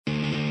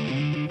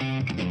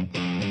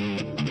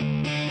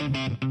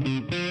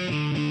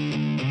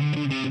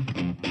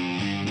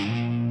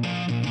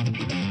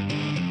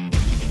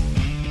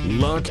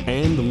lock,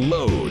 and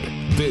load.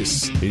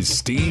 This is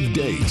Steve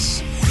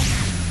Deace.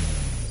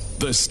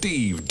 The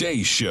Steve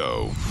Deace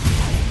Show.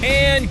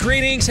 And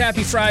greetings.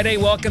 Happy Friday.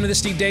 Welcome to the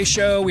Steve Deace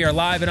Show. We are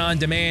live and on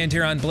demand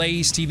here on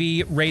Blaze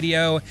TV,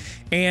 radio,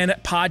 and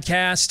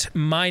podcast.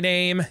 My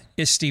name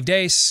is Steve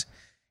Deace.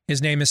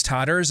 His name is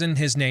Todd Erzin.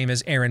 His name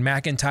is Aaron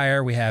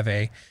McIntyre. We have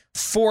a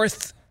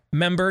fourth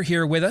member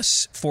here with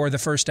us for the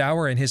first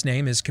hour, and his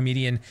name is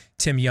comedian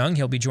Tim Young.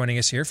 He'll be joining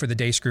us here for the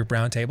Deace Group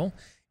Roundtable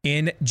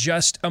in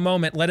just a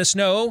moment. Let us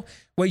know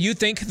what you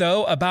think,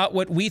 though, about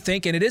what we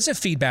think, and it is a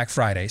Feedback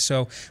Friday,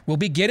 so we'll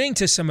be getting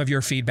to some of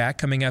your feedback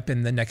coming up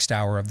in the next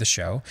hour of the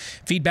show.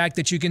 Feedback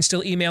that you can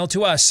still email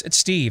to us at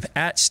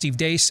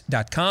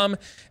steve@stevedeace.com.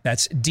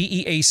 That's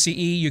DEACE.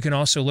 You can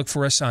also look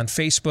for us on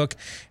Facebook,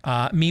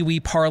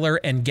 MeWe,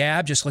 Parler, and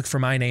Gab. Just look for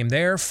my name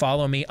there.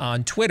 Follow me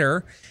on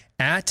Twitter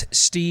at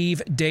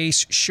Steve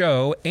Deace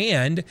Show.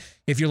 And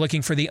if you're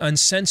looking for the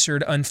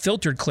uncensored,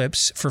 unfiltered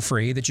clips for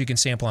free that you can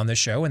sample on this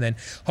show and then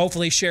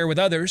hopefully share with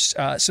others,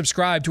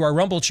 subscribe to our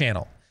Rumble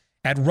channel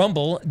at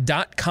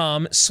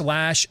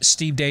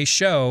rumble.com/Steve Deace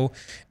Show.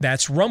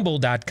 That's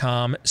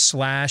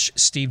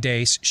rumble.com/Steve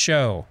Deace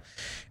Show.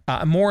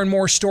 More and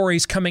more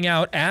stories coming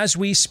out as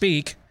we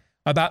speak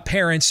about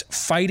parents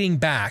fighting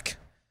back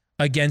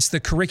against the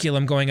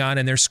curriculum going on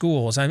in their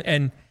schools.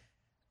 I'm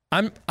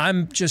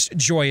just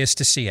joyous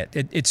to see it.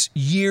 It's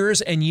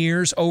years and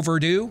years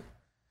overdue,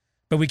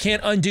 but we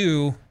can't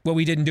undo what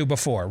we didn't do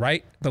before,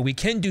 right? But we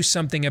can do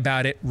something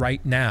about it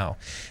right now.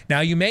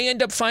 Now, you may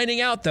end up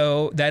finding out,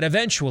 though, that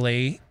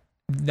eventually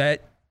that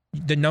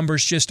the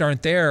numbers just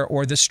aren't there,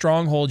 or the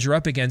stronghold you're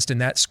up against in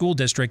that school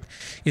district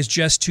is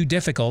just too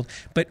difficult.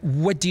 But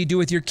what do you do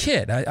with your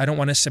kid? I don't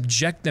want to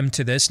subject them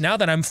to this. Now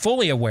that I'm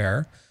fully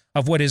aware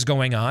of what is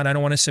going on, I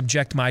don't want to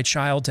subject my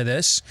child to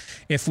this.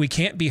 If we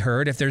can't be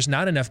heard, if there's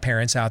not enough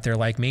parents out there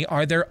like me,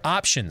 are there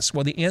options?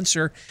 Well, the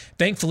answer,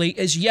 thankfully,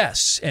 is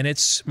yes. And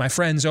it's my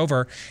friends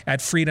over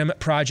at Freedom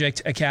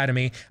Project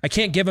Academy. I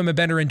can't give them a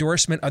better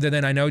endorsement other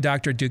than I know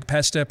Dr. Duke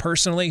Pesta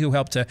personally, who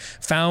helped to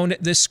found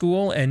this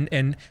school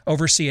and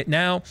oversee it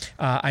now.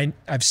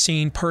 I've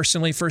seen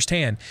personally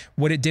firsthand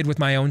what it did with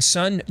my own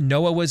son.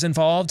 Noah was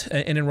involved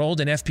and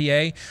enrolled in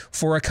FPA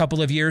for a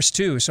couple of years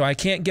too. So I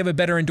can't give a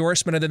better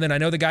endorsement other than I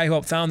know the guy who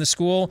helped found the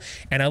school,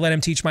 and I let him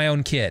teach my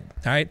own kid.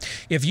 All right.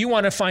 If you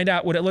want to find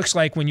out what it looks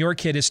like when your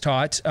kid is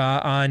taught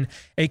on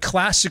a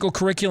classical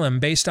curriculum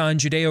based on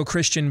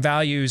Judeo-Christian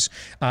values,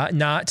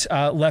 not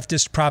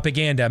leftist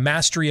propaganda,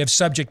 mastery of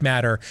subject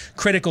matter,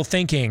 critical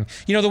thinking,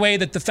 you know, the way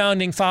that the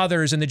founding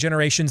fathers and the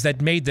generations that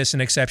made this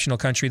an exceptional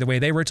country, the way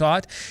they were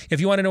taught. If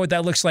you want to know what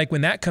that looks like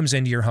when that comes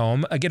into your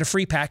home, get a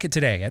free packet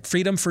today at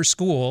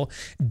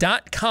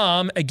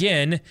freedomforschool.com.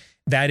 Again,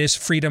 that is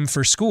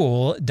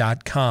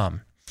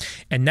freedomforschool.com.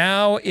 And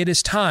now it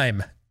is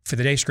time for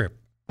the Deace Group.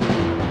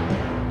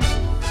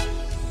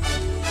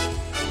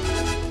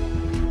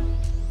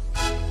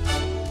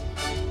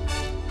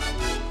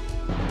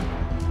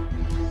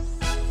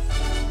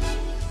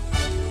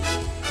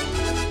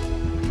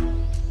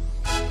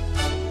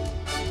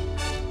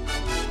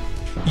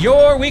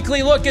 Your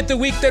weekly look at the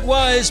week that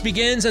was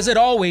begins, as it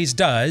always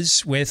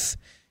does, with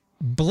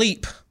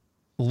Bleep,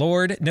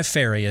 Lord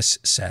Nefarious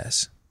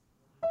Says.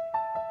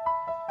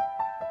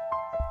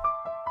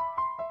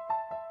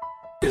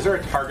 Is there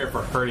a target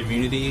for herd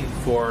immunity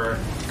for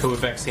COVID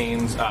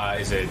vaccines?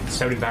 Is it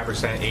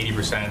 75%,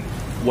 80%?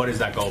 What is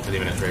that goal for the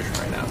administration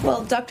right now?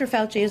 Well, Dr.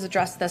 Fauci has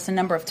addressed this a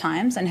number of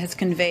times and has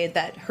conveyed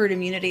that herd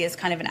immunity is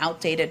kind of an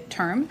outdated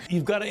term.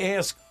 You've got to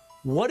ask,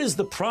 what is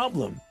the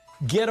problem?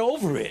 Get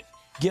over it.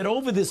 Get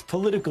over this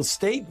political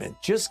statement.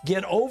 Just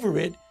get over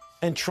it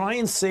and try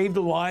and save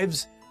the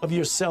lives of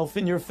yourself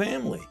and your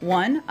family.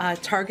 One,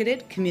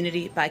 targeted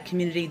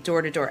community-by-community,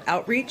 door-to-door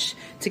outreach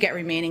to get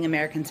remaining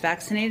Americans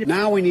vaccinated.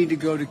 Now we need to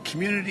go to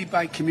community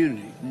by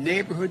community,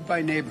 neighborhood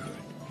by neighborhood,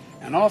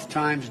 and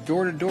oftentimes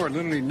door-to-door,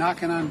 literally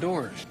knocking on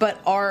doors. But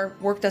our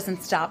work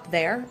doesn't stop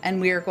there, and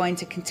we are going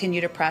to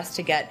continue to press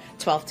to get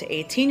 12 to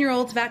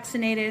 18-year-olds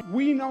vaccinated.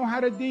 We know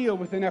how to deal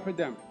with an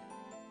epidemic.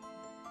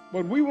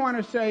 What we want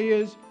to say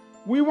is,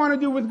 we want to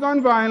do with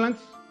gun violence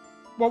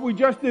what we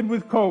just did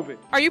with COVID.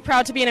 Are you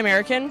proud to be an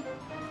American?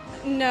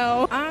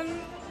 No,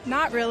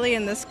 not really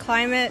in this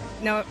climate.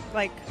 No,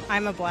 like,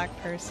 I'm a black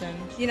person.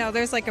 You know,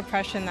 there's like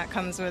oppression that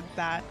comes with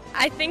that.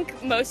 I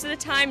think most of the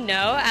time,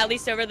 no, at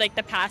least over like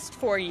the past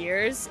 4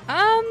 years.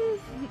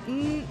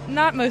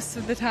 Not most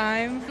of the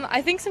time.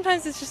 I think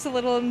sometimes it's just a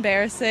little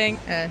embarrassing.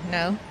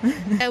 No.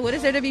 And what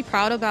is there to be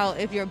proud about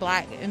if you're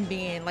black and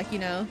being, like, you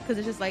know, because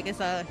it's just like,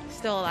 it's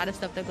still a lot of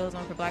stuff that goes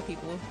on for black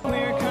people.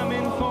 We're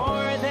coming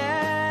for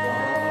them.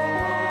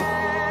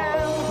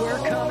 We're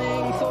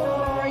coming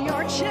for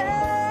your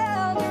children.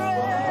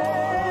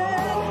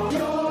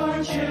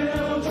 Your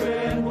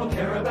children will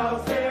care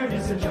about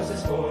fairness and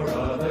justice for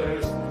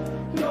others.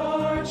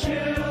 Your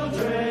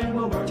children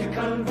will work to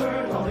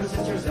convert all their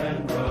sisters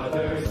and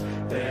brothers.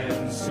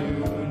 Then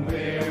soon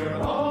we're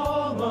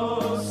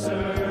almost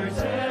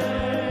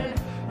certain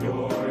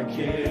your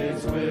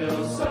kids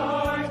will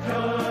start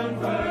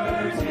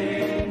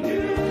converting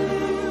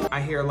you. I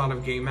hear a lot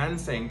of gay men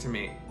saying to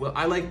me, well,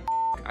 I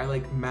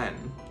like men.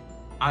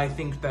 I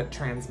think that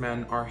trans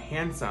men are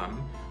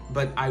handsome,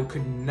 but I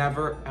could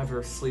never,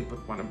 ever sleep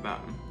with one of them.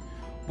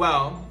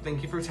 Well,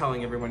 thank you for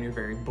telling everyone you're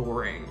very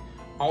boring.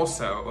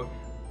 Also,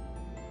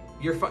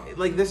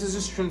 like, this is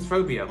just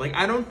transphobia. Like,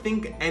 I don't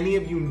think any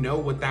of you know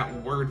what that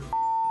word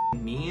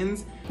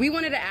means. We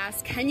wanted to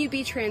ask, can you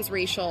be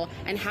transracial,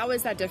 and how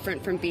is that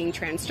different from being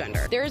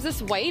transgender? There is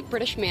this white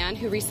British man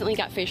who recently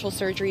got facial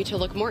surgery to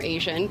look more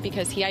Asian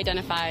because he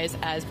identifies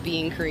as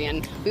being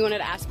Korean. We wanted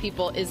to ask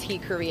people, is he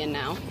Korean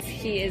now?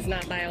 He is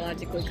not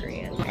biologically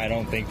Korean. I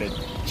don't think that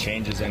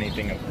changes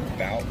anything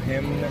about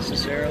him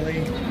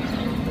necessarily.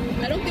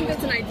 I don't think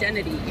that's an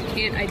identity. You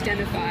can't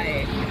identify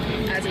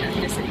as an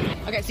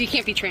ethnicity. Okay, so you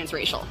can't be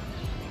transracial.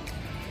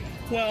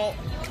 Well,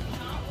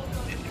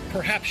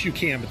 perhaps you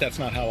can, but that's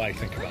not how I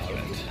think about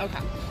it. Okay.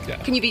 Yeah.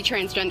 Can you be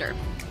transgender?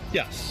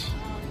 Yes.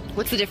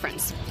 What's the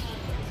difference?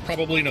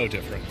 Probably no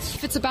difference.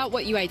 If it's about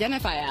what you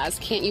identify as,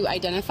 can't you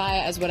identify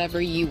as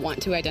whatever you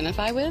want to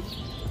identify with?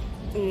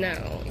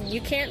 No, you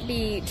can't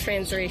be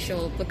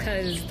transracial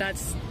because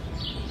that's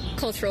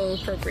cultural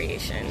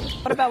appropriation.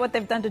 What about what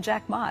they've done to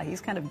Jack Ma?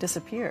 He's kind of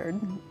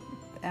disappeared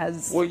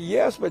as... Well,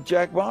 yes, but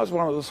Jack Ma's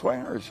one of the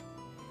swingers.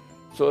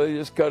 So they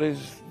just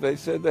they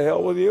said, the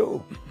hell with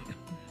you.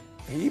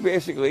 He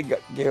basically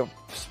gave a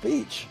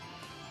speech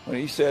when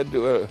he said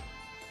to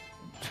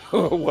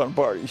a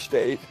one-party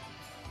state,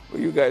 well,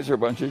 you guys are a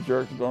bunch of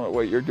jerks, don't know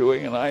what you're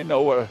doing, and I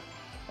know what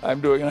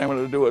I'm doing, and I'm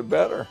going to do it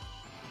better.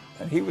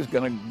 And he was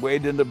going to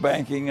wade into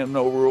banking and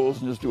no rules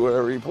and just do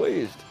whatever he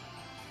pleased.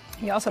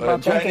 He also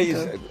brought banking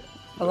to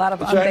a lot of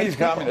the Chinese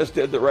communists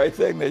did the right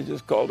thing. They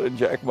just called in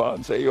Jack Ma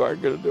and say, you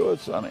aren't going to do it,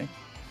 Sonny.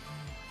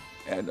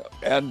 And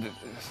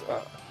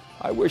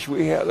I wish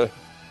we had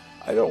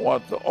I don't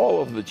want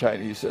all of the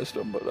Chinese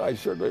system, but I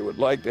certainly would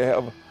like to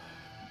have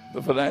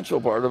the financial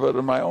part of it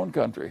in my own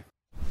country.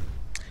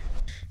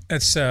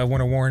 That's one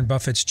of Warren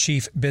Buffett's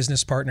chief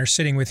business partners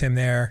sitting with him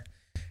there,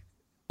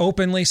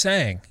 openly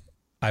saying,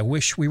 I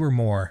wish we were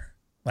more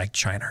like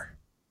China.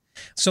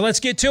 So let's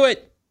get to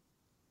it.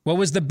 What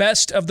was the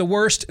best of the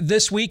worst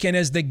this week? And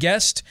as the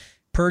guest,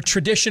 per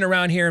tradition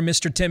around here,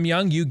 Mr. Tim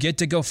Young, you get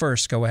to go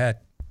first. Go ahead.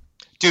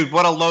 Dude,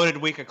 what a loaded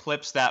week of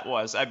clips that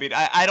was. I mean,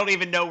 I don't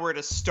even know where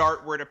to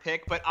start, where to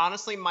pick. But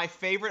honestly, my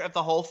favorite of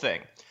the whole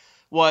thing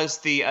was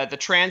the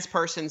trans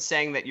person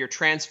saying that you're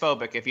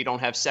transphobic if you don't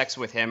have sex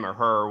with him or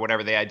her or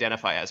whatever they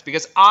identify as.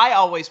 Because I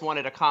always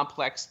wanted a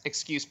complex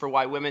excuse for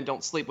why women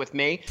don't sleep with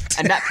me,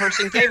 and that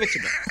person gave it to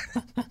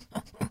me.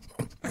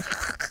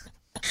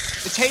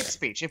 It's hate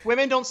speech. If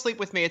women don't sleep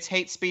with me, it's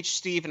hate speech,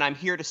 Steve, and I'm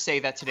here to say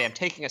that today. I'm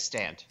taking a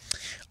stand.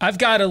 I've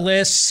got a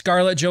list.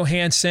 Scarlett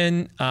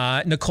Johansson,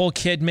 Nicole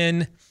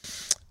Kidman.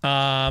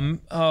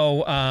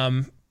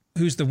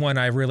 Who's the one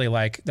I really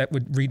like that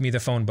would read me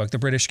the phone book? The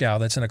British gal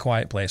that's in A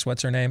Quiet Place.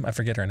 What's her name? I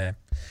forget her name.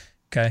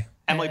 Okay.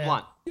 Emily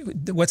Blunt.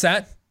 What's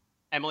that?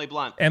 Emily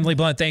Blunt. Emily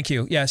Blunt, thank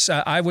you. Yes,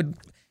 I would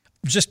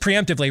just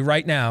preemptively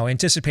right now,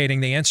 anticipating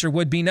the answer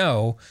would be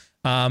no.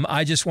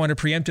 I just want to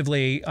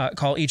preemptively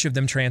call each of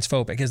them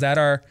transphobic. Is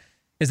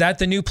that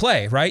the new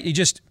play, right? You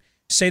just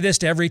say this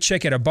to every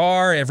chick at a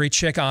bar, every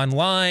chick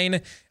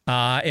online.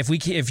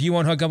 If you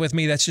won't hook up with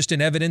me, that's just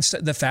an evidence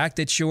the fact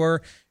that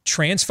you're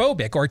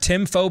transphobic or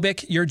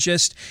Tim-phobic.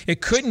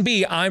 It couldn't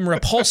be I'm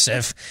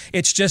repulsive.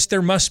 It's just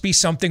there must be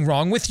something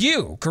wrong with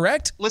you,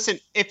 correct? Listen,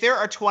 if there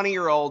are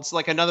 20-year-olds,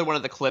 like another one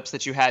of the clips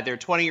that you had there,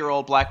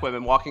 20-year-old black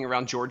women walking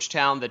around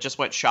Georgetown that just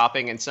went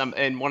shopping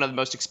in one of the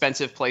most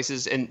expensive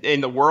places in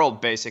the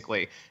world,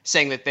 basically,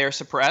 saying that they're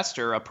suppressed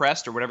or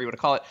oppressed or whatever you want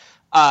to call it,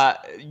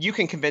 you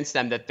can convince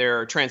them that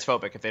they're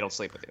transphobic if they don't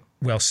sleep with you.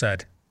 Well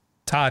said.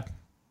 Todd.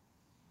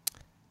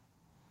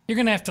 You're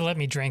going to have to let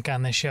me drink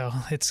on this show.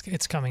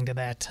 It's coming to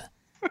that.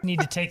 Need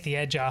to take the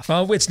edge off.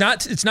 Well, it's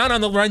not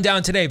on the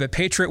rundown today, but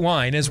Patriot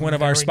Wine is one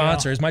of our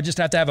sponsors. Go. Might just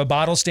have to have a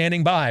bottle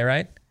standing by,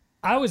 right?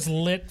 I was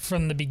lit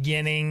from the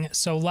beginning,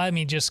 so let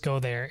me just go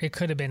there. It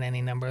could have been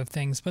any number of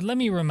things, but let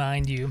me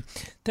remind you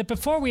that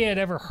before we had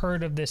ever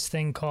heard of this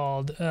thing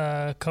called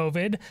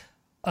COVID,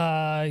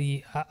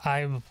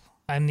 I'm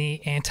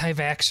the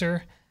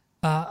anti-vaxxer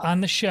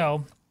on the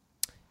show,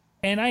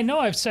 and I know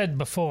I've said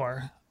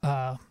before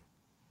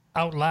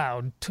out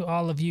loud to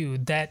all of you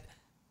that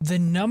the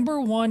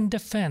number one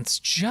defense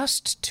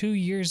just 2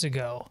 years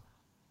ago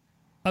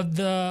of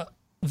the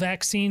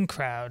vaccine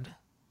crowd,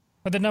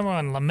 or the number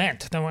one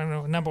lament, the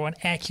number one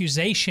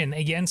accusation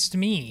against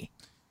me,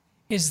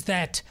 is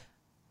that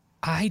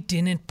I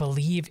didn't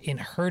believe in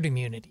herd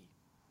immunity.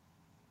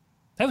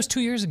 That was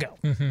 2 years ago.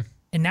 Mm-hmm.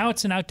 And now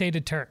it's an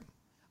outdated term.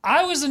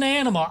 I was an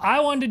animal. I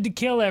wanted to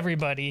kill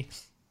everybody.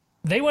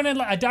 They went in.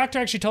 A doctor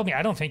actually told me,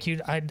 I don't think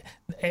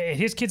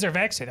his kids are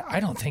vaccinated. I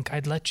don't think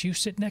I'd let you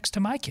sit next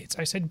to my kids.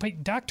 I said,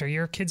 but doctor,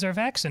 your kids are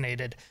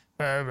vaccinated.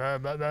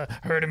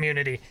 Herd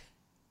immunity.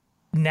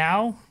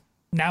 Now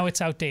it's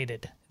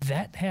outdated.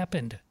 That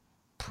happened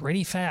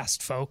pretty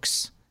fast,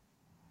 folks.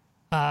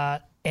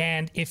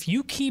 And if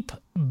you keep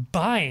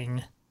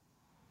buying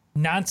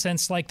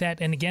nonsense like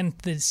that, and again,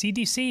 the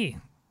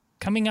CDC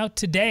coming out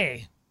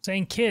today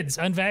saying kids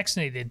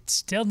unvaccinated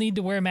still need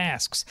to wear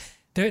masks.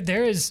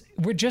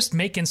 We're just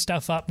making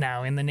stuff up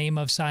now in the name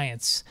of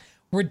science.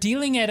 We're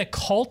dealing at a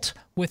cult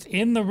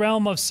within the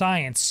realm of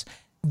science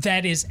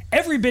that is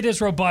every bit as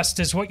robust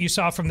as what you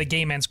saw from the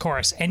Gay Men's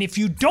Chorus. And if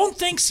you don't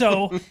think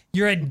so,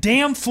 you're a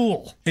damn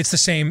fool. It's the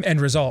same end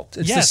result.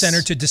 It's the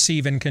center to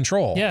deceive and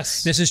control.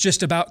 Yes. This is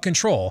just about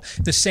control.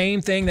 The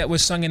same thing that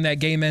was sung in that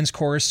Gay Men's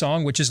Chorus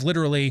song, which is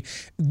literally,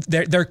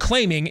 they're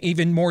claiming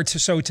even more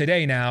so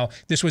today now,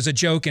 this was a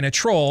joke and a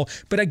troll.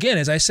 But again,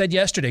 as I said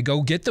yesterday,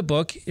 go get the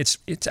book. It's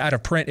out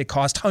of print. It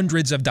cost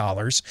hundreds of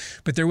dollars.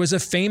 But there was a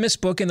famous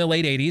book in the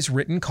late 80s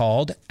written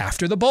called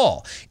After the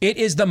Ball. It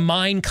is the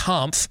Mein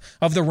Kampf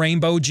of the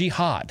Rainbow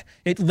Jihad.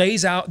 It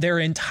lays out their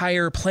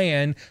entire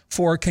plan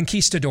for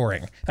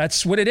conquistadoring.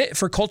 That's what it is,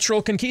 for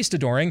cultural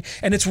conquistadoring,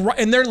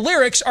 and their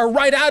lyrics are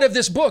right out of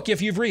this book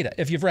if you've read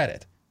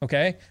it.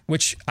 Okay,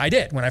 which I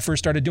did when I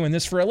first started doing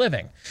this for a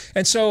living.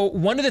 And so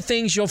one of the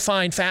things you'll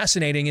find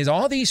fascinating is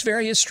all these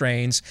various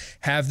strains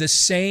have the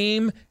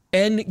same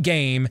end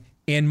game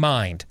in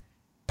mind: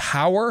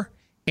 power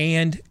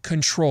and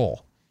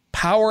control.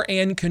 Power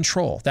and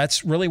control.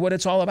 That's really what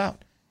it's all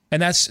about.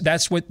 And that's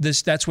what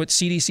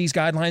CDC's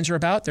guidelines are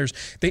about.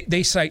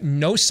 They cite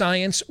no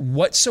science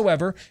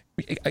whatsoever.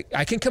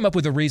 I can come up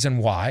with a reason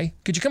why.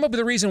 Could you come up with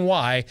a reason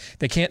why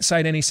they can't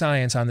cite any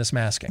science on this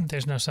masking?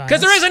 There's no science.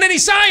 Because there isn't any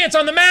science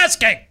on the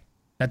masking.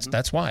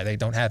 That's why they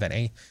don't have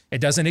any. It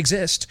doesn't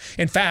exist.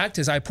 In fact,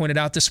 as I pointed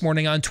out this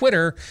morning on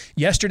Twitter,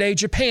 yesterday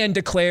Japan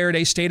declared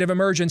a state of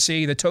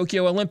emergency. The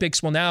Tokyo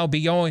Olympics will now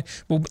be going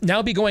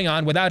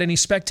on without any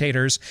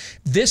spectators.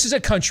 This is a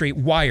country,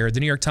 Wired, the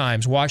New York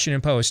Times,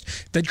 Washington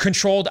Post, that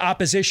controlled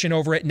opposition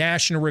over at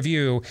National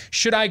Review.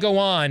 Should I go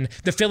on?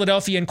 The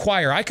Philadelphia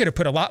Inquirer. I could have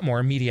put a lot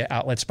more media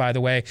outlets, by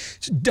the way.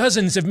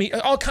 Dozens of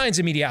all kinds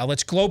of media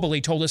outlets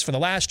globally told us for the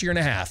last year and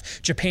a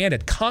half, Japan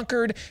had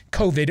conquered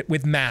COVID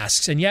with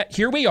masks. And yet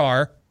here we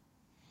are,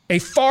 a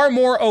far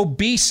more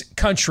obese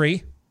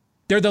country.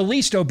 They're the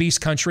least obese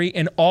country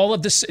in all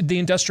of the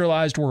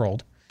industrialized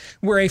world.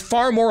 We're a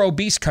far more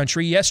obese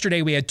country.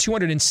 Yesterday, we had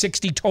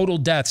 260 total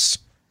deaths.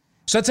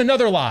 So that's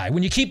another lie.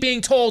 When you keep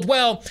being told,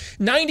 well,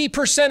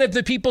 90% of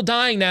the people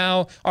dying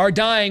now are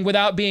dying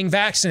without being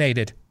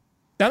vaccinated.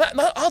 Now,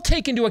 I'll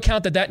take into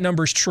account that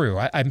number's true.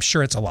 I'm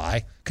sure it's a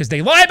lie because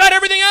they lie about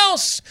everything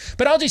else.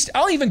 But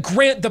I'll even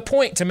grant the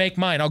point to make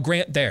mine. I'll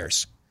grant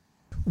theirs.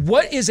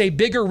 What is a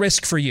bigger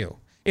risk for you?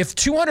 If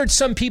 200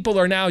 some people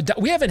are now,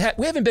 we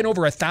haven't been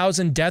over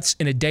 1,000 deaths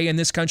in a day in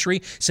this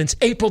country since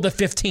April the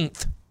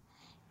 15th.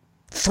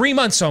 3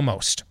 months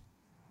almost.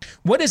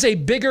 What is a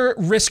bigger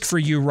risk for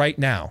you right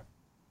now?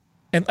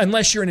 And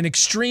unless you're in an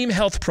extreme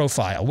health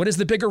profile, what is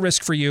the bigger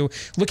risk for you?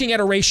 Looking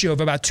at a ratio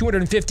of about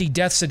 250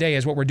 deaths a day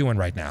is what we're doing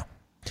right now.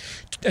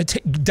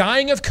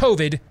 Dying of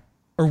COVID,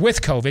 or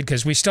with COVID,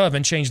 because we still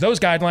haven't changed those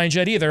guidelines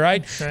yet either,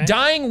 right? Okay.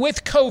 Dying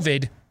with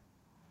COVID,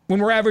 when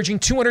we're averaging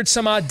 200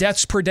 some odd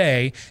deaths per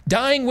day,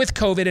 dying with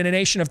COVID in a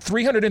nation of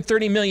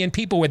 330 million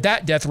people with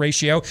that death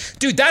ratio,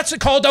 dude, that's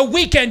called a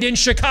weekend in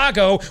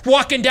Chicago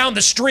walking down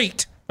the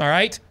street, all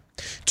right?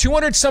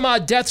 200 some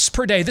odd deaths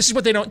per day. This is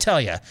what they don't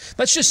tell you.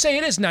 Let's just say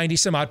it is 90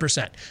 some odd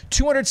percent.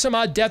 200 some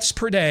odd deaths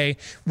per day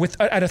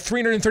out of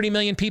 330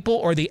 million people,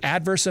 or the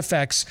adverse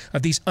effects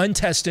of these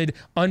untested,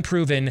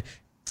 unproven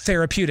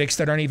therapeutics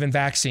that aren't even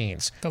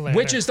vaccines.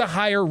 Which is the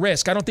higher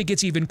risk? I don't think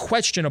it's even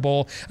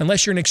questionable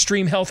unless you're an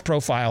extreme health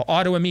profile,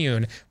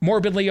 autoimmune,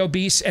 morbidly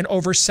obese, and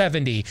over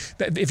 70.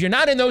 If you're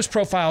not in those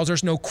profiles,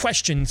 there's no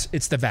questions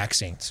it's the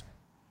vaccines.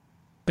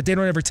 But they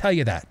don't ever tell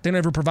you that. They don't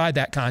ever provide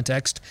that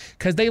context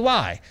because they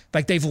lie.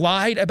 Like they've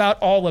lied about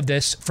all of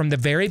this from the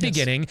very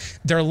beginning.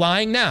 They're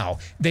lying now.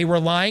 They were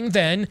lying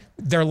then.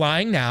 They're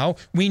lying now.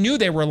 We knew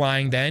they were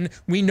lying then.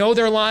 We know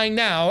they're lying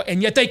now.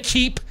 And yet they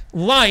keep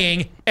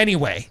lying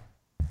anyway.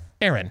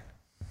 Aaron.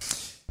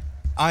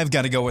 I've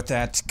got to go with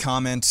that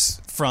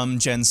comment from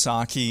Jen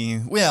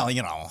Psaki. Well,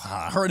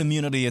 herd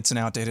immunity, it's an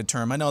outdated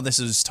term. I know this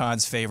is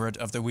Todd's favorite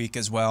of the week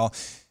as well.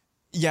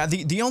 Yeah,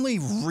 the only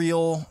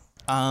real,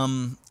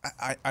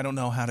 I don't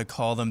know how to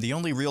call them, the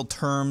only real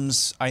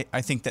terms I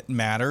think that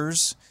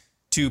matters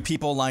to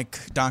people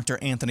like Dr.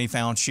 Anthony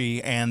Fauci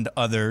and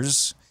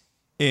others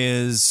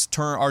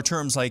are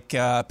terms like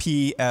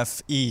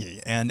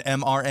PFE and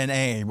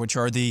mRNA, which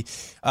are the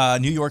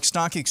New York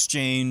Stock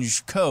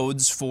Exchange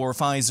codes for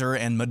Pfizer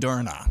and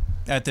Moderna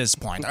at this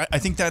point. I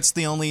think that's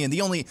the only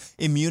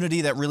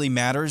immunity that really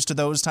matters to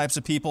those types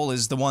of people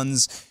is the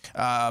ones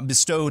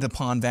bestowed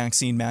upon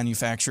vaccine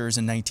manufacturers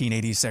in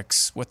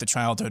 1986 with the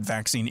Childhood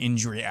Vaccine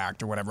Injury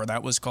Act or whatever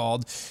that was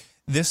called.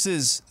 This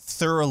is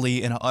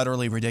thoroughly and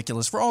utterly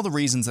ridiculous for all the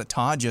reasons that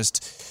Todd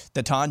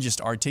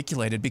just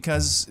articulated,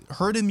 because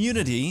herd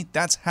immunity,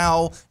 that's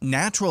how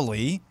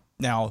naturally,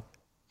 now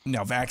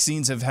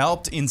vaccines have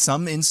helped in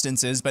some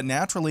instances, but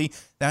naturally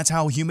that's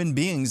how human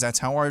beings, that's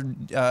how our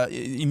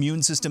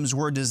immune systems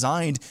were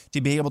designed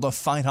to be able to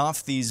fight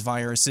off these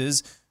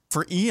viruses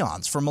for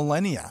eons, for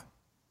millennia.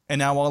 And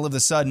now all of a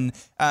sudden,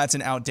 it's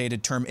an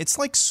outdated term. It's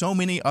like so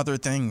many other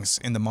things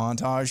in the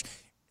montage.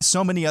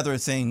 So many other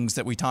things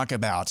that we talk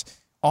about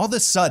All of a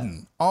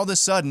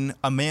sudden,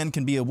 a man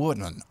can be a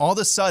woman. All of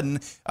a sudden,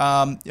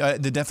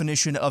 the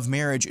definition of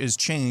marriage is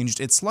changed.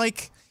 It's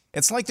like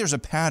there's a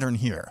pattern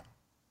here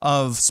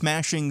of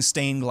smashing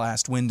stained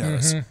glass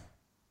windows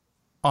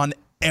on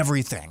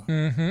everything.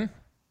 Mm-hmm.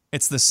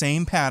 It's the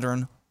same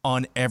pattern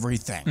on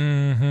everything.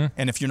 Mm-hmm.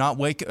 And if you're not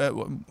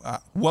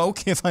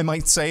woke, if I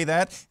might say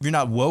that, if you're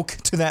not woke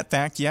to that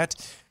fact yet,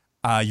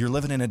 you're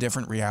living in a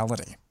different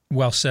reality.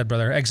 Well said,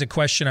 brother. Exit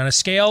question on a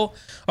scale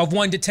of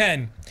 1 to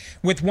 10,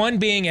 with 1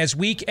 being as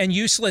weak and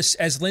useless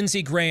as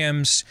Lindsey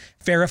Graham's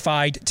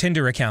verified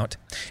Tinder account,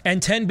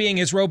 and 10 being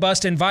as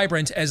robust and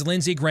vibrant as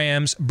Lindsey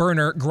Graham's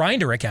burner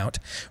Grindr account.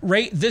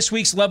 Rate this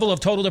week's level of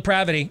total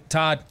depravity.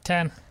 Todd?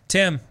 10.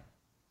 Tim?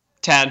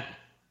 10.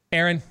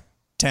 Aaron?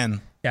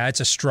 10. Yeah, it's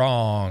a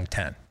strong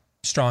 10.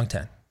 Strong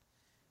 10.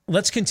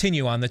 Let's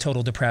continue on the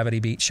total depravity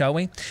beat, shall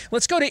we?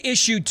 Let's go to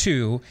issue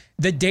 2.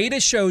 The data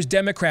shows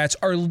Democrats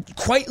are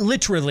quite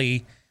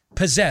literally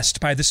possessed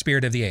by the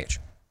spirit of the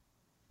age.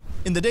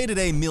 In the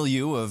day-to-day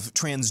milieu of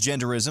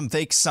transgenderism,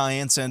 fake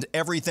science, and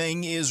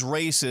everything is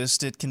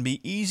racist, it can be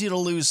easy to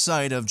lose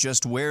sight of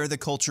just where the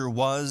culture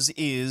was,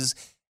 is,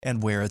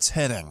 and where it's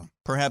heading.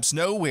 Perhaps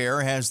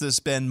nowhere has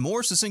this been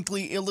more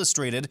succinctly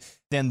illustrated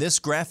than this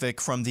graphic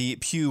from the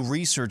Pew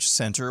Research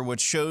Center, which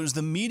shows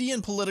the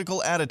median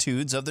political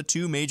attitudes of the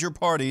two major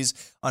parties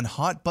on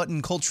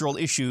hot-button cultural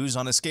issues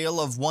on a scale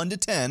of 1 to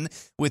 10,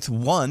 with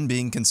 1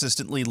 being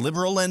consistently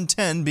liberal and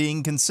 10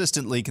 being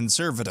consistently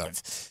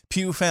conservative.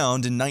 Pew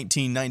found in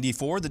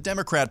 1994 the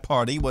Democrat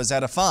Party was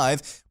at a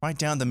 5, right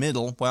down the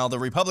middle, while the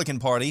Republican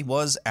Party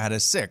was at a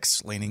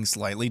 6, leaning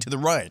slightly to the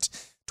right.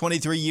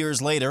 23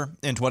 years later,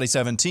 in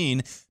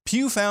 2017,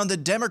 Pew found the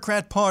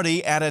Democrat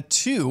Party at a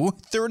 2,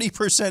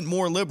 30%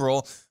 more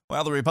liberal,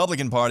 while the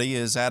Republican Party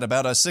is at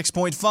about a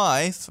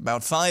 6.5,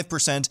 about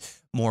 5%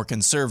 more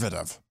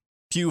conservative.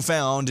 Pew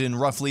found in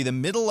roughly the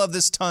middle of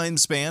this time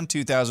span,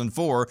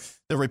 2004,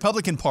 the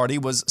Republican Party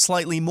was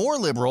slightly more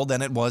liberal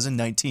than it was in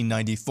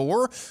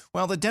 1994,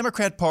 while the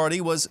Democrat Party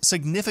was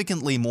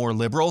significantly more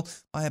liberal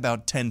by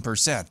about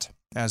 10%.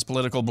 As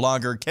political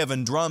blogger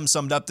Kevin Drum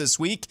summed up this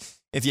week,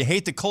 if you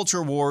hate the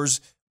culture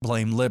wars,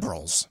 blame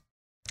liberals.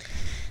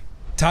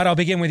 Todd, I'll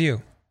begin with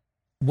you.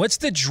 What's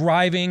the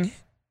driving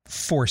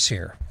force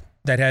here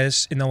that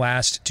has, in the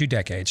last 2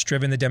 decades,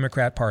 driven the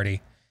Democrat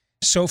Party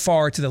so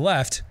far to the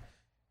left,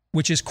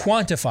 which is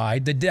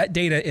quantified? The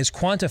data is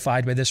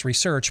quantified by this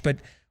research, but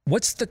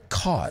what's the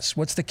cause?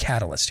 What's the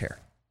catalyst here?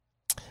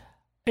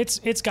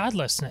 It's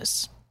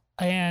godlessness.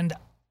 And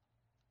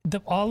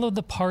all of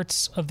the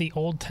parts of the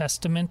Old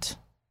Testament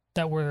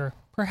that were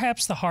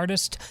perhaps the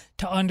hardest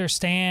to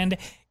understand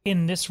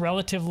in this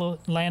relative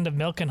land of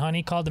milk and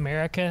honey called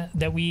America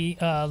that we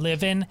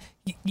live in,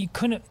 you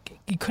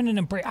couldn't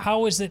embrace.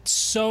 How is it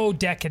so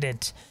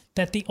decadent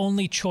that the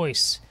only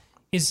choice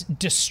is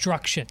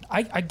destruction?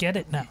 I get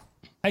it now.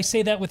 I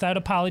say that without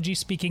apology,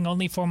 speaking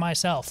only for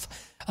myself.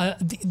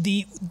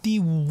 The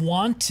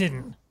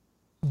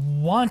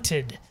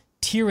wanted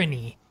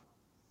tyranny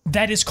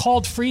that is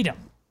called freedom.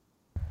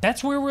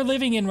 That's where we're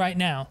living in right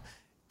now.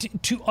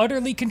 To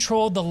utterly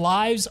control the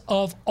lives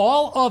of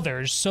all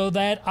others so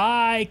that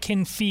I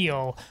can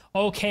feel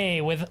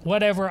okay with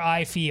whatever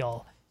I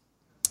feel.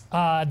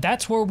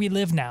 That's where we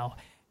live now.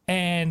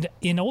 And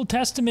in Old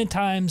Testament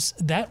times,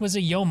 that was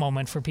a yo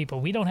moment for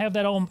people. We don't have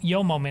that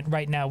yo moment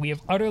right now. We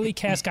have utterly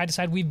cast God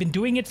aside. We've been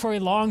doing it for a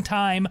long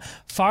time,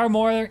 far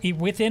more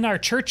within our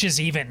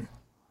churches even,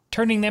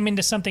 turning them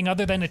into something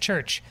other than a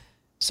church.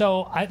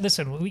 So,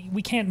 listen,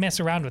 we can't mess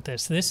around with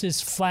this. This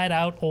is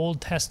flat-out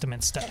Old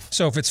Testament stuff.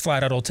 So if it's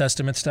flat-out Old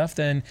Testament stuff,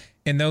 then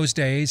in those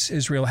days,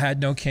 Israel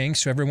had no king,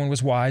 so everyone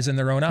was wise in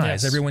their own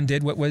eyes. Yes. Everyone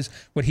did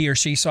what he or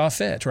she saw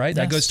fit, right? Yes.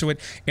 That goes to what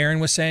Aaron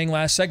was saying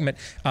last segment.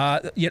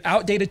 Yet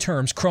outdated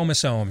terms,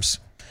 chromosomes,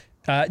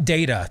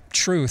 data,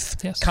 truth,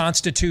 yes.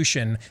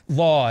 Constitution,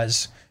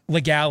 laws,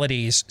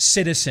 legalities,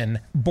 citizen,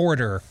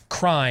 border,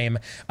 crime.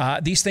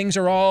 These things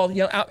are all,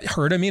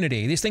 herd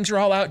immunity. These things are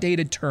all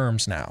outdated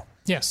terms now.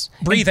 Yes.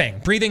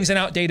 Breathing's an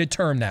outdated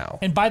term now.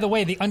 And by the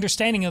way, the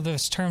understanding of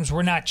those terms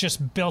were not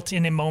just built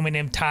in a moment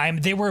in time.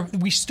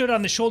 We stood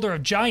on the shoulder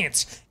of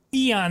giants,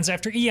 eons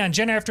after eon,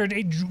 gen after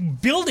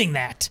building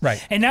that.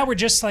 Right. And now we're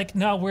just like,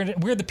 no,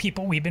 we're the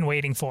people we've been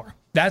waiting for.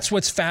 That's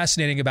what's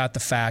fascinating about the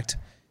fact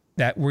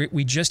that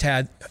we just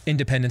had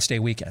Independence Day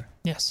weekend.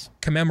 Yes.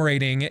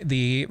 Commemorating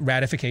the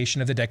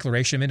ratification of the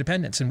Declaration of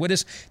Independence. And what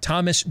does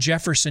Thomas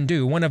Jefferson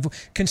do?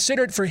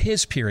 Considered for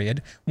his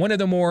period, one of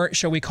the more,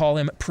 shall we call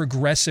him,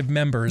 progressive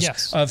members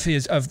yes.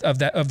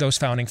 of those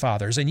founding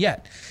fathers. And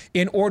yet,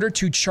 in order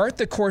to chart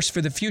the course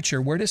for the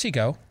future, where does he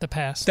go? The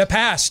past. The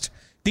past.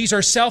 These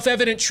are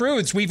self-evident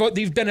truths.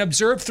 They've been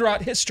observed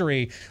throughout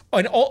history.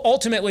 And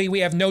ultimately, we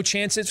have no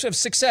chances of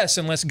success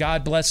unless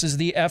God blesses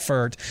the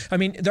effort. I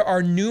mean, there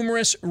are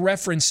numerous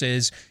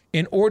references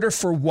in order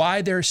for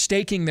why they're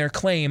staking their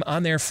claim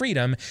on their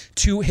freedom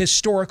to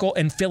historical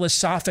and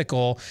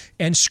philosophical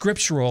and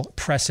scriptural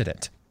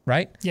precedent,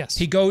 right? Yes.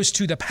 He goes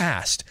to the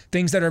past,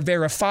 things that are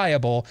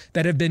verifiable,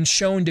 that have been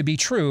shown to be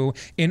true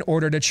in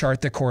order to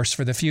chart the course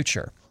for the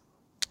future.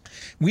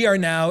 We are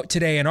now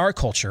today in our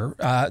culture,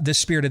 the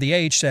spirit of the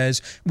age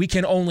says we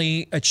can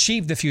only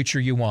achieve the future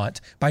you want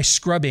by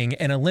scrubbing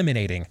and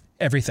eliminating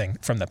everything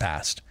from the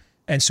past.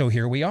 And so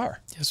here we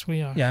are. Yes,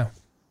 we are. Yeah.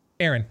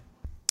 Aaron.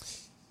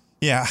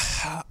 Yeah,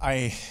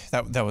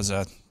 that was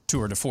a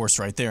tour de force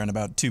right there in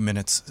about 2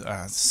 minutes,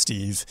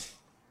 Steve.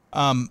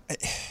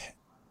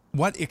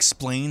 What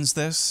explains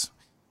this?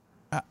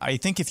 I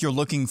think if you're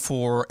looking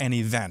for an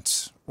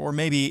event, or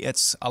maybe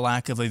it's a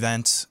lack of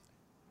event,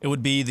 it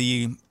would be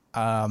the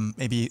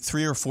maybe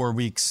 3 or 4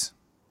 weeks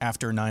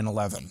after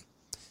 9/11.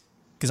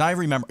 Because I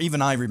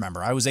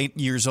remember, I was 8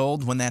 years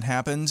old when that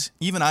happened.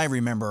 Even I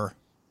remember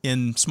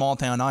in small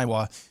town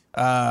Iowa,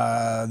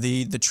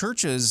 the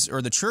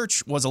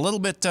church was a little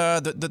bit,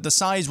 the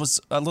size was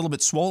a little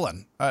bit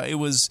swollen. It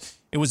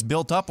was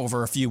built up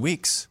over a few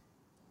weeks,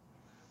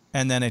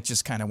 and then it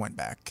just kind of went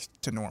back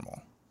to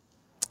normal.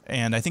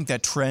 And I think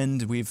that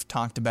trend, we've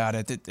talked about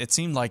it, it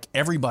seemed like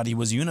everybody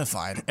was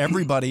unified.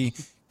 Everybody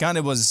kind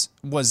of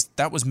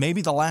that was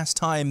maybe the last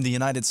time the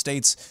United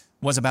States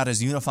was about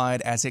as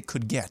unified as it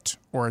could get,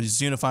 or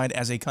as unified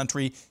as a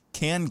country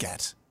can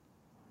get.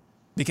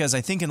 Because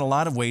I think in a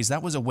lot of ways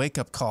that was a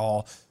wake-up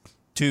call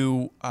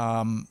to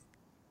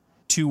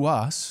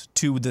us,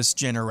 to this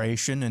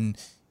generation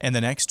and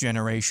the next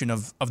generation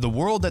of the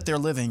world that they're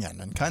living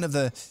in, and kind of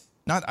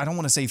I don't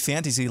want to say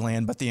fantasy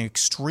land, but the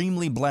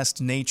extremely blessed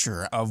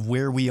nature of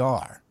where we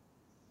are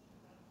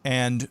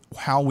and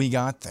how we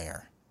got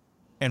there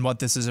and what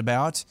this is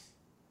about.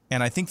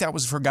 And I think that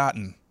was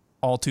forgotten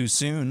all too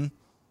soon.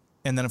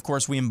 And then, of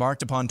course, we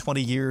embarked upon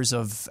 20 years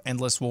of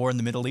endless war in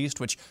the Middle East,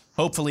 which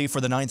hopefully for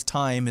the 9th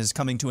time is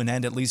coming to an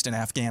end, at least in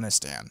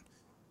Afghanistan.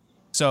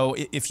 So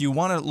if you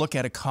want to look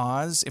at a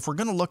cause, if we're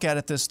going to look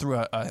at this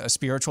through a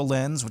spiritual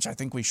lens, which I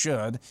think we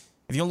should,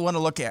 if you want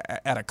to look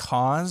at a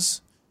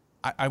cause,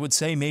 I would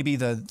say maybe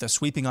the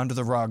sweeping under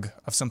the rug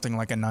of something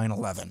like a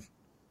 9/11.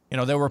 You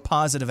know, there were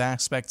positive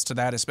aspects to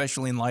that,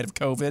 especially in light of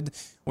COVID,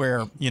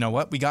 where, you know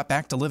what, we got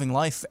back to living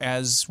life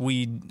as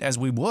we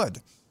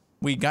would.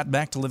 We got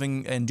back to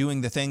living and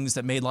doing the things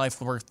that made life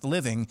worth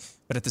living,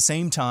 but at the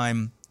same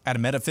time, at a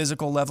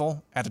metaphysical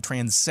level, at a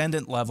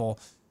transcendent level,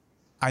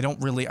 I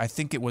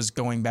think it was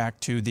going back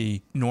to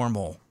the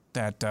normal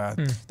that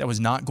was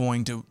not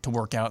going to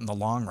work out in the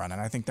long run, and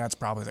I think that's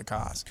probably the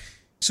cause.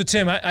 So,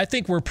 Tim, I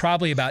think we're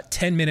probably about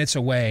 10 minutes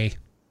away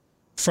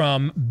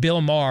from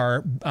Bill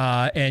Maher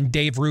and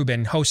Dave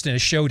Rubin hosting a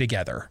show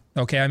together.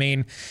 Okay, I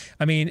mean,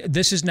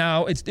 this is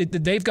now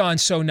they've gone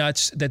so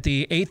nuts that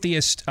the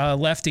atheist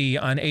lefty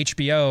on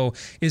HBO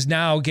is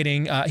now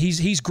getting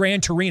he's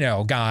Gran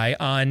Torino guy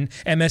on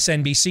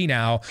MSNBC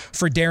now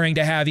for daring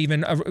to have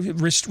even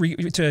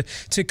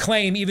to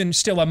claim even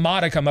still a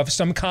modicum of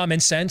some common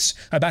sense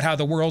about how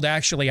the world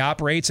actually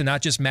operates and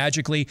not just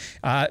magically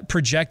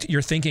project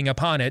your thinking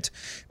upon it.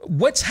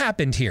 What's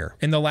happened here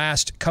in the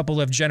last couple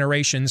of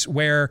generations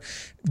where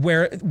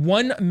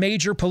one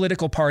major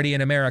political party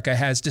in America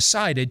has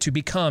decided to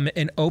become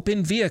an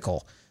open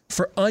vehicle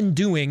for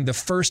undoing the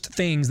first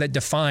things that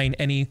define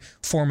any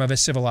form of a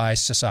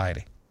civilized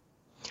society?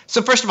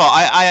 So first of all,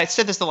 I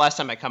said this the last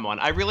time I come on.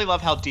 I really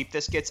love how deep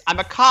this gets. I'm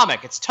a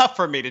comic. It's tough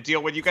for me to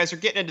deal with. You guys are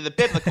getting into the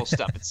biblical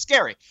stuff. It's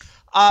scary.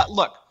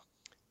 Look,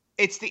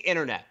 it's the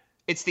internet.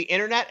 It's the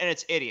internet and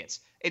it's idiots.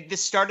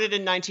 This started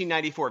in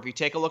 1994. If you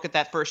take a look at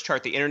that first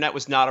chart, the internet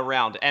was not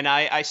around. And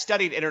I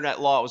studied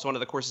internet law. It was one of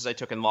the courses I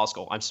took in law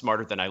school. I'm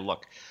smarter than I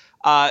look.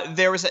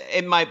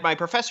 My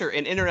professor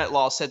in internet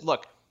law said,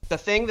 look, the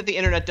thing that the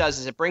internet does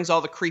is it brings all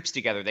the creeps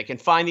together. They can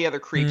find the other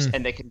creeps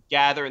and they can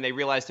gather and they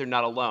realize they're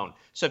not alone.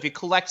 So if you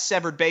collect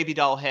severed baby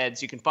doll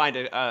heads, you can find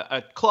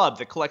a club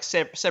that collects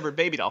severed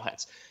baby doll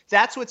heads.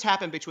 That's what's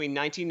happened between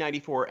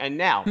 1994 and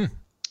now.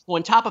 Well,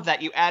 on top of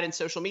that, you add in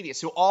social media.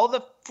 So all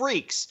the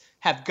freaks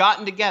have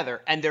gotten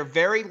together and they're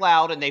very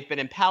loud and they've been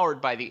empowered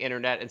by the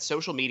internet and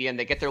social media and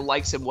they get their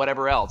likes and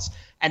whatever else.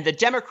 And the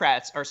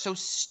Democrats are so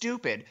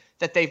stupid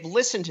that they've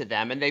listened to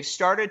them and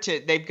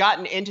they've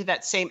gotten into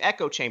that same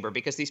echo chamber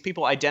because these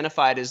people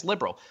identified as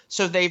liberal.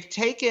 So they've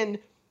taken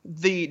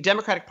the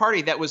Democratic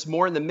Party that was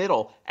more in the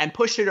middle and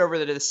pushed it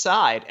over to the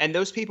side. And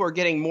those people are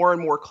getting more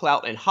and more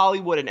clout in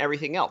Hollywood and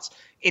everything else.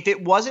 If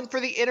it wasn't for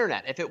the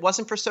internet, if it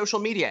wasn't for social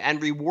media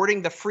and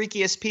rewarding the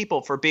freakiest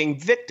people for being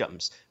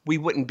victims, we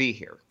wouldn't be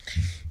here.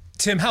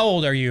 Tim, how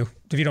old are you,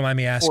 if you don't mind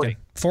me asking?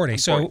 40.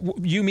 So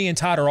you, me, and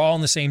Todd are all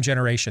in the same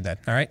generation then,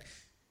 all right?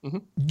 Mm-hmm.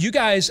 You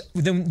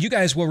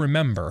guys will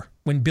remember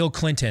when Bill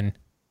Clinton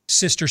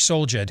sister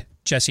soldiered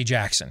Jesse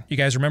Jackson. You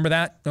guys remember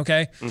that?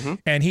 Okay. Mm-hmm.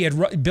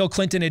 And Bill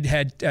Clinton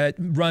had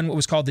run what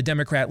was called the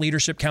Democrat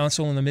Leadership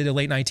Council in the mid to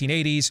late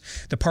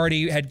 1980s. The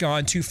party had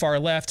gone too far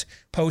left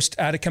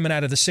coming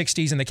out of the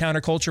 60s and the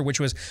counterculture, which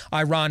was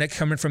ironic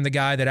coming from the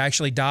guy that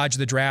actually dodged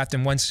the draft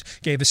and once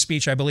gave a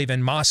speech, I believe,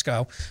 in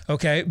Moscow.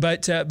 Okay.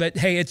 But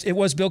hey, it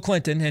was Bill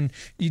Clinton and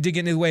you did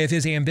get in the way of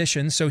his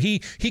ambitions. So he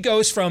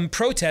goes from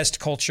protest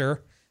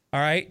culture, all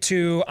right,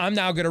 to I'm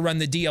now going to run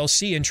the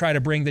DLC and try to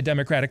bring the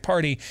Democratic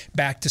Party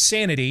back to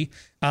sanity.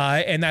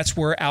 And that's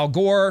where Al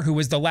Gore, who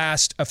was the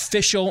last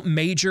official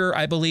major,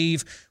 I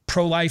believe,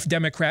 pro-life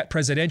Democrat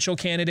presidential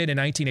candidate in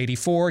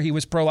 1984. He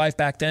was pro-life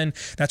back then.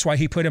 That's why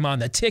he put him on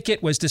the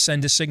ticket, was to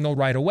send a signal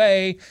right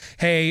away.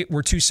 Hey,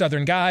 we're two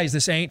Southern guys.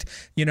 This ain't,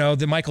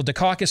 the Michael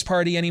Dukakis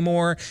party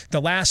anymore. The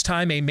last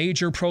time a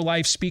major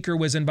pro-life speaker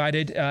was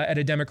invited at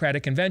a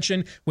Democratic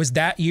convention was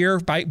that year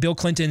by Bill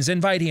Clinton's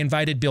invite. He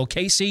invited Bill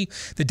Casey,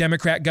 the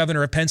Democrat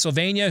governor of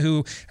Pennsylvania,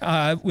 who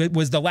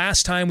was the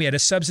last time we had a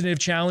substantive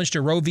challenge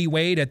to Roe v.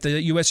 Wade at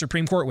the U.S.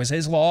 Supreme Court. It was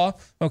his law,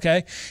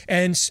 okay?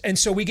 And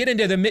so we get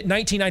into the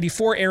mid-1994.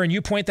 Aaron,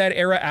 you point that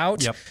era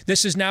out. Yep.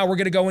 This is now we're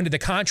going to go into the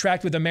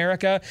contract with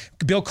America.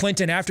 Bill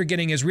Clinton, after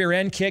getting his rear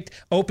end kicked,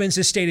 opens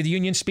his State of the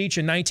Union speech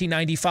in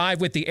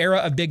 1995 with the era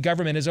of big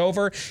government is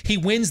over. After he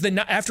wins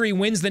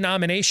the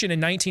nomination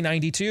in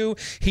 1992,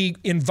 he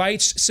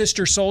invites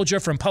Sister Souljah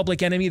from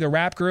Public Enemy, the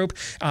rap group,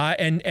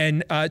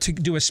 and to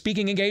do a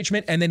speaking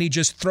engagement, and then he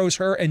just throws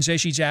her and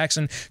Jesse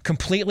Jackson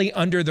completely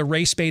under the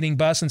race baiting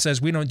bus and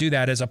says, we don't do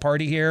that as a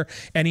party here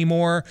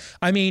anymore.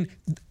 I mean,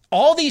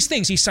 all these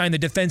things. He signed the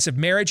Defense of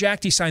Marriage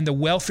Act. He signed the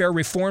Welfare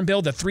Reform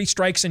Bill, the 3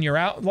 strikes and you're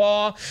out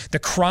law, the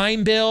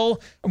crime bill.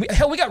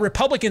 Hell, we got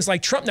Republicans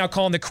like Trump now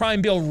calling the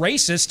crime bill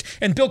racist,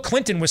 and Bill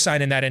Clinton was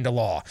signing that into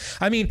law.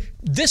 I mean,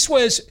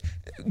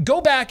 go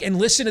back and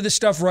listen to the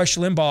stuff Rush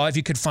Limbaugh, if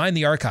you could find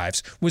the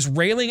archives, was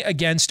railing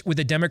against with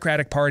the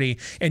Democratic Party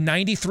in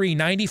 93,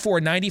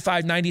 94,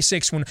 95,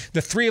 96, when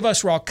the three of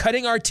us were all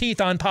cutting our teeth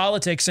on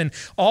politics and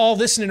all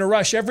listening to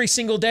Rush every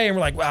single day. And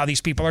we're like, wow,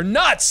 these people are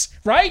nuts,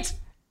 right?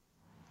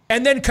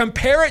 And then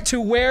compare it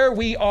to where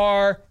we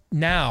are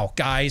now,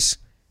 guys.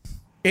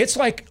 It's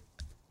like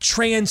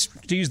to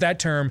use that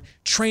term,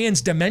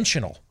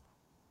 trans-dimensional.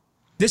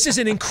 This is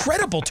an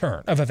incredible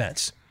turn of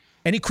events.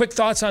 Any quick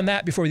thoughts on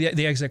that before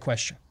the exit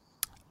question?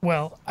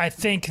 Well, I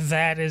think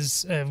that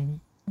is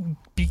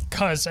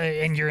because,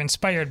 and you're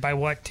inspired by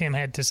what Tim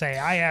had to say.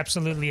 I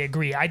absolutely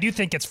agree. I do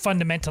think it's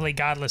fundamentally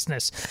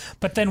godlessness.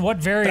 But then what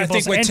variables I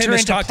think what Tim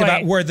has talked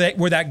about where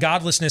that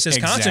godlessness is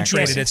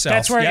concentrated itself.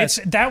 That's where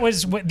that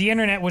was what the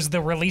internet was,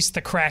 the release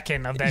the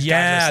Kraken of that.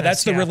 Yeah,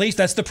 that's the release.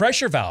 That's the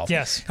pressure valve.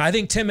 Yes. I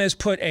think Tim has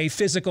put a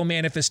physical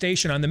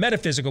manifestation on the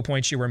metaphysical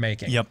points you were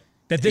making. Yep.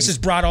 That this has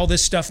brought all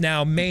this stuff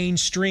now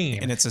mainstream.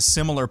 And it's a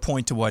similar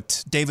point to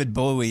what David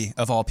Bowie,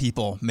 of all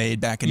people,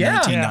 made back in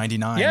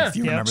 1999, if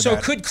you remember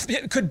that.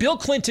 So could Bill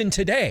Clinton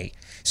today,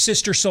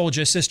 Sister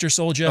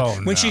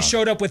Souljah, when she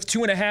showed up with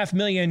 2.5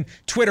 million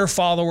Twitter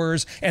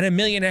followers and 1.5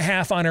 million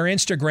on her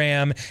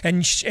Instagram,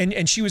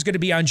 and she was going to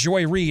be on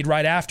Joy Reid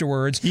right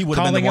afterwards, he would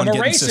have been the one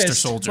getting racist.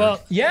 Sister Souljah.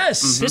 Well,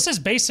 yes. Mm-hmm. This is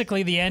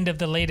basically the end of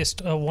the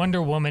latest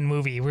Wonder Woman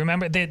movie.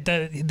 Remember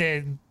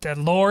the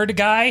Lord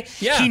guy?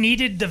 Yeah. He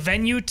needed the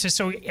venue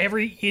so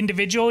every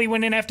individual he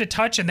wouldn't have to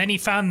touch, and then he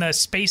found the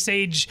space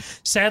age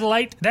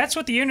satellite. That's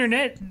what the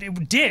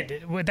internet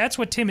did. That's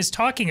what Tim is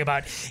talking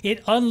about.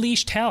 It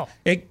unleashed hell.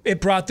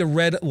 It brought the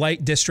red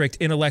light district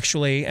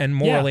intellectually and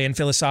morally and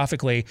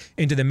philosophically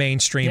into the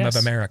mainstream of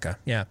America.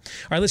 Yeah. All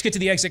right, let's get to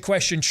the exit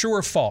question. True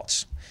or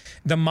false?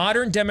 The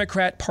modern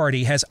Democrat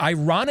Party has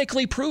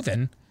ironically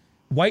proven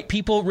white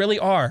people really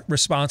are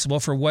responsible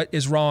for what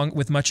is wrong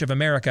with much of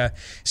America,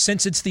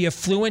 since it's the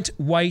affluent,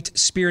 white,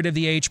 spirit of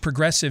the age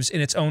progressives in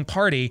its own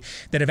party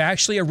that have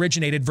actually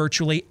originated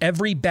virtually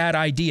every bad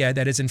idea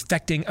that is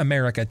infecting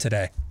America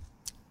today.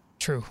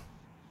 True.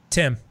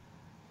 Tim.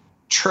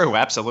 True,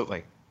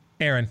 absolutely.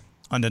 Aaron.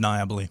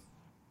 Undeniably.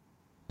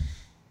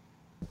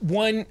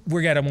 One,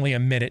 we got only a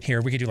minute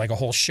here. We could do like a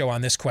whole show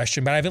on this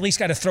question, but I've at least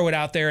got to throw it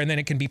out there, and then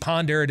it can be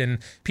pondered and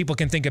people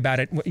can think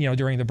about it,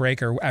 during the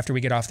break or after we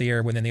get off the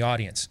air within the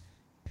audience.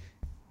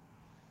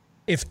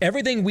 If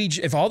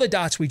all the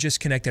dots we just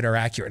connected are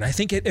accurate, and I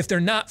think if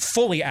they're not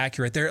fully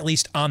accurate, they're at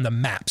least on the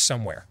map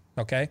somewhere,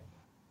 okay?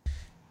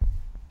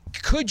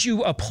 Could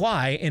you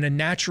apply, in a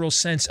natural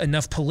sense,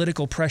 enough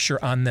political pressure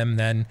on them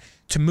then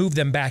to move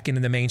them back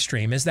into the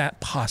mainstream? Is that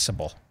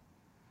possible?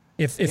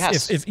 If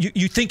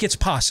you think it's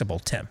possible,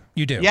 Tim,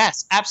 you do.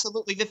 Yes,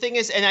 absolutely. The thing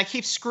is, and I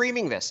keep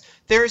screaming this,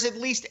 there's at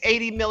least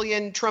 80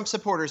 million Trump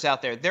supporters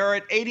out there. There are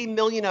 80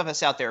 million of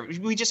us out there.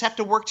 We just have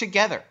to work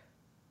together.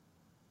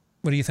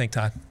 What do you think,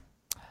 Todd?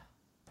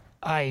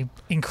 I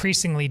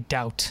increasingly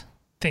doubt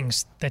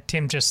things that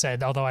Tim just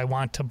said, although I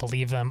want to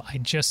believe them. I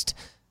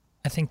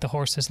think the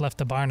horse has left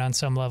the barn on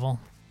some level.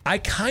 I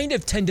kind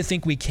of tend to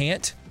think we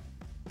can't,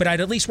 but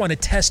I'd at least want to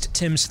test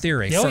Tim's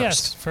theory first.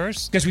 Yes,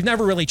 first. Because we've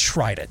never really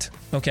tried it,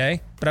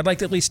 okay? But I'd like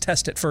to at least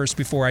test it first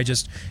before I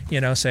just,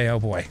 say, oh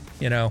boy,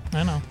 I know.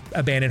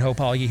 Abandon hope,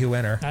 all ye who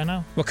enter. I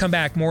know. We'll come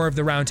back, more of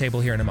the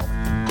roundtable here in a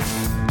moment.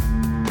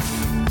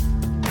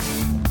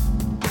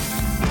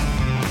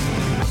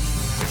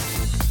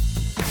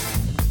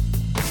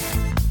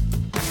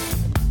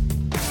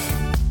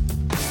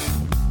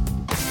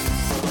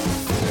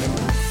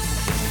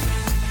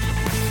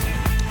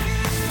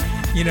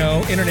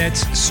 Internet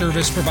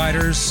service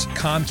providers,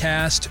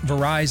 Comcast,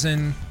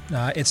 Verizon,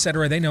 et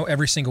cetera, they know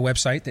every single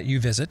website that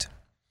you visit.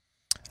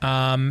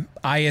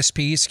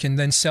 ISPs can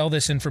then sell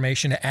this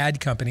information to ad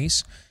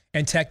companies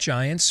and tech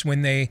giants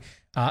when they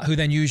who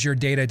then use your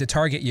data to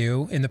target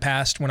you. In the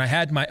past, when I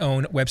had my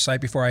own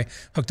website before I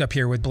hooked up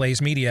here with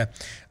Blaze Media,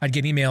 I'd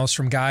get emails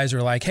from guys who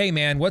are like, hey,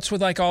 man, what's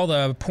with like all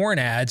the porn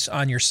ads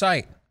on your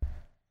site?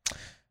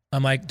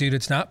 I'm like, dude,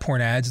 it's not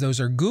porn ads. Those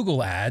are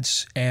Google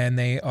ads, and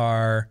they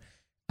are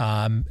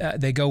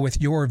they go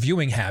with your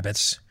viewing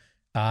habits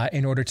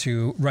in order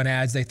to run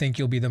ads they think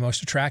you'll be the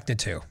most attracted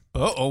to.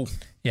 Uh-oh.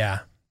 Yeah.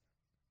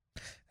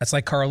 That's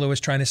like Carl Lewis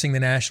trying to sing the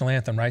national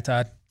anthem, right,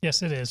 Todd?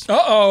 Yes, it is.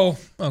 Uh-oh.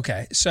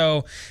 Okay.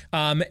 So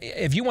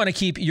if you want to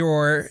keep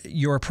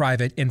your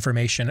private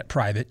information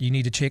private, you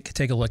need to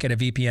take a look at a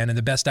VPN, and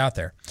the best out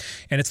there.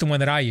 And it's the one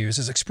that I use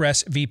is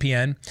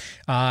ExpressVPN,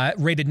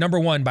 rated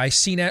 #1 by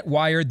CNET,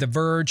 Wired, The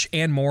Verge,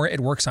 and more. It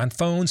works on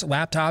phones,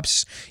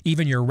 laptops,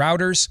 even your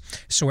routers.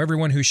 So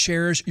everyone who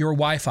shares your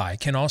Wi-Fi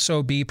can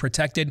also be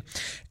protected.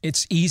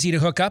 It's easy to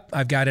hook up.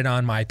 I've got it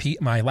on my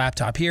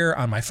laptop here,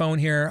 on my phone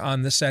here,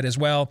 on the set as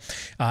well.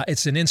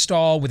 It's an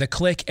install with a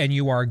click, and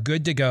you are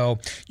good to go.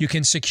 You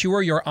can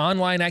secure your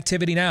online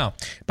activity now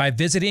by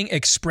visiting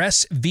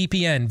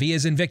ExpressVPN, V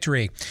as in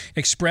victory,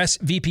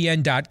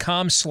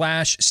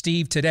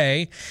 expressvpn.com/Steve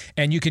today,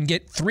 and you can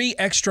get 3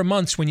 extra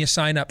months when you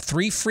sign up,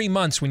 3 free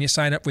months when you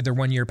sign up with their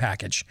 1-year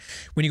package.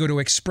 When you go to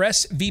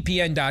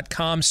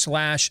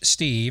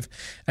expressvpn.com/Steve,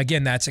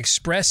 again, that's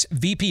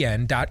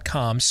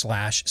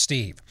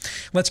expressvpn.com/Steve.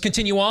 Let's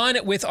continue on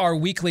with our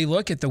weekly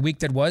look at the week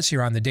that was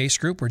here on the Deace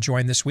Group. We're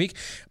joined this week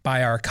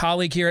by our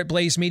colleague here at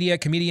Blaze Media,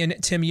 comedian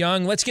Tim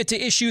Young. Let's get to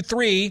issue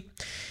 3,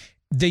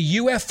 the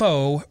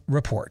UFO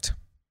report.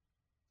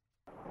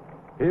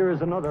 Here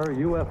is another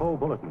UFO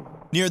bulletin.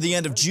 Near the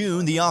end of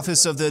June, the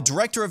Office of the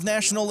Director of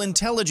National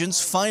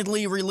Intelligence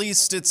finally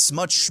released its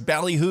much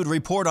ballyhooed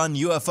report on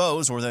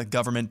UFOs, or the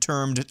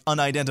government-termed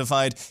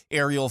unidentified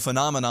aerial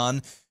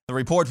phenomenon. The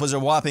report was a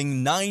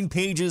whopping 9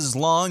 pages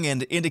long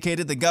and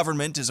indicated the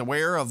government is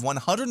aware of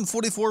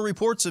 144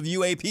 reports of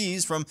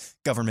UAPs from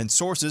government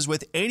sources,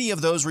 with 80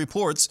 of those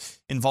reports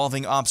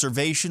involving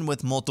observation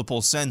with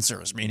multiple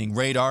sensors, meaning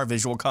radar,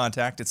 visual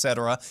contact,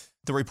 etc.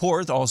 The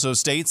report also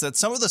states that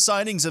some of the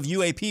sightings of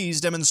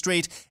UAPs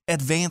demonstrate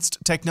advanced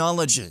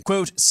technology.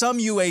 Quote, some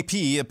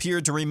UAP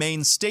appeared to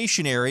remain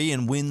stationary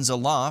in winds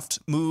aloft,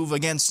 move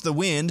against the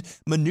wind,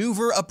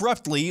 maneuver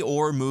abruptly,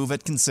 or move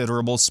at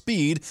considerable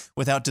speed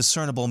without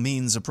discernible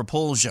means of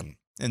propulsion.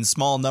 In a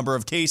small number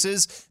of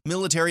cases,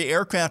 military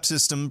aircraft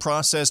system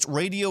processed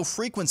radio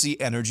frequency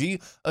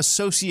energy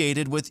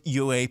associated with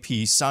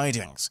UAP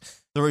sightings.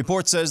 The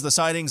report says the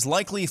sightings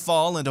likely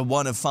fall into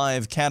one of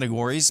 5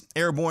 categories: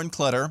 airborne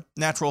clutter,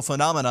 natural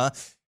phenomena,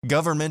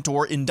 government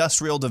or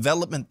industrial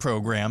development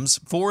programs,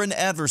 foreign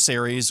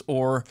adversaries,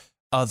 or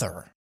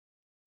other.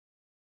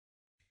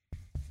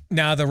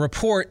 Now, the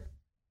report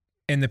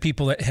and the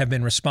people that have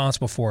been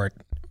responsible for it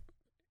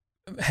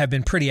have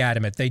been pretty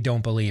adamant they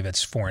don't believe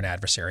it's foreign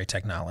adversary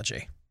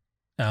technology.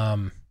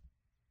 What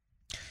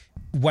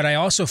I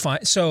also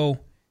find, so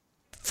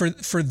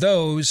for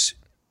those,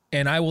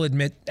 and I will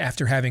admit,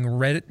 after having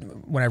read it,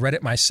 when I read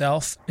it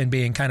myself and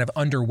being kind of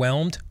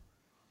underwhelmed,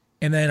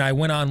 and then I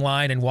went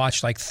online and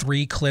watched like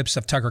 3 clips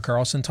of Tucker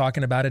Carlson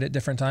talking about it at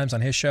different times on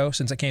his show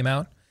since it came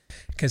out,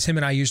 because him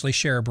and I usually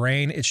share a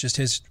brain. It's just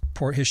his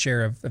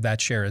share of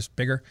that share is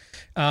bigger.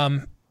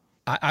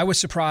 I was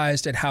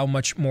surprised at how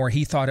much more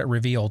he thought it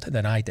revealed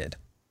than I did.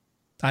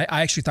 I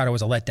actually thought it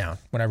was a letdown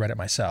when I read it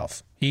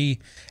myself. He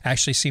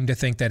actually seemed to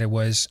think that it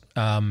was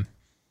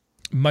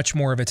much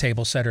more of a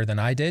table setter than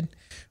I did.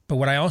 But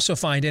what I also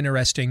find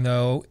interesting,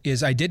 though,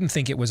 is I didn't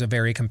think it was a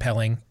very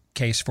compelling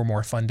case for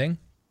more funding,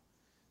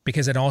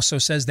 because it also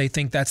says they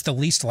think that's the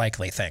least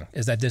likely thing,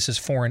 is that this is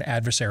foreign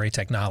adversary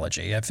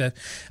technology. If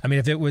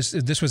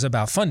this was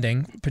about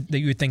funding,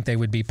 you would think they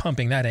would be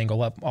pumping that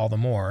angle up all the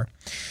more.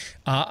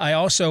 I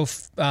also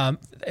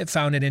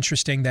found it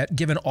interesting that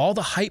given all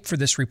the hype for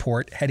this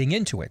report heading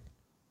into it,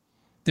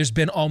 there's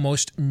been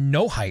almost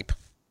no hype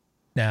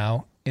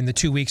now in the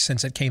 2 weeks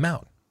since it came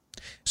out.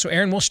 So,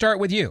 Aaron, we'll start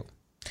with you.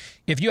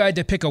 If you had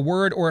to pick a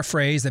word or a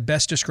phrase that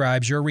best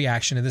describes your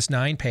reaction to this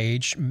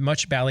 9-page,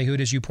 much ballyhooed,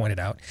 as you pointed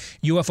out,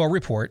 UFO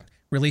report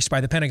released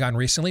by the Pentagon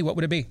recently, what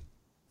would it be?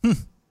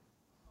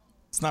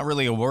 It's not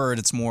really a word.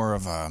 It's more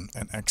of an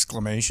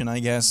exclamation, I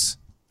guess.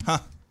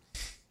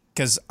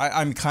 Because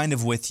I'm kind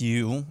of with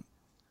you.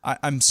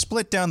 I'm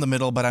split down the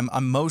middle, but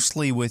I'm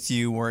mostly with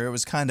you, where it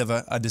was kind of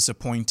a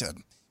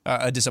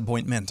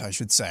disappointment, I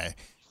should say.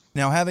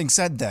 Now, having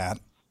said that,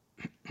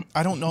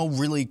 I don't know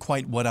really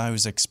quite what I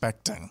was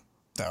expecting,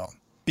 though,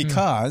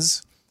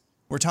 because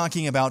we're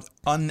talking about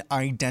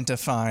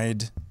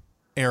unidentified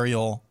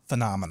aerial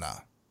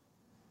phenomena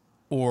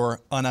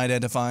or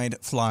unidentified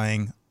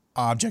flying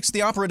objects.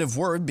 The operative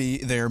word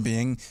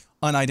being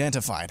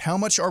unidentified. How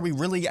much are we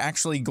really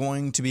actually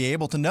going to be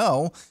able to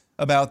know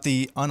about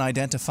the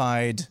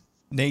unidentified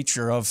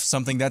nature of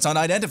something that's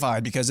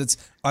unidentified, because it's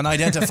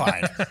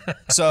unidentified?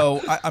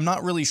 So I'm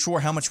not really sure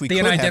how much we could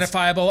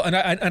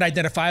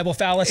unidentifiable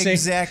fallacy.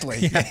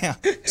 Exactly. Yeah.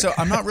 So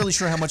I'm not really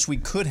sure how much we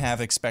could have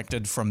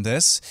expected from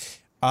this,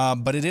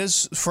 but it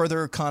is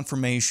further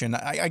confirmation.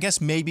 I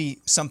guess maybe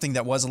something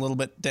that was a little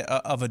bit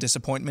of a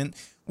disappointment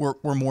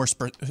were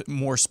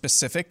more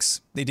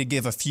specifics. They did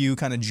give a few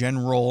kind of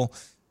general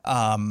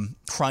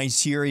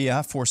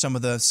criteria for some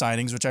of the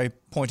sightings, which I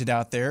pointed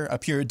out there.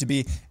 Appeared to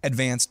be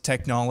advanced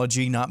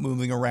technology, not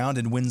moving around,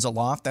 and winds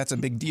aloft. That's a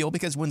big deal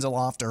because winds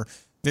aloft are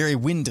very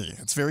windy.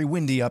 It's very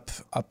windy up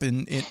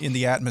in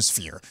the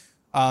atmosphere.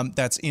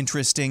 That's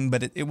interesting,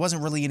 but it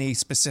wasn't really any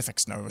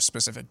specifics, no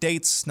specific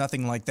dates,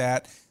 nothing like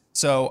that.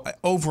 So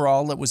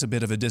overall, it was a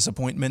bit of a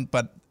disappointment,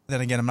 but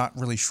then again, I'm not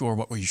really sure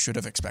what we should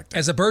have expected.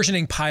 As a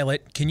burgeoning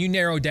pilot, can you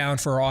narrow down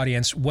for our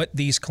audience what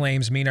these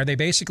claims mean? Are they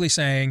basically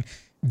saying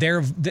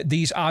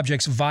these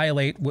objects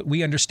violate what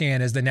we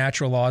understand as the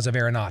natural laws of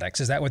aeronautics?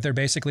 Is that what they're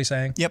basically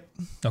saying? Yep.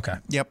 Okay.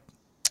 Yep.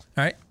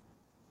 All right.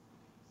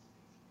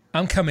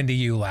 I'm coming to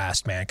you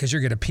last, man, because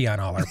you're going to pee on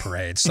all our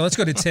parades. So let's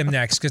go to Tim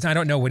next, because I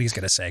don't know what he's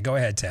going to say. Go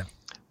ahead, Tim.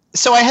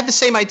 So I had the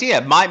same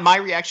idea. My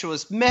reaction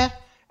was meh.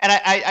 And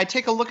I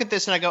take a look at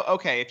this and I go,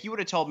 okay, if you would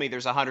have told me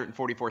there's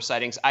 144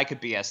 sightings, I could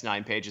BS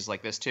 9 pages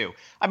like this too.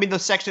 I mean, the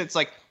section it's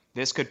like,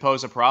 this could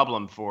pose a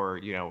problem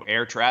for,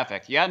 air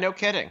traffic. Yeah, no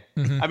kidding.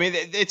 Mm-hmm. I mean,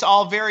 it's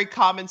all very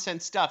common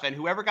sense stuff. And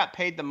whoever got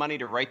paid the money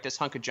to write this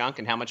hunk of junk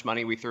and how much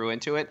money we threw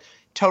into it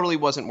totally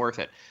wasn't worth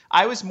it.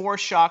 I was more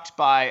shocked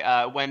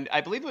by when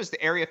I believe it was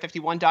the Area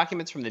 51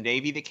 documents from the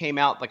Navy that came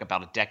out like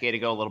about a decade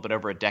ago, a little bit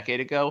over a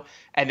decade ago.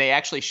 And they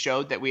actually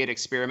showed that we had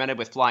experimented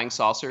with flying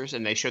saucers,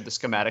 and they showed the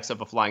schematics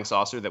of a flying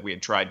saucer that we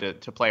had tried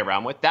to play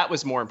around with. That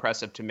was more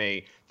impressive to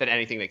me than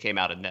anything that came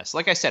out in this.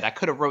 Like I said, I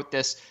could have wrote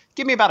this.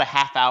 Give me about a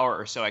half hour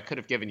or so. I could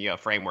have given you a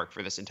framework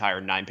for this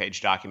entire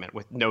 9-page document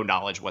with no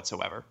knowledge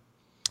whatsoever.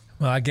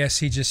 Well, I guess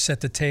he just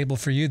set the table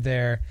for you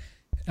there,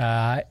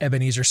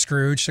 Ebenezer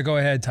Scrooge. So go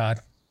ahead, Todd.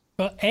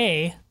 Well,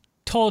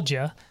 told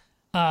you.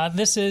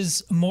 This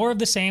is more of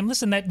the same.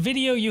 Listen, that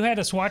video you had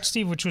us watch,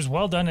 Steve, which was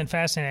well done and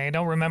fascinating. I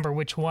don't remember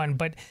which one,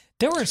 but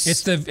there was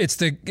it's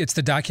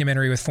the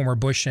documentary with former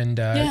Bush and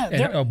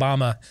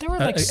Obama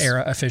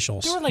era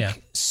officials. There were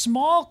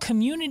small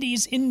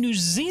communities in New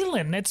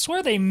Zealand. That's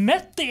where they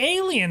met the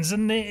aliens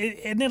and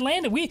they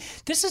landed.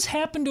 This has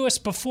happened to us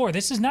before.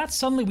 This is not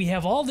suddenly we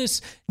have all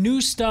this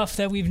new stuff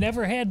that we've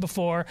never had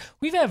before.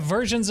 We've had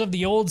versions of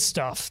the old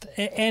stuff,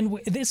 and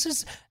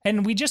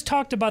we just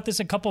talked about this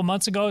a couple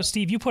months ago.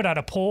 Steve, you put out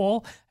a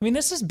poll. I mean,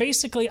 this is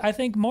basically, I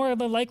think, more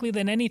likely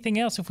than anything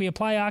else, if we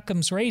apply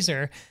Occam's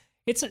razor,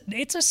 it's a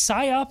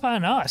psyop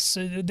on us.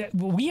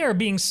 We are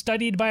being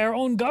studied by our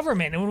own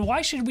government. And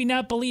why should we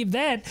not believe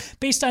that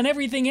based on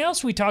everything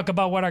else we talk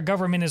about what our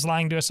government is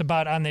lying to us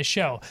about on this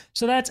show?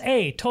 So that's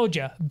A, told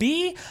you.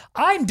 B,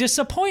 I'm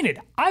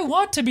disappointed. I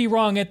want to be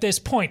wrong at this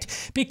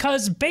point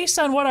because based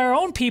on what our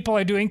own people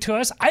are doing to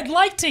us, I'd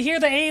like to hear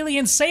the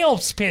alien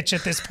sales pitch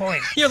at this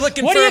point. You're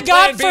looking what for do you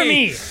got plan for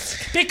B? me?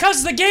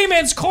 Because the gay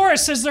man's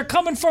chorus says they're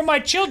coming for my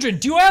children.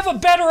 Do you have a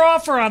better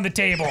offer on the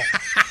table?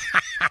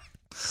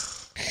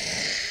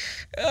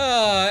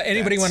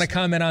 Anybody want to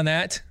comment on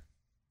that?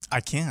 I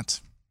can't.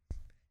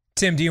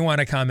 Tim, do you want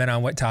to comment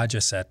on what Todd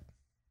just said?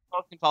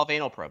 Both involve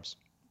anal probes.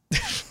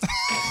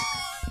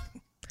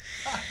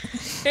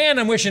 And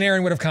I'm wishing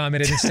Aaron would have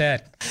commented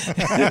instead.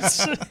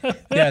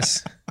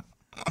 Yes.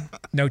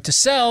 Note to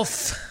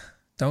self,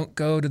 don't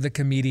go to the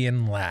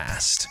comedian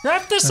last.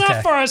 Wrap this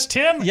up for us,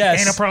 Tim.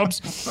 Yes. Anal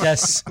probes.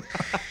 Yes.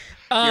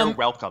 You're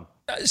welcome.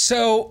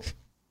 So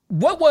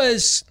what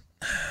was...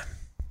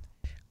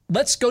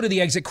 Let's go to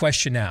the exit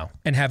question now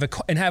and have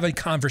a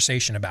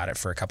conversation about it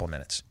for a couple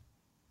minutes.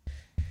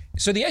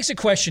 So the exit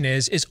question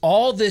is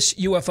all this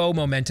UFO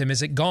momentum,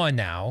 is it gone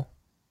now?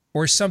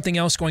 Or is something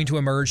else going to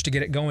emerge to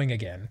get it going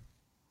again?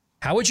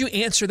 How would you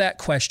answer that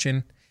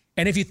question?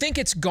 And if you think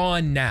it's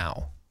gone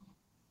now,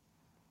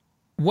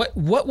 what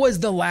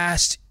was the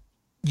last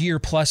year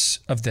plus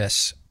of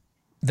this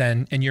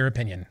then, in your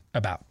opinion,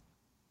 about?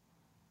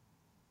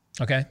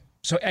 Okay.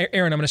 So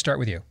Aaron, I'm going to start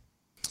with you.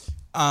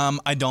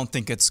 I don't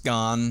think it's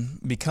gone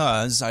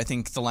because I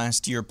think the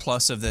last year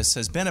plus of this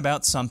has been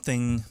about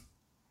something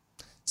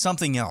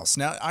else.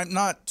 Now, I'm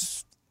not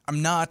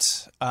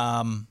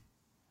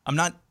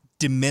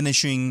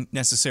diminishing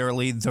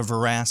necessarily the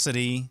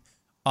veracity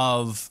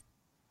of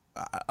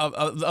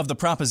the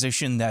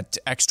proposition that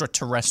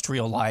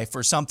extraterrestrial life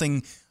or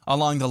something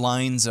along the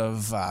lines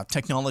of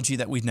technology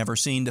that we've never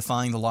seen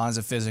defying the laws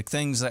of physics,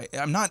 things.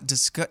 I'm not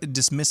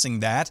dismissing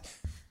that.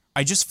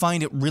 I just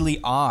find it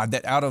really odd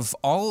that out of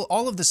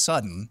all of the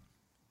sudden,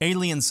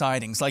 alien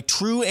sightings, like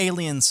true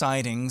alien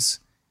sightings,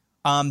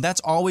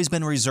 that's always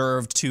been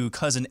reserved to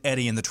Cousin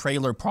Eddie in the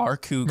trailer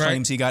park, who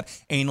claims he got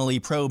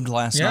anally probed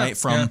last night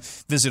from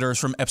visitors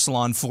from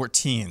Epsilon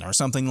 14 or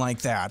something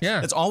like that.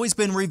 Yeah. It's always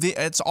been kind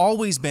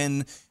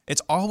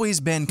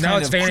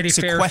of Vanity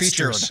Fair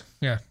sequestered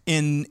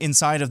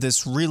inside of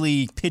this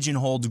really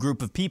pigeonholed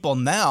group of people.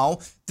 Now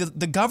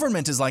the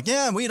government is like,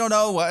 yeah, we don't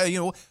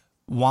know,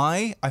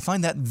 Why? I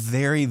find that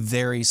very,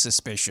 very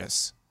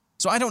suspicious.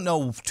 So I don't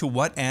know to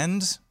what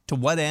end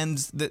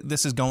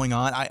this is going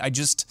on. I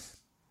just,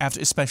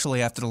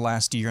 especially after the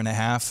last year and a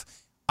half,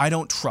 I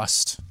don't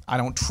trust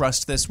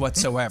this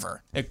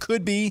whatsoever. It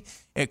could be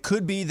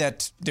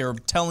that they're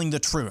telling the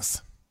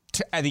truth.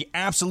 the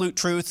absolute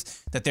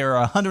truth that there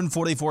are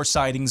 144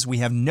 sightings. We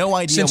have no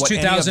idea Since what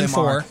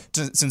 2004. any of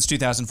them are. Since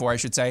 2004, I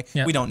should say.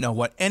 Yep. We don't know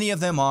what any of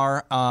them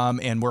are,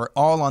 and we're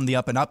all on the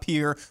up and up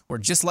here. We're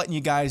just letting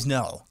you guys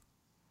know.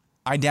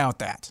 I doubt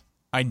that.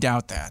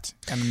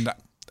 And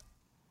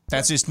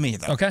that's just me,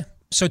 though. Okay.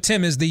 So,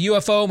 Tim, is the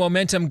UFO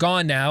momentum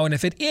gone now? And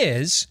if it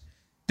is,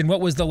 then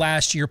what was the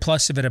last year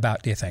plus of it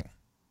about, do you think?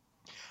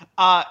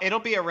 It'll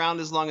be around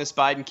as long as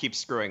Biden keeps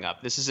screwing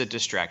up. This is a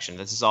distraction.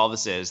 This is all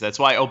this is. That's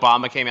why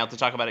Obama came out to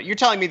talk about it. You're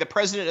telling me the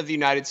president of the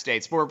United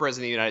States, former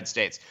president of the United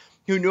States,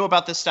 who knew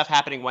about this stuff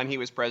happening when he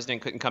was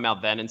president, couldn't come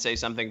out then and say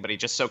something, but he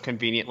just so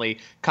conveniently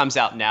comes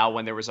out now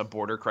when there was a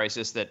border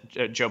crisis that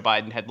Joe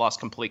Biden had lost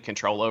complete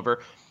control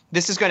over.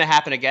 This is going to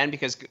happen again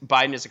because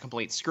Biden is a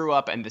complete screw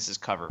up, and this is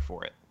cover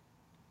for it.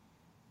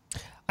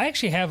 I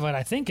actually have what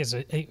I think is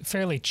a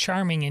fairly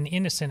charming and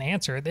innocent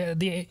answer.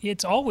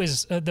 It's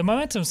always the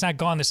momentum's not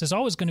gone. This is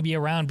always going to be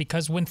around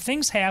because when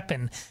things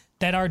happen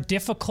that are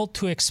difficult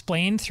to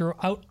explain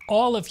throughout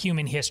all of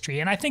human history,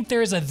 and I think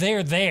there is a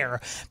there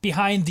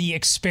behind the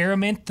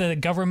experiment the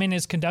government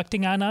is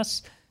conducting on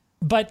us.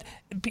 But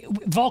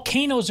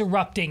volcanoes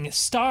erupting,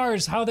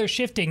 stars, how they're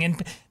shifting,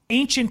 and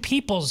ancient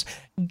peoples,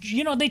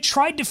 they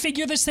tried to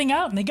figure this thing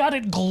out, and they got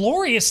it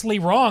gloriously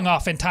wrong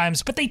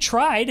oftentimes, but they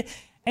tried.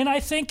 And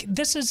I think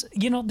this is,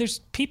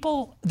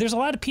 there's a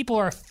lot of people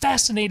who are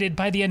fascinated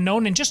by the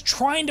unknown and just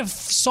trying to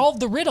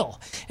solve the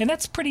riddle. And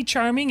that's pretty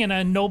charming and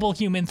a noble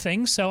human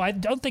thing, so I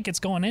don't think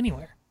it's going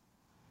anywhere.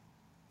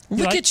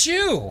 Look at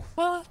you.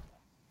 Well,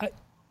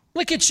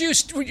 Look at you!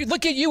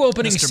 Look at you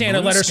opening Mr. Santa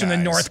Blue letters from the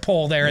Skies. North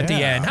Pole there at the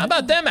Yeah. end. How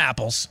about them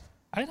apples?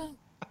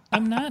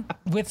 I'm not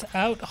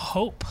without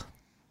hope.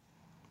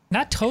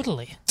 Not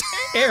totally.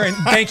 Aaron,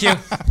 thank you.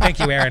 Thank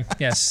you, Aaron.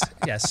 Yes,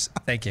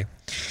 thank you.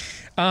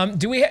 Are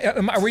we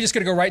just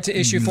going to go right to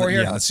issue 4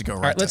 here? Yeah, let's go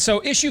right All right,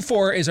 so issue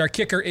 4 is our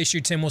kicker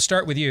issue, Tim. We'll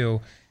start with you.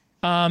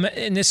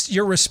 And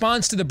your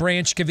response to the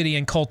Branch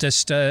Covidian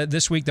cultist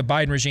this week, the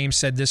Biden regime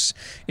said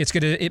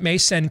it may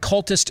send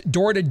cultists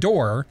door to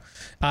door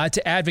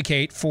to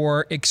advocate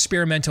for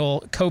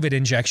experimental COVID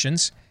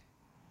injections.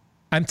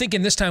 I'm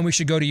thinking this time we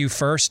should go to you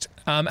first.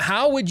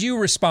 How would you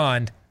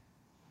respond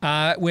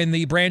when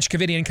the Branch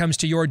Covidian comes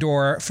to your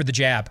door for the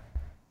jab?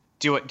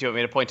 Do you want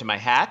me to point to my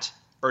hat,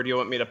 or do you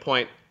want me to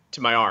point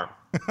to my arm?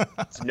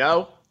 It's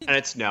no, and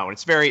it's no, and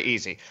it's very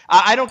easy.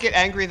 I don't get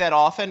angry that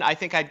often. I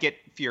think I'd get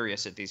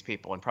furious at these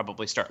people and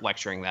probably start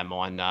lecturing them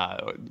on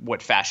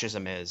what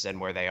fascism is and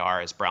where they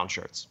are as brown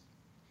shirts.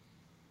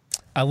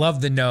 I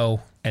love the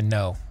no and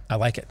no. I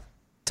like it.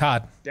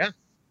 Todd. Yeah.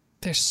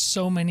 There's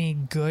so many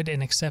good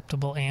and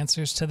acceptable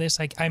answers to this.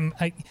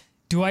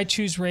 Do I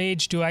choose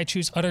rage? Do I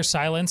choose utter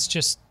silence?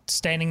 Just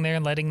standing there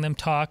and letting them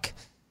talk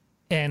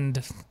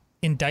and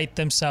indict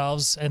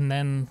themselves and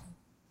then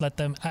let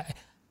them.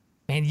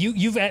 Man,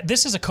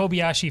 this is a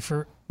Kobayashi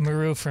for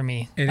Maru for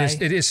me.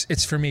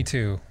 It's for me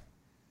too,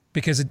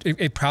 because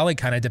it probably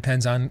kind of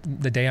depends on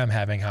the day I'm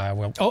having how I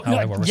will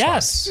respond.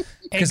 Yes,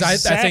 because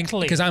exactly. I think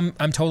because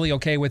I'm totally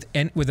okay with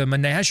a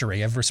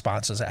menagerie of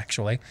responses.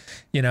 Actually,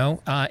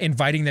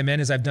 inviting them in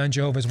as I've done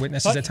Jehovah's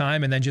Witnesses at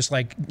time, and then just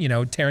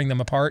tearing them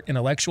apart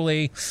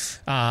intellectually,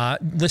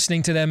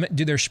 listening to them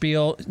do their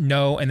spiel,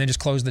 and then just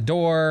close the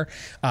door,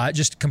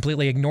 just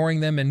completely ignoring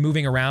them and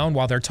moving around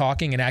while they're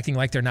talking and acting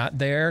like they're not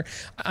there.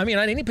 I mean,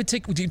 on any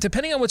particular,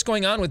 depending on what's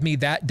going on with me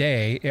that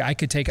day, I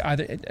could take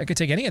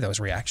any of those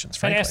reactions.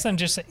 Frankly. I'd ask them,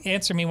 just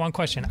answer me one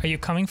question: are you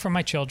coming for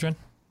my children?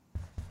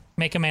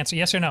 Make them answer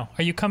yes or no.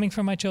 Are you coming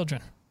for my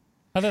children?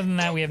 Other than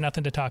that, we have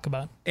nothing to talk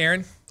about.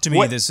 Aaron, to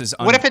me, this is.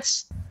 What if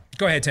it's?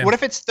 Go ahead, Tim. What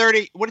if it's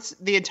 30? What's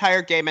the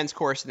entire gay men's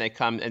chorus and they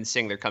come and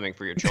sing "They're Coming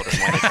for Your Children"?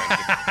 Why are they trying to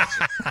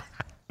give you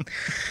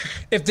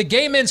If the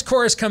gay men's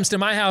chorus comes to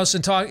my house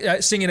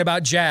and singing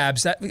about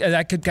jabs,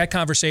 that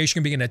conversation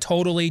can be in a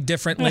totally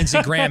different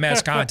Lindsey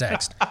Graham-esque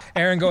context.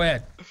 Aaron, go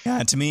ahead.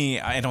 Yeah, to me,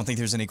 I don't think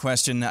there's any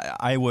question.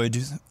 I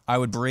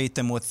would berate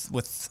them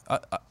with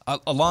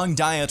a long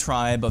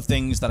diatribe of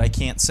things that I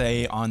can't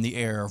say on the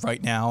air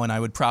right now, and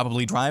I would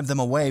probably drive them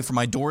away from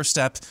my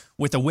doorstep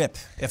with a whip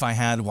if I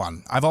had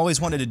one. I've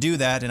always wanted to do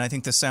that, and I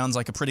think this sounds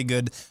like a pretty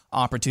good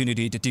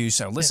opportunity to do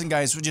so. Listen,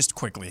 guys, just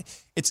quickly.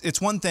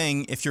 It's one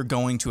thing if you're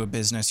going to a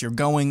business, you're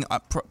going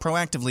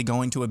proactively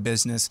going to a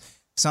business.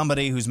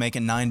 Somebody who's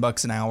making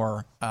 $9 an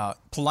hour,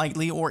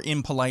 politely or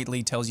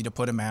impolitely tells you to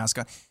put a mask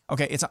on.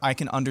 Okay, I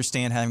can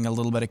understand having a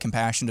little bit of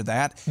compassion to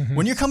that. Mm-hmm.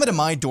 When you're coming to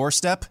my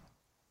doorstep,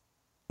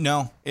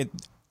 I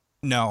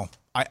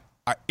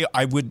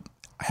would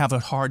have a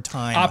hard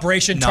time.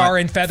 Operation Tar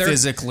and Feather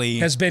physically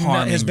has been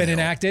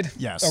enacted.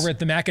 Yes. Over at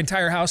the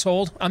McIntyre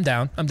household. I'm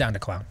down to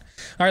clown.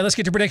 All right, let's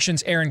get to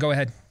predictions. Aaron, go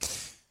ahead.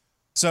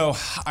 So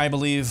I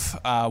believe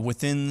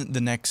within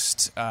the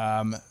next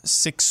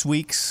 6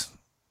 weeks,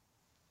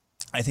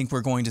 I think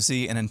we're going to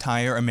see an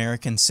entire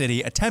American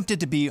city attempted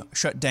to be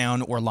shut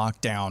down or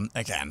locked down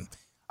again.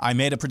 I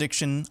made a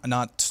prediction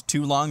not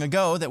too long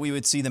ago that we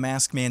would see the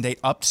mask mandate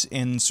upped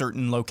in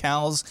certain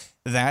locales.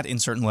 That in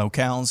certain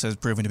locales has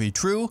proven to be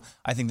true.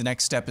 I think the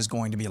next step is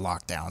going to be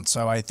lockdown.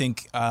 So I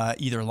think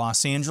either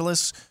Los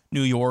Angeles,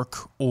 New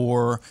York,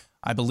 or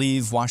I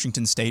believe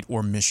Washington State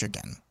or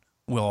Michigan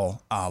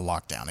will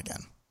lock down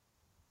again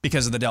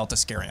because of the Delta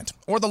variant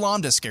or the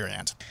Lambda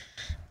variant.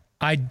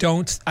 I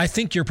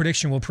think your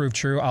prediction will prove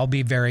true. I'll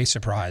be very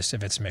surprised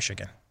if it's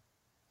Michigan.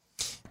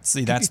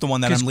 See, that's the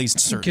one that I'm least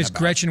certain about. Because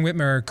Gretchen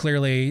Whitmer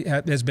clearly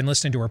has been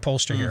listening to her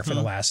pollster here for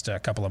the last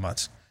couple of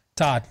months.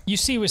 Todd. You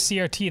see with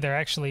CRT, they're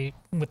actually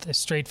with a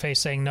straight face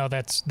saying, no,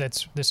 this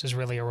is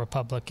really a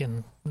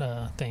Republican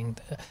thing.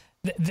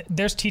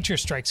 There's teacher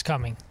strikes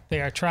coming.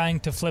 They are trying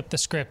to flip the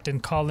script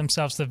and call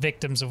themselves the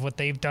victims of what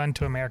they've done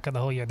to America the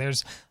whole year.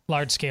 There's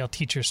large-scale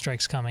teacher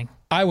strikes coming.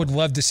 I would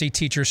love to see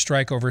teachers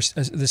strike over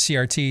the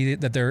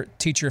CRT that their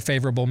teacher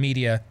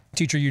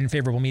union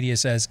favorable media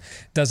says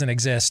doesn't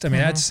exist. I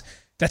mean,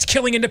 that's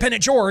killing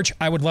independent George.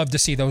 I would love to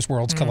see those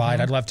worlds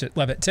collide. I'd love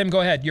it. Tim, go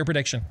ahead. Your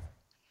prediction.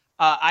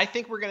 I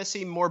think we're going to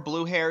see more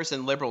blue hairs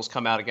and liberals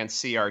come out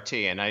against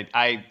CRT, and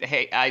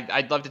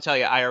I'd love to tell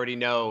you I already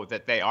know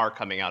that they are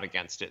coming out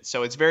against it.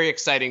 So it's very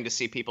exciting to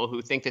see people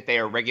who think that they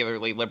are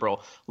regularly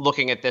liberal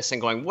looking at this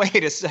and going,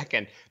 "Wait a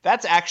second,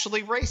 that's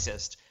actually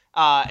racist."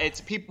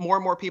 It's more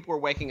and more people are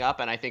waking up,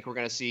 and I think we're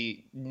going to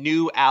see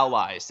new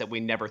allies that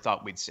we never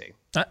thought we'd see.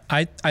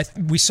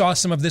 We saw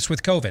some of this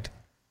with COVID.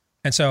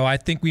 And so I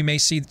think we may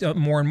see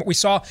more and more. We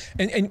saw,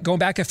 and going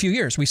back a few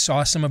years, we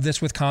saw some of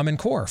this with Common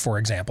Core, for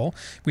example.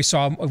 We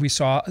saw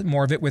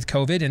more of it with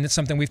COVID, and it's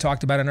something we've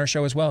talked about on our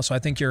show as well. So I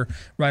think you're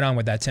right on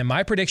with that, Tim.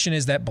 My prediction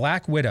is that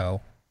Black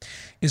Widow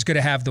is going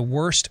to have the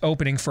worst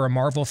opening for a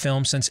Marvel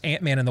film since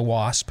Ant-Man and the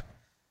Wasp.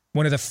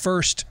 One of the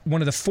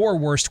 4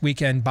 worst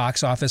weekend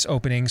box office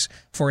openings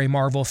for a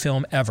Marvel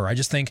film ever. I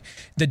just think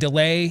the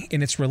delay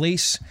in its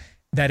release,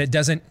 that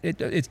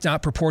it's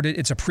not purported,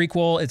 it's a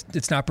prequel,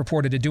 it's not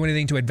purported to do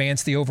anything to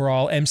advance the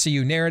overall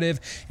MCU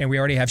narrative, and we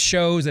already have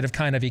shows that have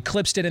kind of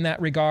eclipsed it in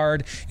that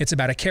regard. It's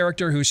about a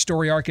character whose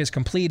story arc is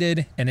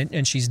completed,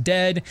 and she's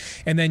dead,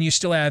 and then you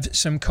still have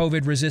some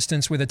COVID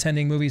resistance with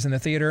attending movies in the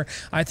theater.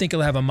 I think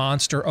it'll have a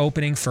monster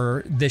opening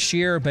for this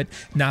year, but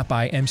not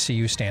by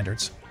MCU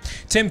standards.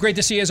 Tim, great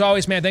to see you as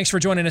always, man. Thanks for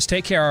joining us.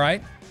 Take care, all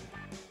right?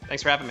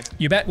 Thanks for having me.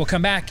 You bet. We'll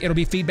come back. It'll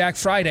be Feedback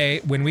Friday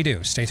when we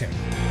do. Stay tuned.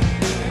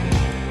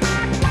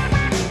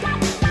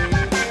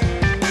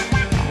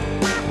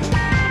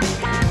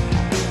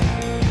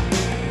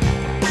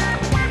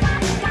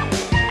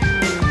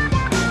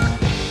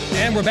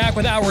 And we're back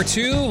with Hour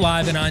 2,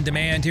 live and on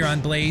demand here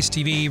on Blaze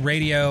TV,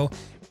 radio,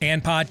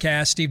 and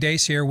podcast. Steve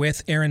Deace here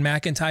with Aaron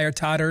McIntyre,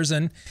 Todd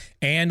Erzin,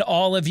 and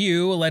all of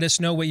you. Let us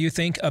know what you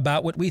think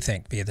about what we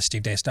think via the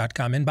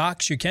stevedeace.com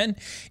inbox. You can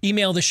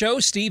email the show,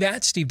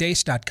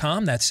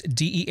 steve@stevedeace.com. That's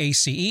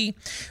DEACE.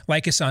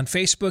 Like us on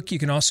Facebook. You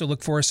can also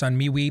look for us on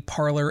MeWe,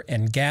 Parler,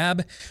 and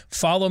Gab.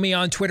 Follow me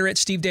on Twitter at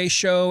Steve Deace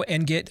Show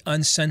and get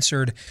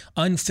uncensored,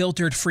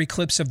 unfiltered free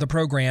clips of the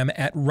program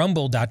at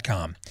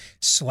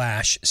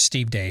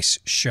rumble.com/Steve Deace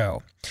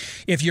Show.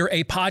 If you're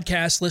a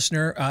podcast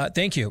listener,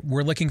 thank you.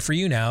 We're looking for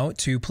you now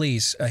to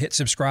please hit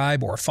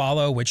subscribe or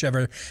follow,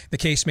 whichever the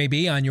case may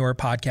be on your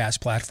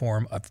podcast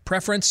platform of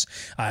preference.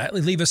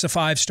 Leave us a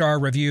 5-star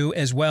review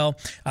as well.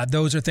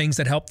 Those are things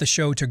that help the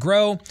show to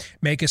grow,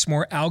 make us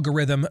more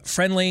algorithm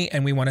friendly,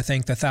 and we want to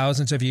thank the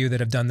thousands of you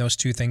that have done those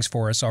two things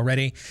for us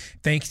already.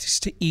 Thanks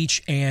to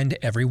each and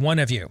every one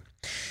of you.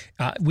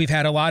 We've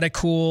had a lot of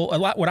cool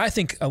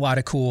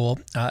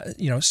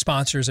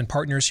sponsors and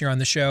partners here on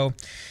the show,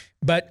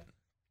 but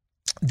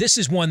this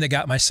is one that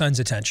got my son's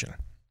attention,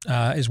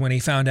 is when he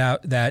found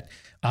out that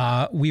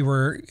we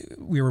were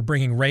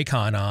bringing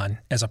Raycon on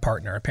as a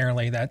partner.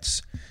 Apparently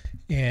that's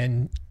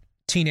in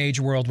teenage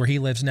world where he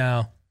lives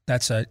now.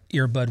 That's a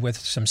earbud with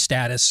some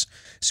status.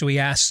 So he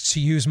asks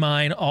to use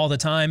mine all the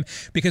time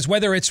because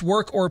whether it's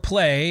work or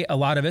play, a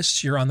lot of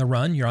us, you're on the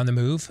run, you're on the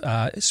move,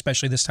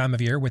 especially this time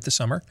of year with the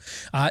summer.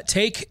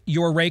 Take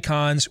your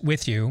Raycons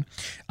with you.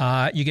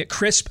 You get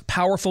crisp,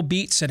 powerful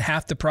beats at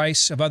half the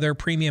price of other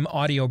premium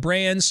audio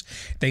brands.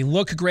 They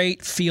look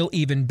great, feel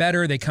even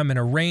better. They come in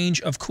a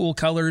range of cool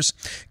colors,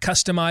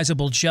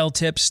 customizable gel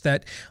tips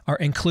that are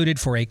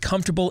included for a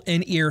comfortable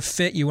in-ear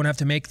fit. You won't have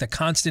to make the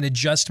constant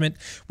adjustment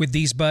with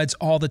these buds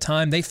all the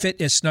time. They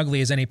fit as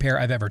snugly as any pair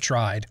I've ever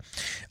tried.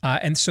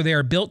 And so they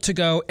are built to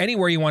go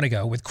anywhere you want to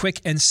go with quick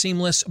and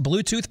seamless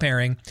Bluetooth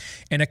pairing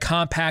and a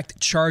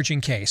compact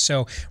charging case.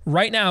 So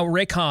right now,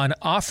 Raycon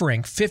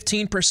offering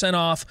 15%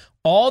 off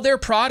all their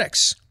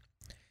products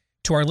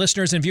to our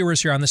listeners and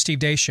viewers here on the Steve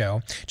Deace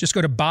Show. Just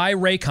go to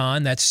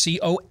buyraycon, that's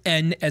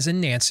C-O-N as in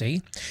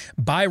Nancy,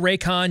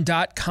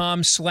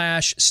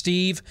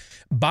 buyraycon.com/Steve,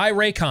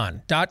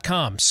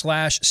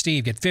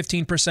 buyraycon.com/Steve. Get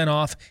 15%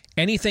 off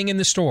anything in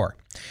the store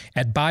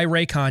at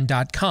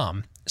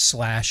buyraycon.com/Steve.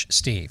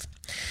 facebook.com/Steve.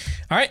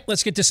 All right,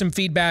 let's get to some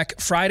feedback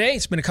Friday.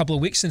 It's been a couple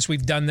of weeks since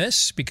we've done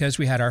this because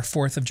we had our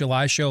 4th of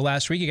July show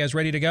last week. You guys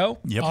ready to go?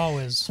 Yep.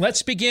 Always.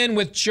 Let's begin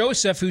with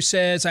Joseph, who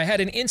says, I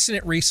had an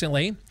incident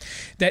recently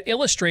that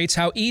illustrates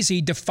how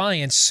easy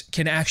defiance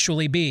can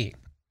actually be.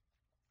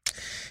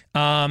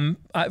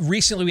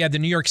 Recently, we had the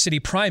New York City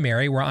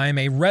primary where I'm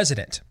a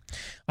resident.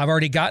 I've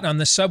already gotten on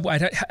the subway.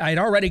 I'd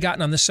already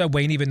gotten on the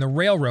subway and even the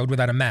railroad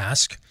without a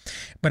mask.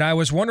 But I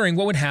was wondering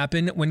what would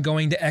happen when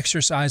going to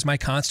exercise my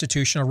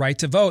constitutional right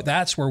to vote.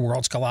 That's where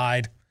worlds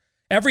collide.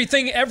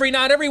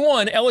 Not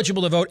everyone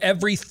eligible to vote,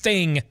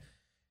 everything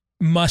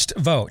must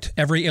vote.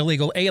 Every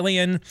illegal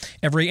alien,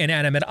 every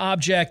inanimate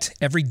object,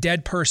 every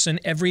dead person,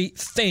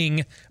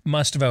 everything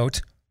must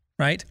vote,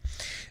 right?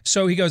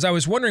 So he goes, I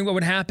was wondering what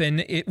would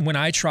happen when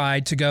I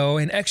tried to go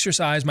and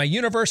exercise my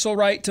universal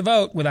right to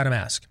vote without a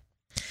mask.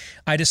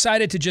 I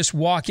decided to just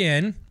walk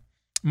in,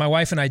 my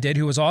wife and I did,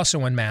 who was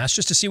also unmasked,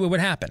 just to see what would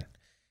happen.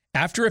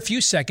 After a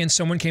few seconds,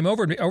 someone came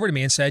over to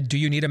me and said, do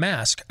you need a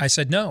mask? I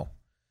said no.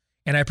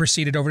 And I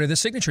proceeded over to the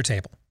signature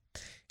table.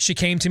 She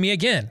came to me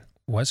again.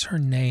 Was her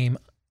name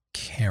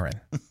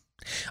Karen?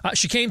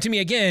 She came to me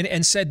again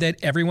and said that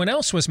everyone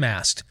else was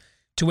masked,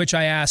 to which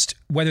I asked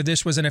whether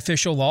this was an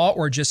official law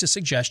or just a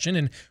suggestion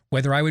and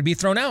whether I would be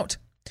thrown out.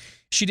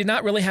 She did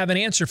not really have an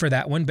answer for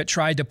that one, but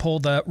tried to pull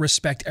the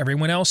respect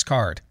everyone else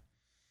card.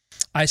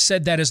 I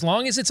said that as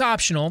long as it's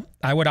optional,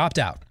 I would opt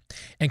out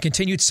and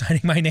continued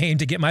signing my name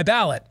to get my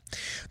ballot.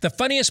 The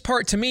funniest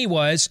part to me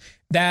was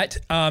that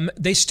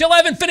they still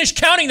haven't finished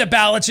counting the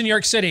ballots in New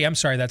York City. I'm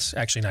sorry, that's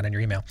actually not in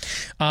your email.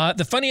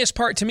 The funniest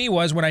part to me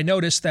was when I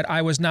noticed that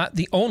I was not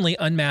the only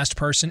unmasked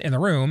person in the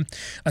room,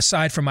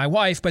 aside from my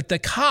wife, but the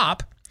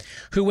cop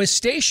who was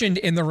stationed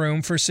in the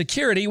room for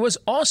security was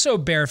also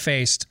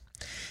barefaced.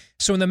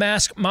 So when the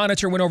mask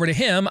monitor went over to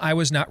him, I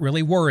was not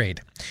really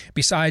worried.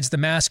 Besides the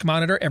mask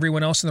monitor,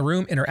 everyone else in the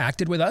room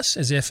interacted with us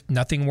as if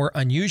nothing were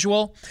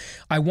unusual.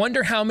 I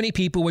wonder how many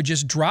people would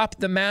just drop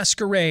the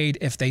masquerade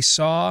if they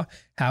saw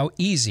how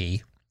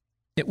easy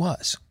it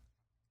was.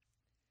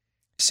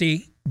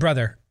 See,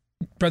 brother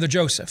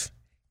Joseph,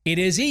 it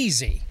is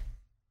easy,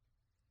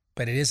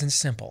 but it isn't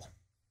simple.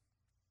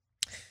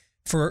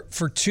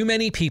 For too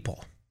many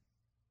people,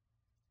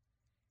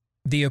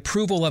 the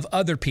approval of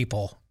other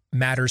people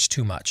matters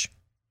too much.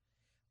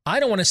 I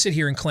don't want to sit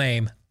here and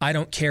claim I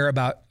don't care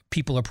about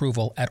people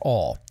approval at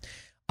all.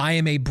 I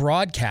am a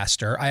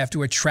broadcaster. I have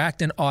to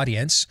attract an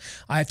audience.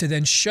 I have to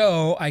then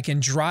show I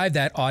can drive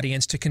that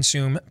audience to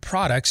consume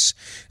products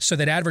so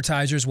that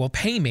advertisers will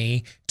pay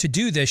me to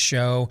do this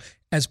show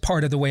as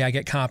part of the way I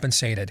get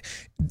compensated.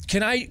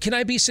 Can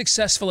I be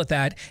successful at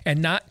that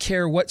and not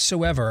care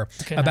whatsoever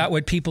about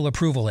what people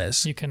approval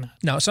is? You cannot.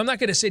 No, so I'm not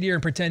going to sit here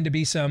and pretend to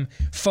be some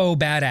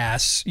faux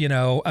badass,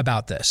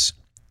 about this.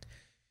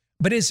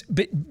 But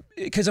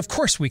because of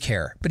course we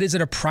care, but is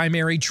it a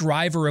primary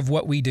driver of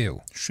what we do?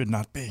 Should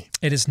not be.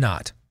 It is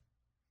not.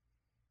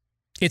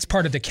 It's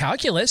part of the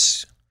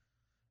calculus.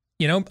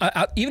 Even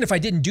if I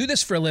didn't do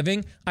this for a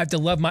living,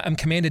 I'm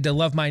commanded to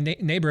love my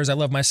neighbor as I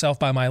love myself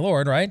by my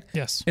Lord, right?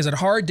 Yes. Is it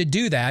hard to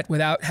do that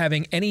without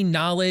having any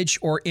knowledge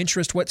or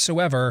interest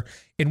whatsoever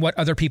in what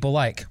other people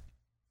like?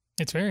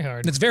 It's very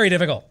hard. It's very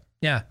difficult.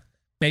 Yeah.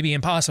 Maybe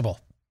impossible.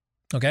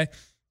 Okay.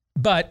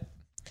 But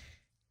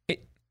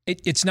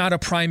it's not a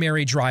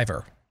primary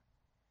driver.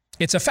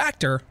 It's a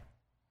factor,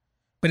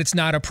 but it's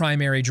not a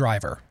primary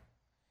driver.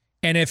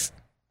 And if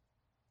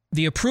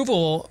the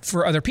approval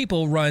for other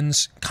people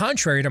runs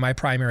contrary to my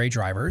primary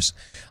drivers,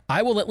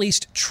 I will at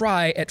least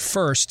try at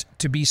first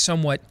to be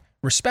somewhat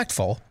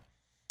respectful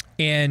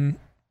in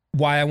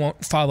why I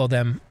won't follow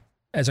them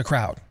as a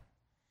crowd.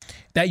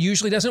 That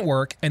usually doesn't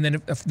work, and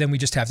then we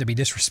just have to be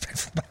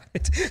disrespectful about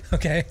it,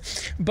 okay?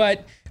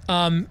 But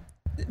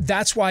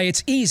that's why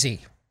it's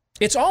easy.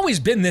 It's always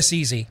been this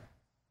easy.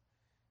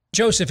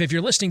 Joseph, if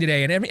you're listening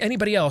today, and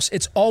anybody else,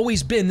 it's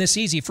always been this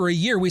easy. For a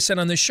year, we said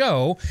on the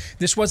show,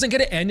 this wasn't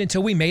going to end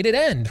until we made it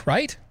end,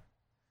 right?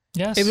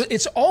 Yes.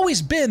 It's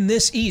always been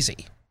this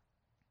easy.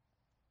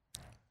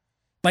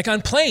 Like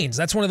on planes,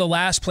 that's one of the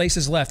last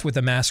places left with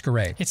the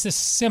masquerade. It's this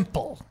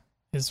simple,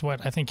 is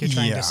what I think you're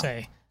trying to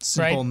say.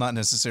 Simple, right? Not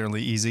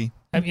necessarily easy.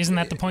 Isn't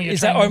that the point you're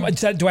trying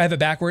to... Do I have it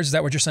backwards? Is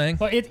that what you're saying?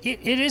 Well, it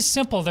is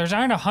simple. There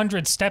aren't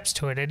 100 steps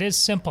to it. It is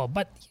simple,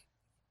 but...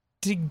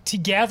 To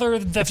gather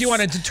the... If you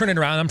wanted to turn it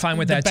around, I'm fine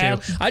with that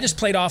too. I just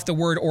played off the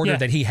word order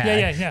that he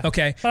had. Yeah.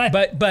 Okay.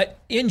 But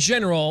in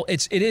general,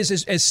 it is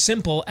as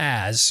simple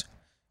as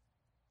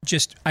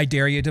just, I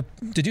dare you to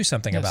do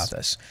something about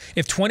this.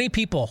 If 20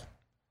 people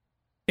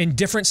in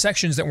different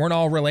sections that weren't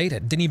all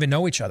related, didn't even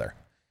know each other,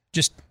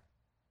 just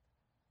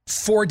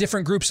 4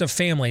 different groups of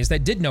families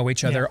that did know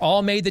each other,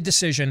 all made the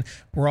decision,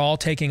 we're all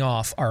taking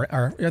off.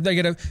 Are they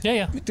going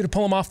to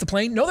pull them off the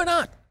plane? No, they're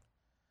not.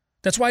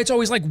 That's why it's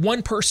always like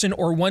one person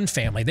or one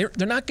family. They're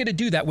not going to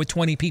do that with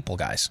 20 people,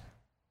 guys.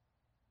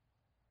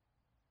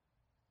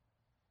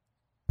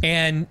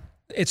 And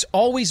it's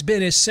always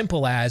been as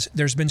simple as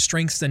there's been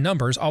strengths in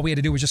numbers. All we had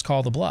to do was just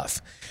call the bluff.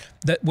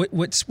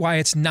 What's why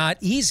it's not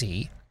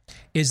easy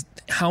is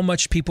how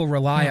much people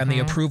rely on the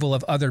approval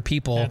of other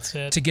people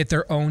to get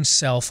their own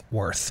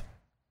self-worth.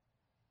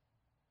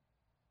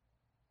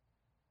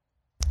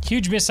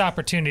 Huge missed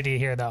opportunity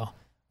here, though.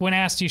 When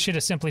asked, you should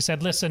have simply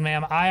said, listen,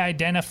 ma'am, I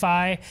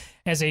identify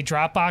as a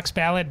Dropbox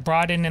ballot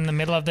brought in the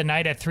middle of the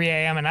night at 3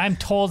 a.m., and I'm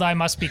told I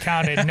must be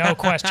counted. No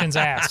questions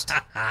asked.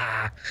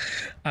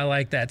 I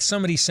like that.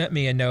 Somebody sent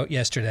me a note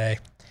yesterday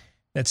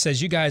that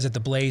says, you guys at the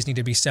Blaze need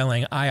to be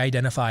selling I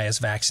identify as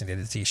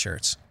vaccinated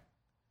t-shirts.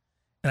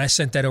 And I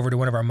sent that over to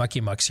one of our mucky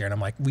mucks here, and I'm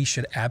like, we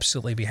should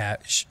absolutely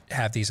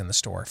have these in the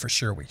store. For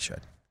sure we should.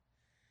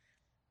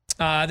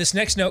 This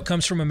next note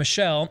comes from a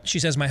Michelle. She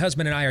says, my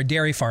husband and I are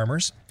dairy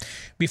farmers.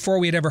 Before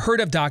we had ever heard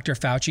of Dr.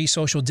 Fauci,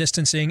 social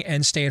distancing,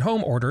 and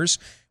stay-at-home orders,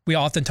 we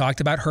often talked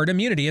about herd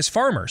immunity as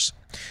farmers.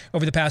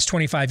 Over the past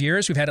 25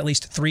 years, we've had at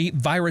least 3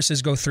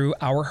 viruses go through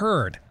our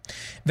herd.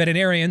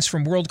 Veterinarians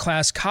from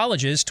world-class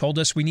colleges told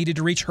us we needed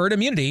to reach herd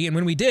immunity, and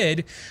when we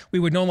did, we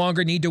would no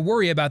longer need to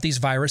worry about these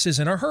viruses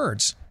in our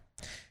herds.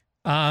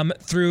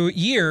 Through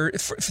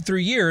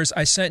tears,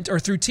 I sent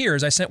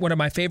one of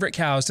my favorite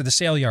cows to the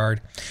sale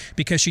yard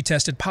because she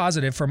tested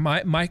positive for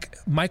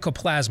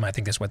mycoplasma. I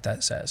think that's what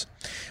that says.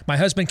 My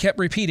husband kept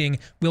repeating,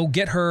 we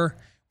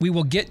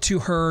will get to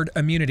herd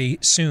immunity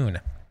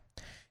soon.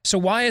 So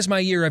why is my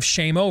year of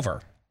shame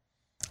over?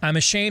 I'm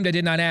ashamed I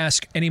did not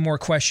ask any more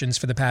questions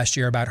for the past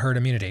year about herd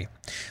immunity.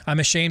 I'm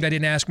ashamed I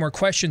didn't ask more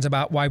questions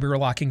about why we were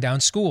locking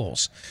down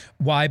schools,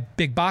 why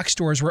big box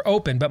stores were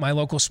open, but my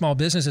local small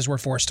businesses were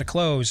forced to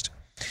close.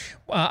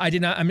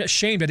 I'm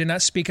ashamed I did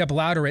not speak up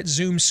louder at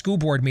Zoom school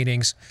board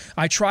meetings.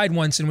 I tried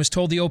once and was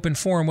told the open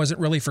forum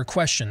wasn't really for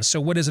questions.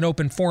 So what does an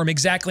open forum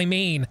exactly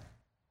mean?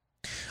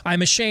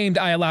 I'm ashamed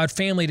I allowed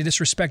family to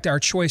disrespect our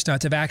choice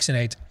not to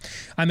vaccinate.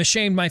 I'm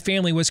ashamed my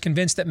family was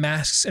convinced that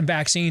masks and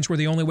vaccines were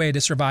the only way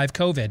to survive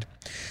COVID.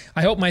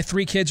 I hope my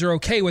 3 kids are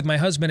okay with my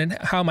husband and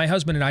how my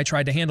husband and I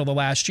tried to handle the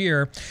last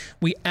year.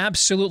 We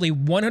absolutely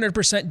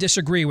 100%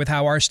 disagree with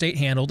how our state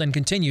handled and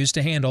continues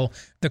to handle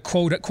the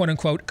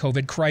quote-unquote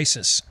COVID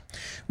crisis.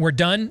 We're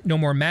done. No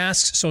more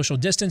masks, social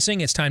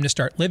distancing. It's time to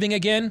start living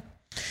again.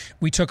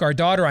 We took our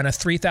daughter on a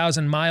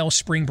 3,000-mile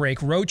spring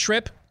break road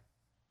trip.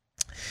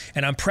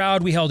 And I'm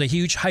proud we held a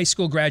huge high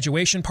school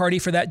graduation party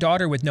for that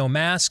daughter with no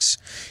masks,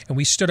 and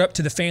we stood up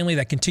to the family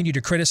that continued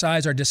to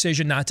criticize our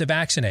decision not to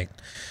vaccinate.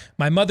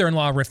 My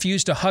mother-in-law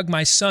refused to hug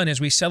my son as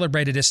we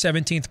celebrated his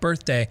 17th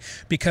birthday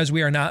because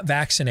we are not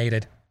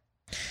vaccinated.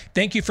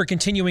 Thank you for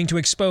continuing to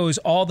expose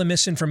all the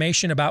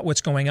misinformation about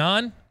what's going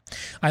on.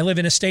 I live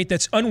in a state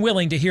that's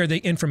unwilling to hear the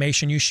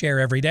information you share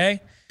every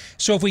day.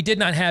 So if we did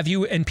not have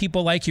you and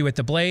people like you at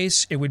the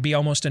Blaze, it would be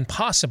almost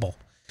impossible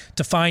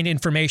to find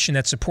information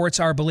that supports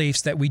our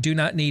beliefs that we do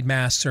not need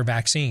masks or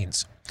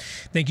vaccines.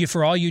 Thank you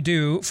for all you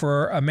do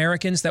for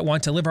Americans that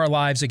want to live our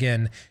lives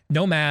again.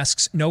 No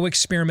masks, no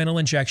experimental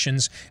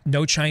injections,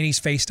 no Chinese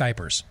face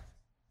diapers.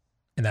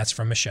 And that's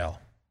from Michelle.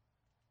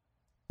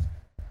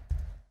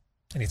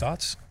 Any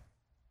thoughts?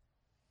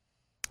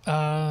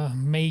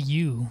 May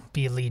you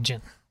be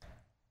legion.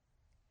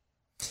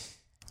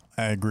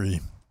 I agree.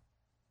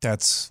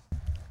 That's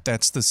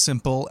the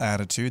simple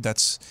attitude.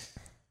 That's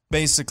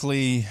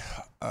basically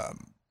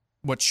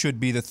what should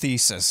be the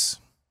thesis,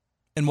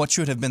 and what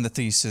should have been the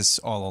thesis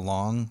all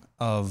along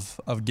of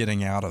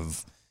getting out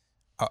of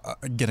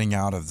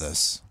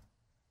this,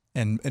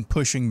 and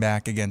pushing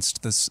back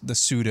against the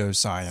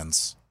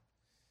pseudoscience.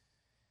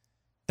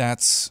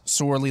 That's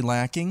sorely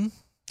lacking.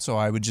 So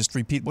I would just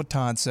repeat what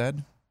Todd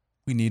said.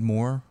 We need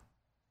more.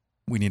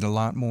 We need a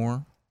lot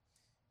more.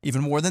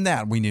 Even more than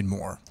that, we need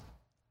more.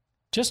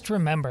 Just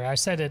remember, I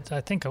said it,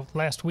 I think,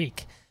 last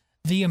week.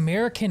 The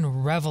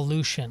American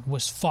Revolution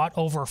was fought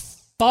over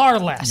far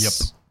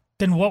less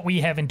than what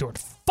we have endured.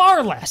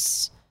 Far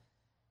less.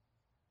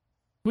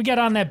 We got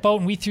on that boat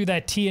and we threw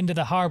that tea into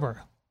the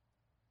harbor.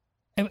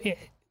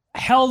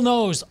 Hell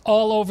knows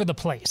all over the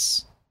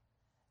place.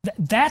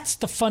 That's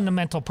the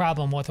fundamental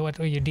problem with what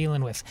you're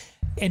dealing with.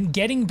 And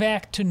getting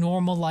back to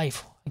normal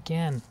life,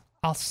 again,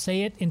 I'll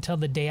say it until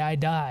the day I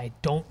die.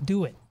 Don't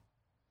do it.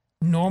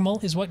 Normal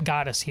is what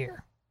got us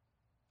here.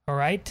 All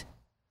right?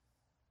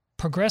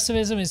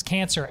 Progressivism is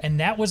cancer, and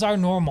that was our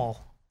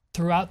normal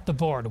throughout the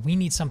board. We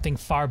need something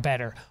far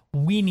better.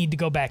 We need to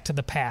go back to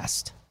the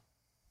past.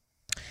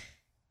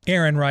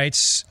 Aaron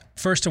writes,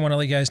 first I want to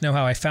let you guys know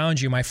how I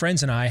found you. My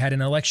friends and I had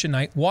an election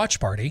night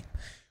watch party.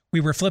 We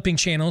were flipping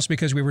channels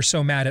because we were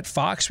so mad at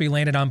Fox. We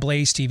landed on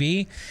Blaze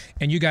TV,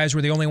 and you guys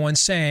were the only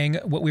ones saying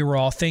what we were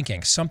all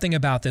thinking. Something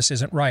about this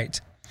isn't right.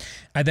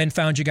 I then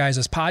found you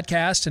guys'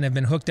 podcast and have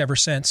been hooked ever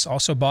since.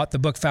 Also bought the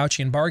book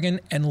Fauci and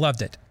Bargain and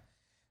loved it.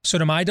 So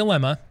to my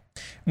dilemma,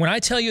 when I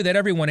tell you that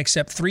everyone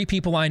except 3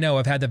 people I know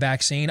have had the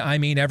vaccine, I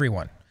mean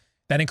everyone.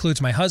 That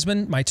includes my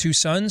husband, my 2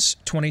 sons,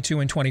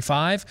 22 and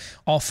 25,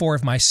 all 4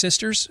 of my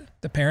sisters.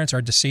 The parents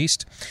are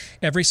deceased.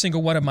 Every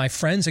single one of my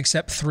friends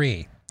except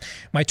 3.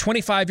 My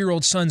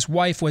 25-year-old son's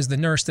wife was the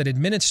nurse that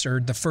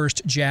administered the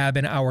first jab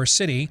in our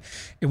city.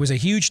 It was a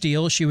huge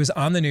deal. She was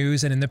on the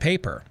news and in the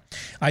paper.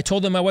 I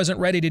told them I wasn't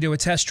ready to do a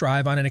test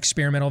drive on an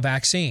experimental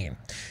vaccine.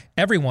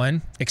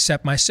 Everyone,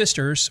 except my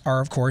sisters, are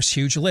of course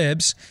huge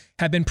libs,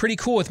 have been pretty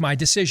cool with my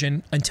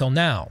decision until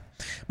now.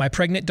 My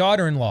pregnant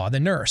daughter-in-law, the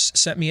nurse,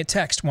 sent me a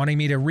text wanting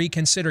me to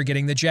reconsider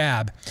getting the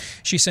jab.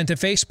 She sent a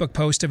Facebook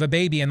post of a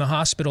baby in the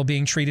hospital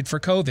being treated for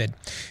COVID.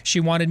 She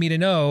wanted me to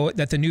know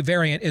that the new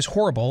variant is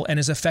horrible and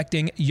is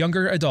affecting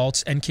younger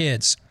adults and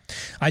kids.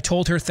 I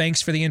told her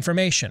thanks for the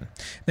information.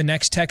 The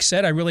next text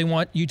said, I really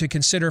want you to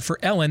consider for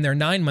Ellen, their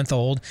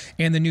 9-month-old,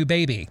 and the new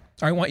baby.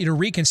 I want you to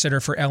reconsider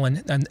for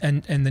Ellen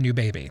and the new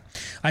baby.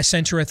 I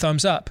sent her a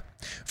thumbs up.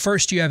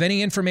 First, do you have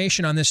any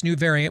information on this new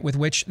variant with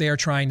which they are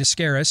trying to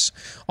scare us?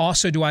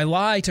 Also, do I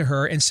lie to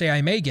her and say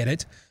I may get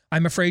it?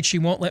 I'm afraid she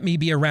won't let me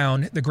be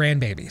around the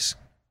grandbabies.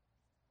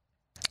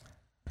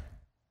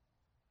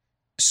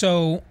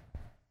 So,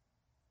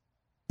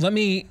 let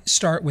me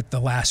start with the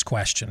last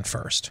question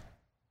first.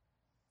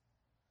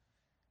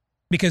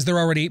 Because they're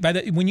already,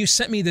 when you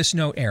sent me this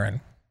note,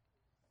 Aaron,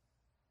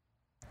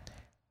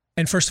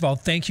 and first of all,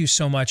 thank you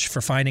so much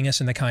for finding us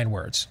in the kind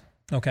words,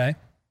 okay?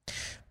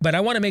 But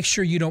I want to make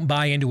sure you don't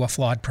buy into a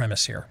flawed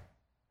premise here.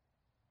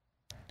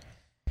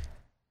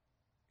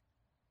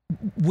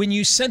 When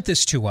you sent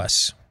this to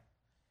us,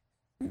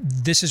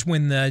 this is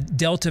when the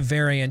Delta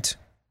variant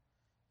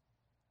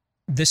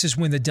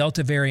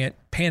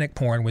panic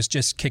porn was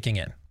just kicking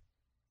in.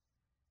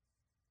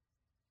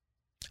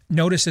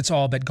 Notice it's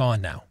all but gone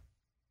now.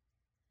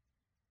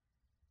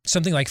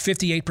 Something like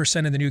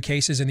 58% of the new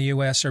cases in the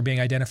U.S. are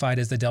being identified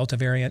as the Delta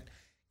variant.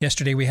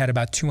 Yesterday, we had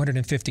about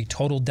 250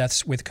 total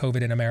deaths with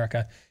COVID in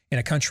America. In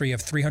a country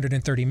of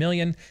 330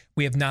 million,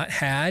 we have not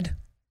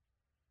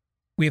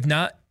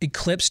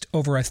eclipsed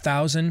over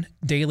 1,000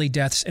 daily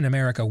deaths in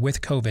America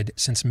with COVID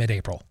since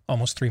mid-April,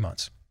 almost 3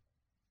 months.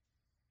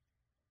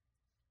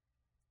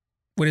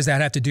 What does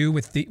that have to do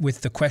with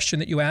the question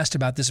that you asked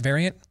about this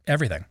variant?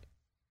 Everything.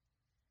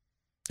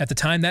 At the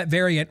time that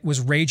variant was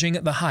raging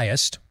at the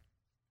highest,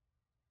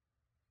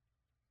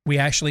 we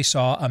actually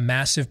saw a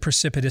massive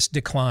precipitous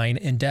decline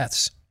in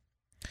deaths.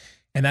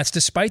 And that's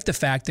despite the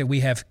fact that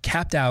we have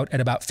capped out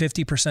at about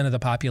 50% of the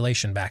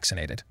population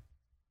vaccinated.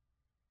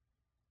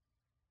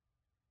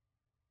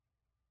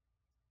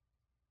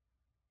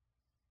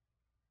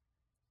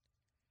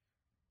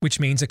 Which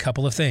means a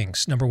couple of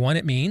things. Number one,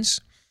 it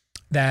means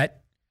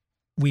that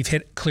we've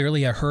hit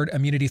clearly a herd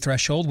immunity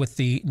threshold with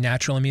the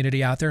natural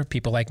immunity out there,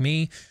 people like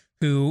me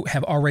who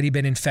have already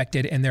been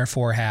infected and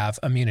therefore have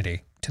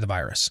immunity to the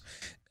virus.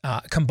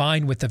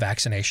 Combined with the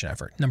vaccination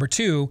effort. Number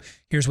two,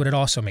 here's what it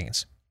also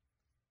means.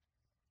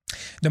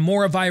 The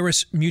more a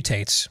virus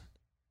mutates,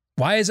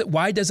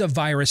 why does a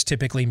virus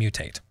typically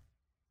mutate?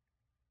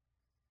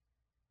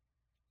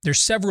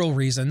 There's several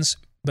reasons,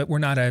 but we're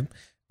not a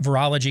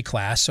virology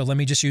class, so let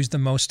me just use the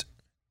most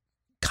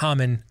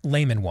common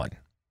layman one.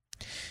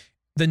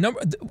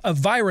 A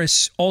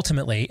virus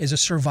ultimately is a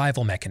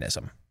survival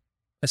mechanism,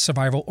 a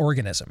survival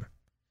organism.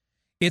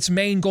 Its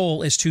main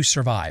goal is to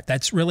survive.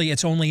 That's really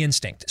its only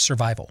instinct,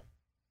 survival.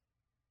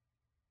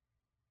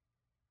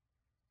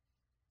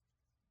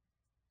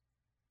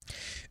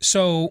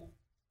 So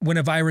when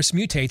a virus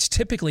mutates,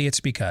 typically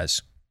it's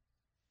because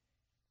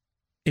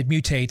it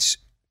mutates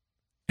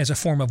as a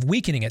form of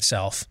weakening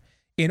itself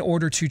in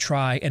order to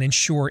try and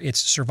ensure its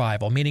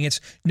survival, meaning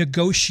it's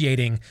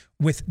negotiating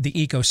with the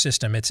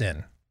ecosystem it's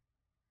in.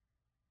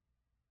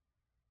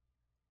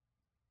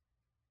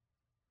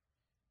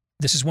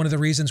 This is one of the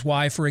reasons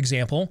why, for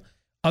example,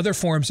 other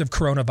forms of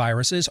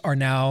coronaviruses are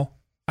now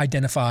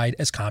identified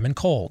as common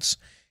colds.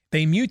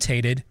 They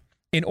mutated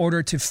in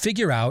order to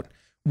figure out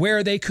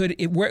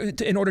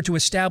in order to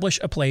establish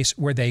a place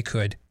where they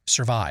could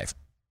survive.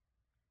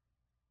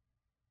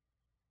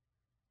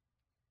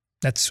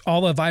 That's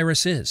all a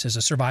virus is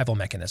a survival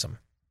mechanism.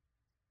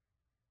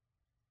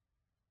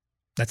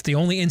 That's the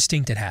only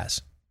instinct it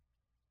has.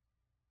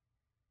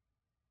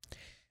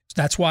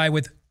 That's why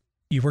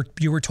you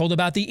were told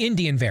about the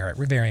Indian variant.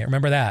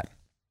 Remember that?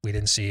 We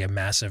didn't see a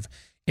massive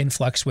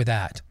influx with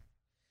that.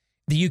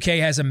 The UK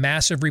has a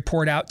massive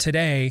report out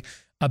today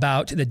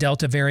about the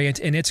Delta variant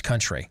in its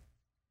country.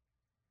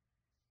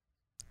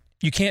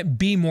 You can't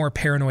be more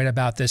paranoid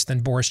about this than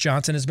Boris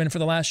Johnson has been for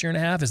the last year and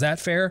a half. Is that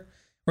fair?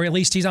 Or at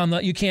least he's on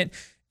the, you can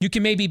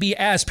maybe be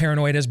as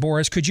paranoid as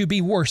Boris. Could you be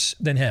worse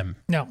than him?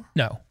 No.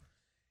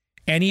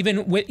 And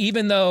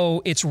even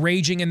though it's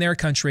raging in their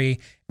country,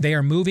 they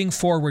are moving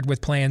forward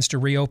with plans to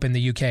reopen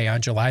the UK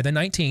on July the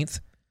 19th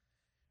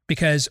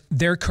because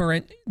their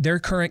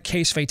current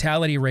case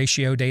fatality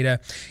ratio data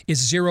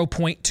is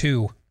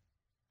 0.2.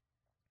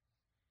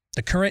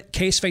 The current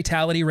case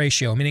fatality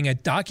ratio, meaning a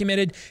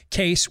documented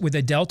case with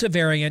a Delta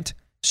variant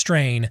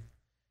strain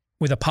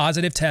with a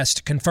positive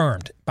test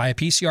confirmed by a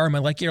PCR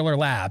molecular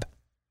lab,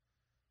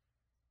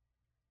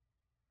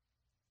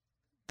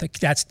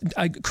 that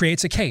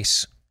creates a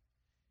case.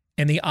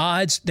 And the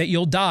odds that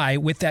you'll die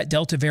with that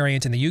Delta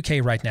variant in the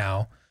UK right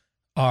now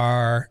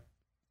are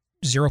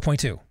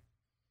 0.2.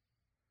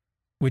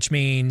 which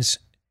means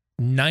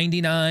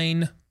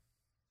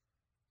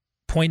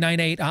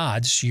 99.98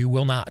 odds you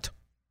will not.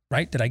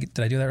 Right? Did I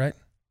do that right?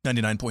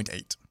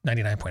 99.8.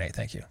 99.8,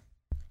 thank you.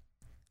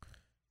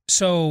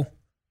 So,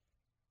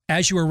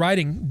 as you were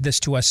writing this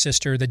to us,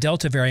 sister, the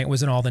Delta variant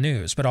was in all the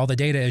news, but all the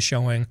data is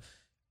showing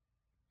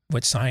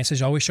what science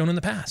has always shown in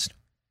the past.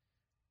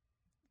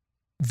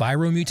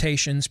 Viral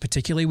mutations,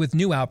 particularly with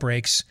new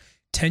outbreaks,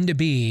 tend to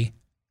be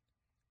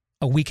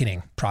a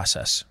weakening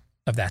process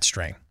of that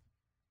strain.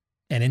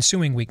 And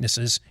ensuing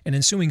weaknesses and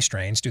ensuing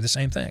strains do the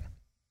same thing.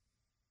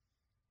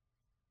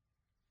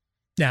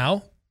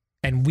 Now,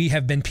 and we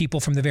have been people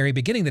from the very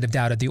beginning that have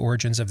doubted the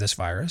origins of this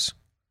virus,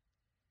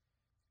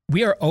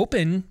 we are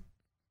open,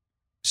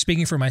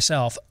 speaking for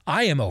myself,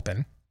 I am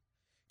open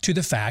to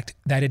the fact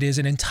that it is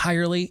an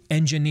entirely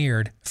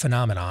engineered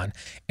phenomenon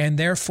and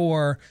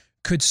therefore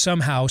could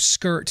somehow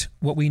skirt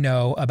what we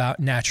know about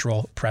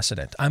natural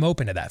precedent. I'm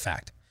open to that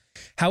fact.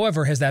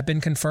 However, has that been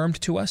confirmed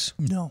to us?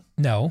 No.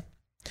 No.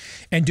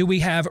 And do we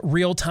have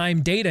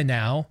real-time data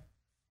now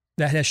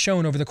that has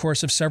shown over the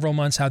course of several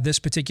months how this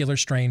particular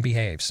strain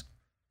behaves?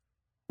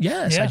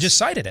 Yes. I just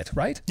cited it,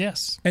 right?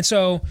 Yes. And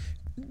so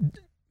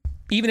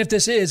even if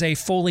this is a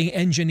fully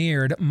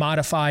engineered,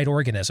 modified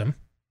organism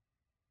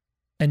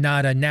and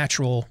not a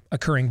natural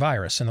occurring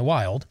virus in the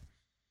wild,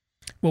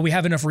 well, we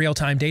have enough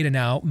real-time data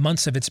now,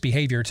 months of its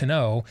behavior, to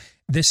know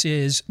this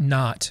is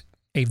not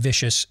a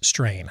vicious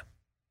strain.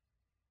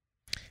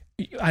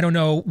 I don't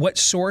know what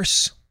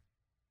source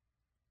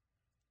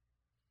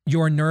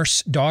your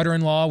nurse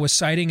daughter-in-law was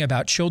citing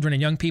about children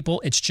and young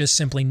people. It's just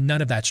simply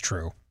none of that's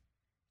true.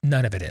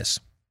 None of it is.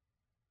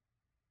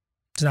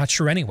 It's not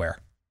true anywhere.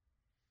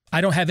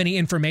 I don't have any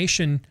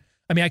information.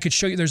 I mean, I could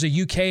show you, there's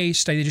a UK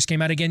study that just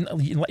came out again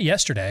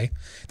yesterday.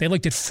 They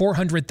looked at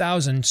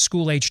 400,000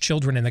 school-aged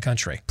children in the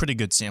country. Pretty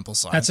good sample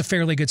size. That's a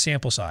fairly good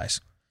sample size.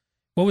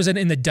 What was it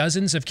in the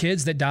dozens of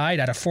kids that died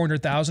out of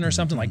 400,000 or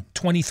something, like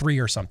 23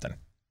 or something?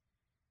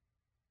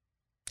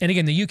 And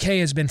again, the UK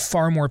has been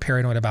far more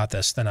paranoid about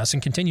this than us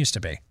and continues to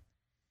be.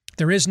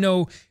 There is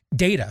no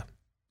data.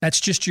 That's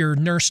just your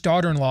nurse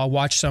daughter-in-law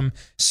watched some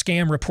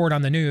scam report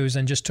on the news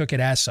and just took it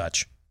as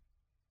such.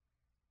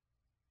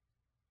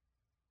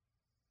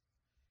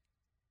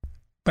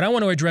 But I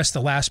want to address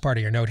the last part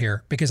of your note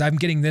here because I'm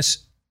getting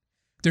this.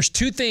 There's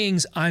two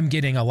things I'm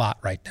getting a lot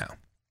right now.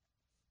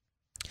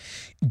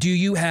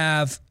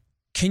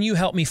 Can you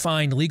help me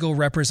find legal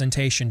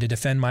representation to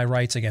defend my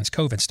rights against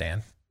COVID,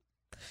 Stan?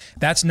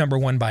 That's number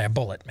one by a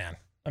bullet, man.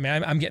 I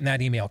mean, I'm getting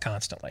that email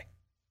constantly.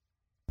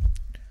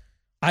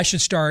 I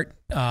should start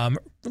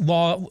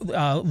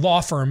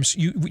law firms,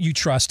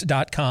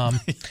 youtrust.com,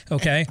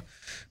 okay?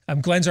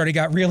 Glenn's already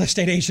got real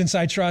estate agents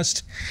I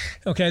trust.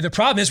 Okay, the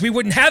problem is we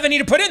wouldn't have any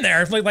to put in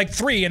there, like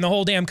 3 in the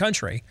whole damn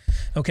country.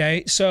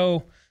 Okay,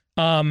 so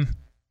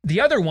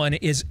the other one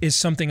is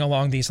something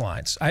along these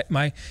lines.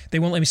 They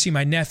won't let me see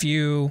my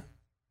nephew.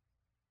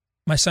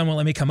 My son won't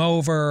let me come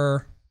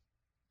over.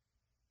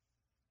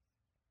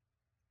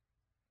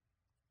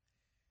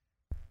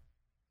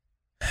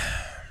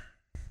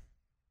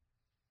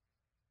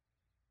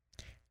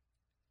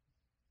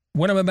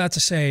 What I'm about to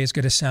say is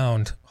going to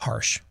sound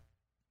harsh.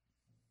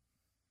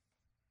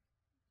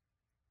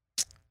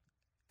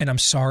 And I'm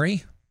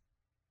sorry.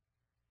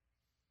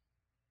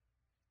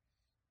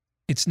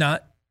 It's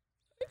not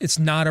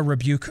a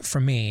rebuke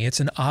from me. It's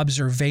an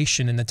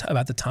observation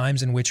about the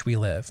times in which we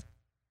live.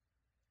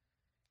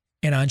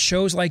 And on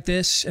shows like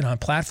this and on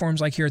platforms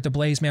like here at The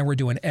Blaze, man, we're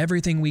doing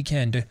everything we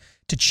can to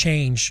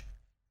change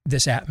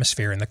this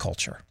atmosphere in the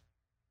culture.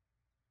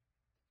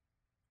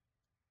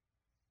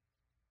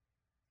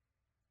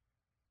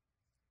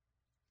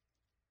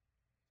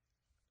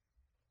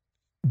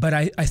 But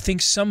I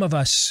think some of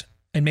us,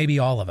 and maybe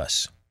all of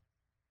us,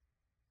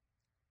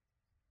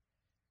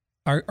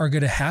 are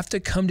going to have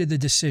to come to the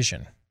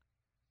decision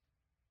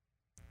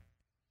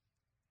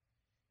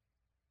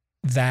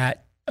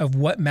that of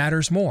what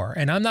matters more.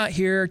 And I'm not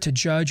here to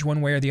judge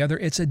one way or the other.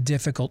 It's a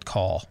difficult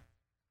call.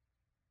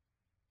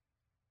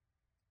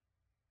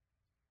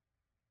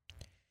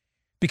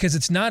 Because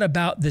it's not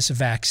about this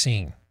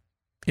vaccine.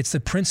 It's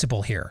the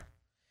principle here.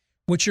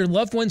 What your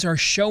loved ones are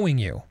showing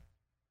you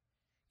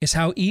is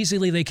how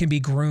easily they can be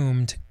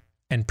groomed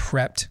and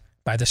prepped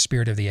by the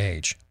spirit of the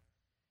age.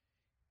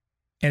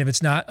 And if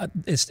it's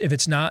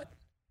not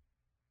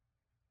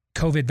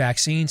COVID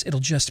vaccines, it'll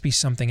just be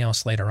something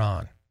else later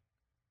on.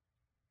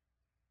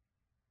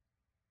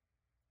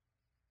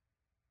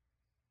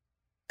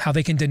 How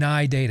they can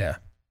deny data.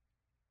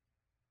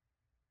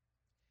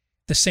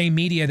 The same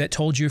media that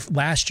told you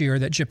last year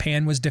that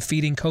Japan was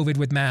defeating COVID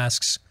with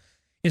masks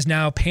is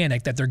now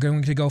panicked that they're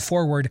going to go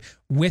forward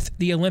with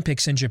the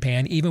Olympics in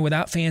Japan, even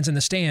without fans in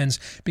the stands,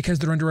 because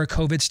they're under a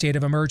COVID state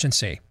of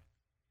emergency.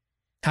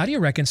 How do you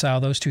reconcile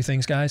those two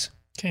things, guys?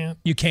 Can't.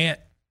 You can't.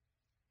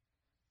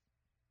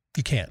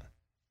 You can't.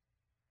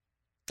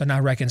 They're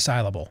not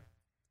reconcilable.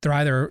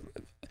 They're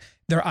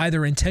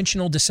either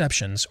intentional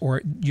deceptions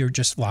or you're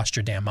just lost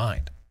your damn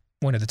mind.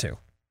 One of the two.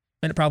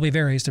 And it probably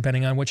varies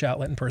depending on which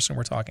outlet and person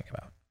we're talking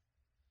about.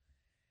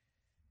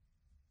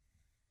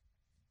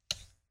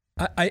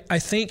 I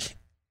think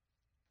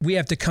we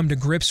have to come to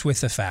grips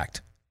with the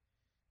fact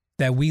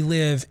that we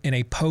live in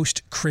a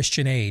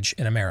post-Christian age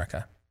in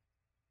America.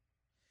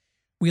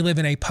 We live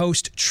in a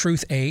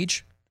post-truth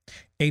age,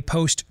 a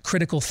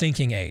post-critical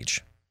thinking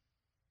age.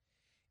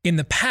 In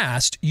the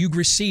past, you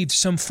received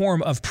some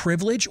form of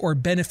privilege or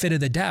benefit of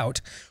the doubt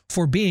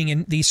for being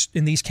in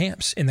these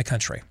camps in the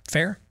country.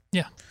 Fair?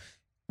 Yeah.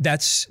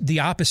 That's the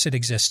opposite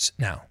exists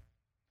now.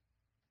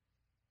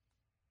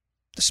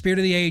 The spirit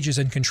of the age is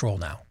in control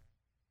now.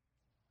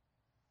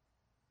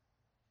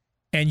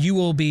 And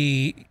you'll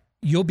be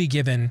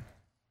given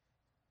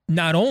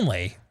not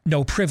only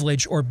no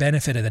privilege or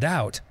benefit of the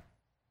doubt,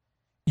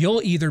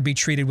 you'll either be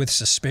treated with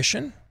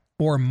suspicion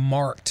or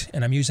marked,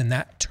 and I'm using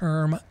that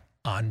term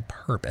on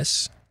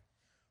purpose,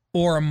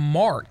 or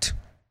marked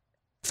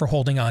for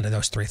holding on to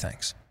those three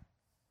things.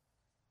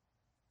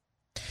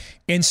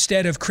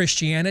 Instead of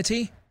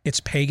Christianity,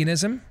 it's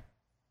paganism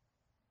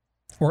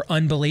or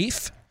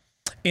unbelief.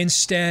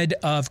 Instead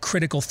of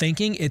critical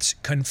thinking, it's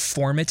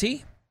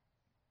conformity.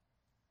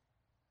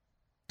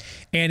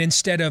 And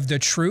instead of the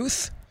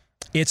truth,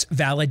 it's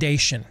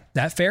validation.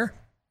 That fair?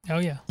 Oh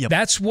yeah. Yep.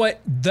 That's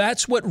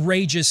what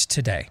rages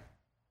today.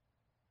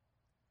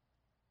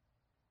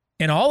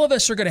 And all of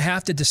us are going to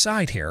have to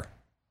decide here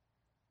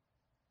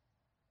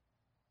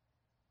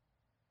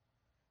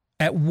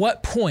at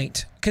what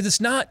point, because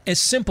it's not as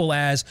simple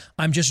as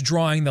I'm just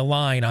drawing the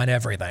line on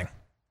everything.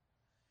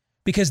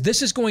 Because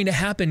this is going to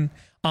happen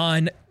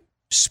on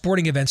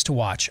sporting events to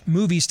watch,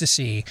 movies to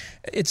see.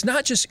 It's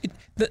not just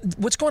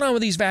what's going on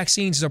with these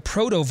vaccines is a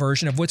proto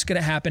version of what's going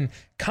to happen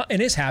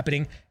and is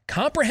happening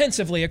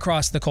comprehensively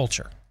across the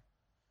culture.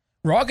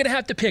 We're all going to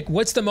have to pick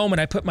what's the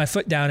moment I put my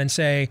foot down and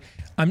say,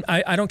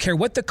 I don't care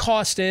what the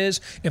cost is.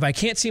 If I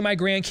can't see my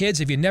grandkids,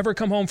 if you never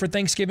come home for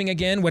Thanksgiving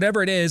again,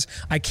 whatever it is,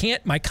 I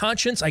can't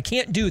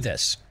do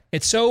this.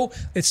 It's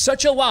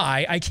such a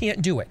lie, I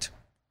can't do it.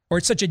 Or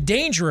it's such a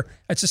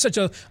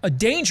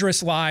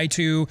dangerous lie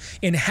to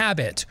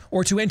inhabit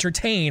or to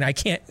entertain, I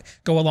can't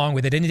go along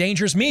with it. It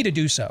endangers me to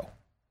do so.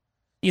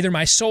 Either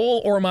my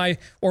soul or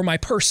my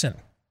person.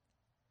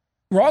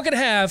 We're all going to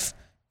have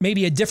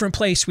maybe a different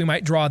place we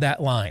might draw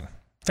that line.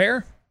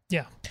 Fair?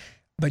 Yeah.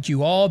 But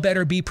you all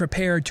better be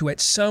prepared to at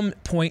some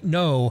point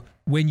know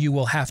when you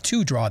will have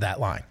to draw that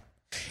line.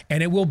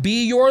 And it will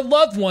be your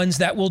loved ones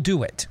that will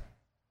do it.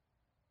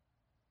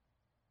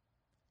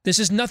 This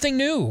is nothing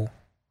new.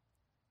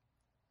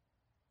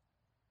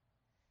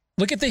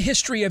 Look at the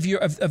history of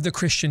the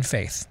Christian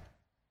faith.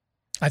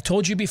 I've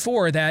told you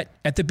before that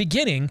at the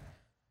beginning,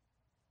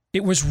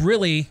 it was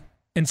really,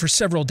 and for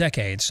several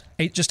decades,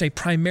 just a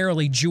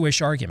primarily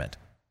Jewish argument.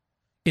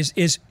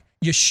 Is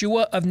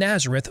Yeshua of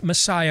Nazareth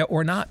Messiah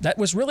or not? That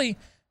was really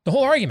the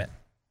whole argument.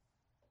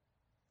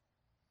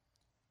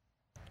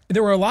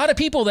 There were a lot of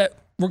people that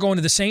were going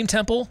to the same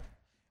temple,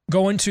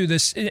 going to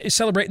this,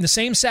 celebrating the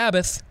same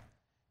Sabbath,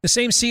 the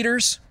same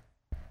Seders,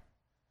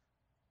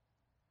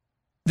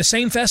 the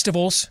same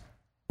festivals,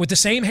 with the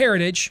same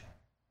heritage.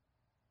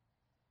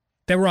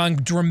 They were on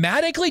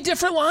dramatically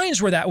different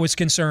lines where that was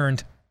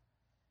concerned.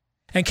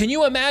 And can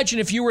you imagine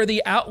if you were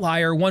the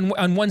outlier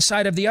on one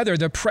side of the other,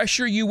 the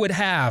pressure you would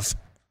have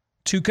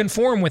to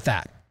conform with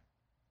that?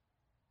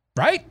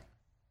 Right?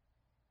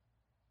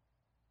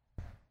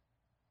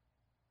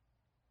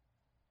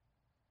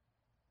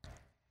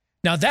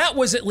 Now that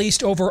was at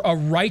least over a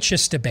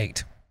righteous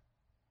debate.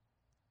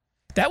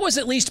 That was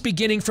at least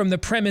beginning from the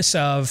premise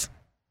of,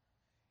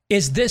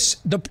 is this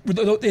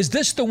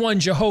the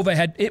one Jehovah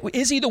had,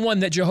 is he the one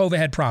that Jehovah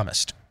had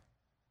promised?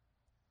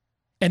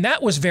 And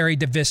that was very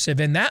divisive,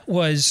 and that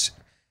was,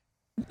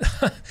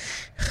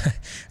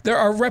 there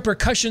are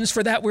repercussions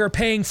for that we're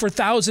paying for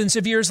thousands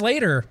of years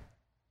later.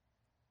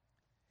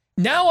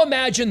 Now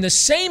imagine the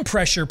same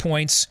pressure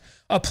points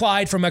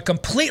applied from a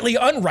completely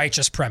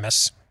unrighteous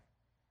premise.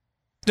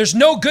 There's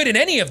no good in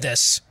any of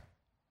this.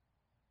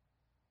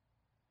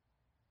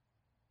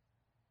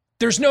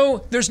 There's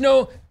no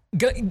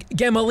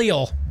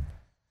Gamaliel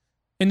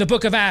in the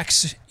book of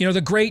Acts,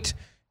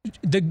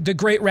 the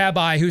great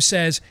rabbi who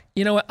says,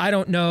 I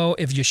don't know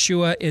if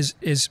Yeshua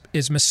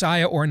is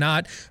Messiah or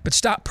not, but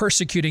stop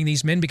persecuting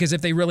these men, because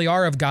if they really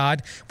are of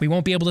God, we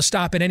won't be able to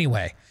stop it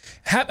anyway.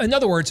 In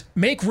other words,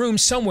 make room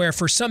somewhere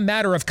for some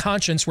matter of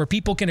conscience where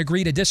people can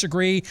agree to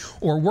disagree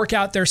or work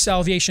out their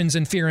salvations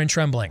in fear and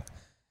trembling.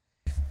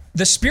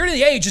 The spirit of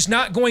the age is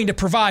not going to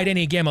provide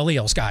any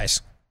Gamaliels,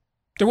 guys.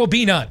 There will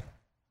be none.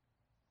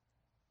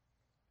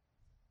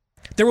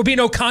 There will be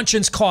no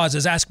conscience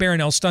clauses, ask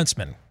Baron L.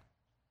 Stuntsman.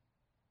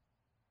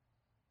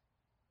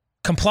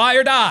 Comply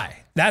or die.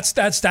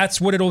 That's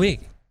what it'll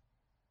be.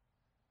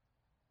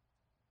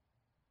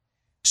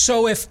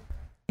 So if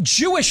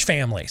Jewish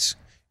families,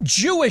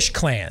 Jewish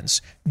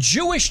clans,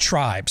 Jewish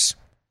tribes,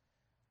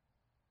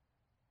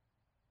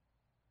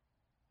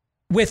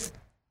 with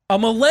a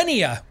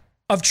millennia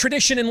of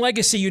tradition and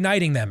legacy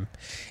uniting them,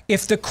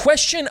 if the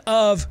question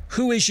of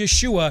who is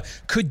Yeshua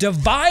could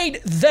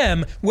divide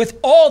them with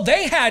all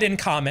they had in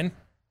common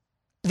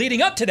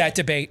leading up to that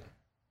debate,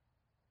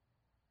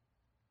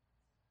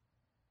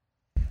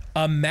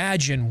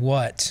 imagine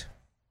what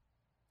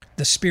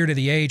the spirit of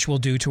the age will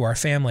do to our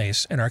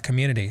families and our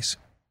communities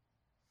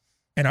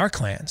and our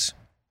clans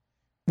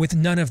with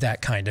none of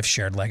that kind of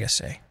shared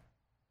legacy.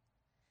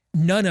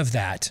 None of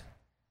that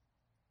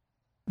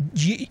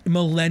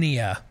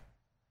millennia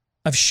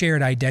of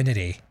shared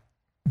identity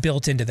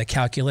built into the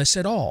calculus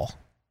at all.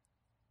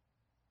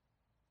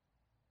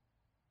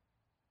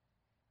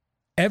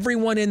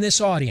 Everyone in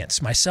this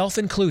audience, myself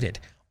included,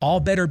 all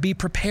better be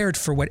prepared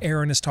for what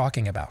Aaron is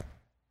talking about.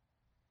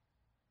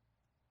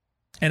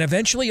 And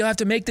eventually you'll have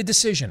to make the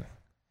decision.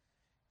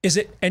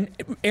 And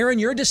Aaron,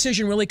 your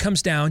decision really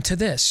comes down to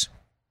this.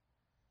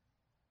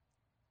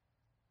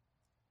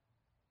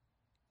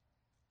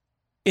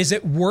 Is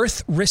it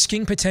worth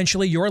risking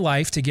potentially your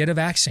life to get a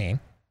vaccine,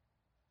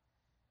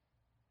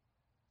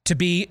 to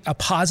be a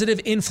positive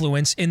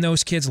influence in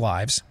those kids'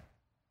 lives?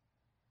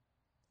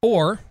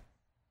 Or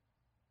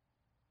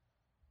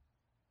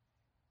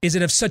is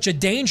it of such a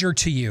danger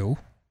to you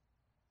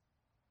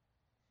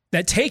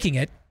that taking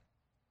it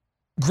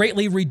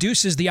greatly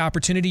reduces the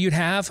opportunity you'd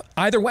have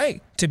either way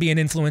to be an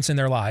influence in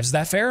their lives? Is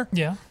that fair?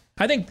 Yeah.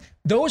 I think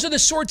those are the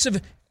sorts of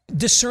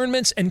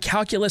discernments and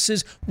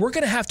calculuses. We're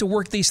going to have to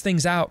work these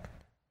things out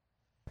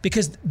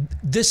because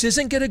this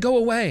isn't going to go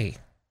away.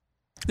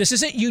 This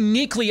isn't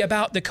uniquely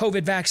about the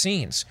COVID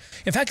vaccines.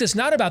 In fact, it's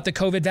not about the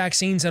COVID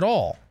vaccines at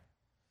all.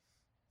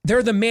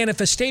 They're the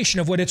manifestation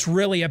of what it's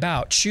really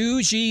about.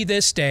 Choose ye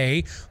this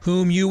day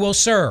whom you will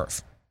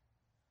serve.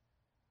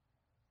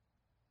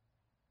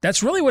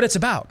 That's really what it's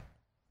about.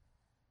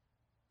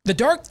 The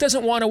dark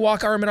doesn't want to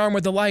walk arm in arm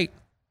with the light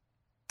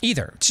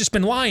either. It's just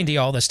been lying to you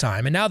all this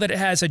time. And now that it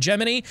has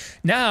hegemony,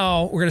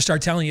 now we're going to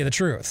start telling you the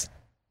truth.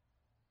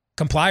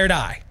 Comply or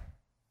die.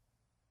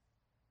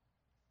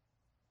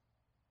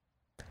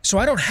 So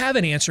I don't have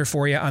an answer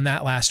for you on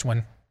that last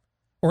one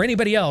or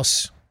anybody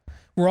else.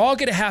 We're all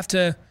going to have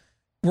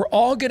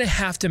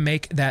to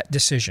make that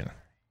decision.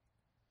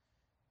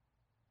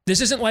 This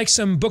isn't like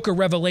some Book of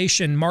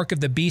Revelation, Mark of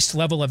the Beast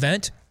level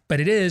event, but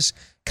it is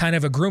kind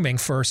of a grooming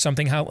for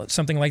something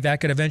like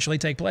that could eventually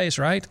take place,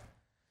 right?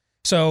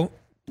 So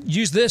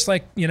use this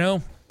like,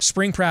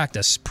 spring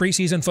practice,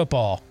 preseason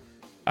football,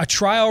 a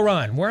trial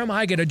run. Where am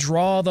I going to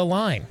draw the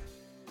line?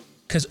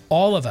 Because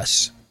all of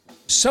us,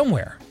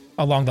 somewhere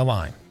along the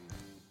line,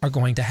 are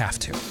going to have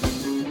to.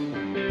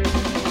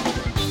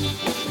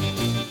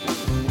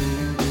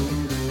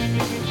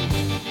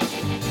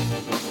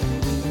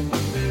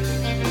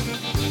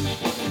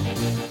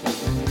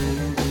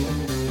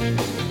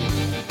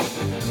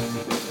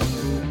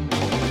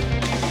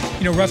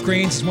 Rough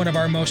Greens is one of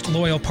our most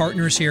loyal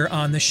partners here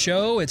on the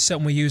show. It's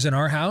something we use in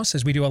our house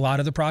as we do a lot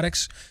of the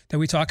products that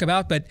we talk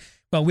about, but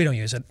we don't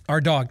use it.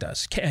 Our dog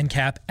does. And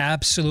Cap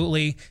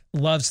absolutely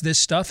loves this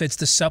stuff. It's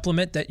the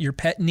supplement that your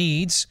pet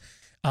needs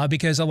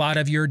because a lot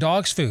of your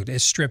dog's food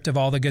is stripped of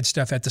all the good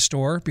stuff at the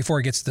store, before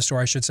it gets to the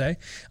store, I should say,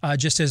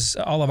 just as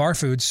all of our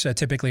foods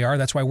typically are.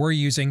 That's why we're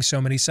using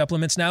so many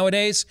supplements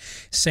nowadays.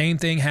 Same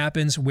thing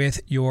happens with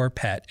your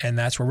pet, and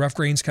that's where Rough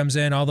Greens comes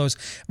in. All those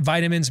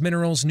vitamins,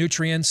 minerals,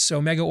 nutrients,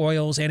 omega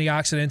oils,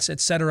 antioxidants,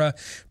 etc.,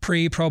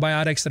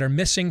 probiotics that are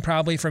missing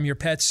probably from your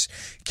pet's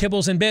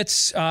kibbles and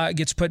bits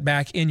gets put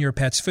back in your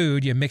pet's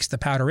food. You mix the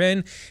powder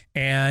in,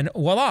 and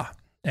voila.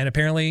 And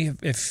apparently,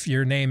 if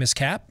your name is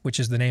Cap, which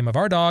is the name of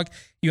our dog,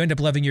 you end up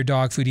loving your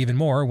dog food even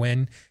more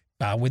when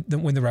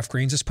the Rough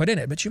Greens is put in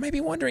it. But you may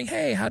be wondering,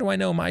 hey, how do I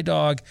know my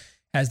dog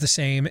has the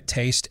same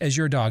taste as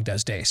your dog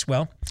does, Deace?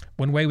 Well,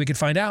 one way we could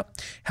find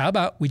out, how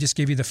about we just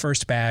give you the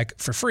first bag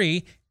for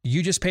free?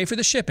 You just pay for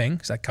the shipping.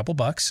 It's like a couple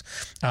bucks.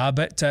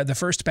 But the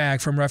first bag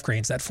from Rough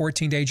Greens, that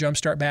 14-day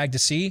Jumpstart bag, to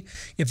see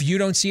if you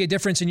don't see a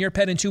difference in your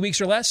pet in 2 weeks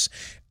or less,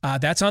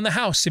 that's on the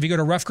house. If you go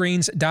to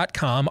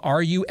roughgreens.com,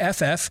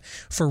 RUFF,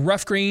 for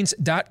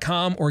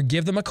roughgreens.com, or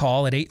give them a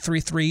call at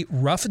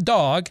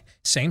 833-ROUGH-DOG,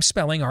 same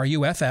spelling,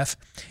 RUFF,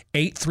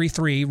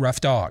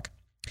 833-ROUGH-DOG.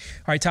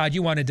 All right, Todd,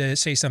 you wanted to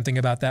say something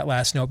about that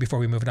last note before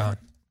we move it on.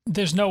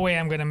 There's no way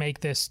I'm going to make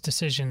this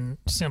decision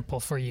simple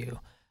for you.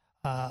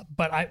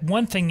 But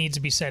one thing needs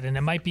to be said, and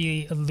it might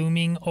be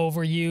looming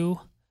over you,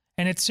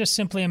 and it's just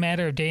simply a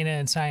matter of data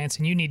and science,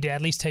 and you need to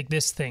at least take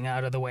this thing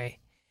out of the way.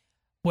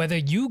 Whether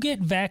you get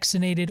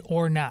vaccinated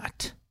or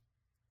not,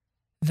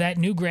 that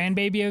new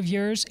grandbaby of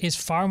yours is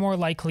far more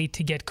likely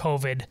to get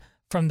COVID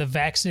from the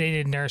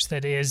vaccinated nurse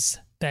that is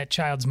that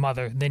child's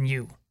mother than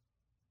you.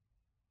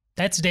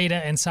 That's data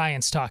and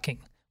science talking.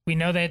 We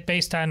know that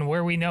based on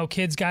where we know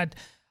kids got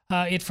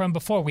it from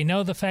before. We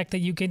know the fact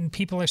that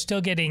people are still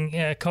getting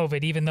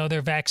COVID even though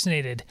they're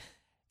vaccinated.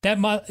 That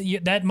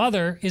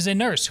mother is a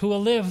nurse who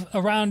will live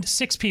around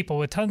 6 people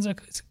with tons of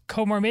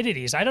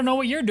comorbidities. I don't know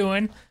what you're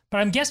doing, but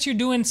I guess you're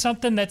doing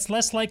something that's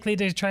less likely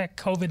to attract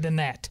COVID than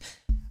that.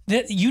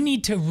 That you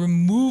need to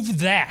remove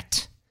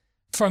that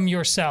from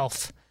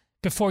yourself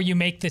before you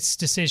make this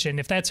decision,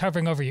 if that's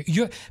hovering over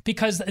you.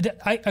 Because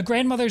a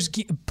grandmother's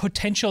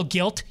potential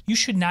guilt, you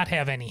should not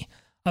have any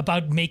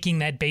about making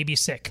that baby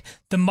sick.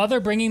 The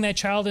mother bringing that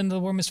child into the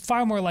womb is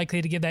far more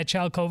likely to give that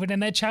child COVID,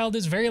 and that child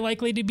is very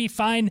likely to be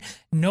fine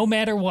no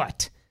matter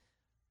what.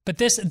 But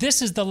this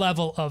is the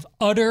level of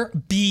utter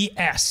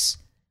BS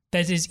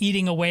that is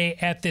eating away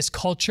at this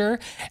culture.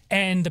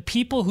 And the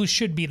people who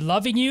should be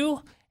loving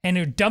you and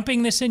are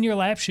dumping this in your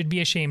lap should be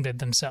ashamed of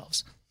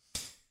themselves.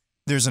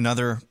 There's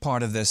another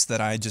part of this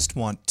that I just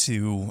want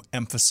to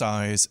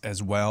emphasize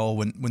as well.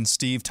 When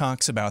Steve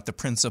talks about the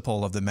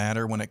principle of the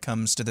matter when it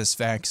comes to this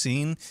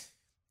vaccine,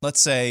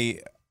 let's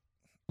say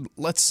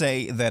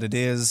that it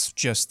is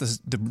just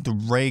the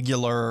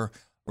regular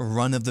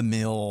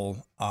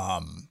run-of-the-mill,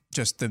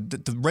 just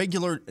the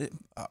regular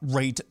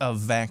rate of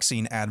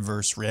vaccine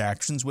adverse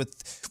reactions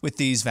with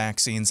these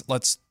vaccines.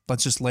 Let's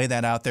just lay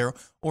that out there,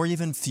 or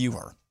even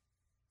fewer.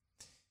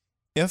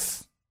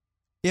 If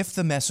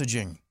the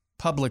messaging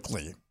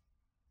publicly,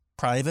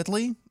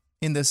 privately,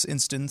 in this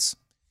instance,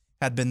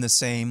 had been the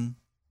same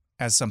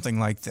as something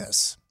like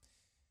this.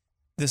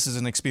 This is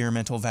an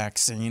experimental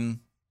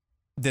vaccine.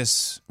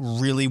 This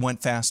really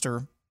went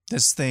faster.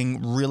 This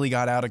thing really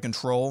got out of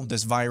control.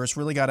 This virus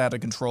really got out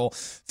of control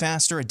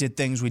faster. It did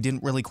things we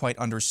didn't really quite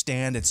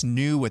understand. It's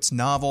new. It's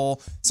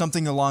novel.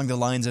 Something along the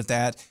lines of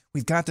that.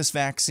 We've got this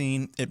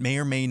vaccine. It may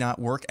or may not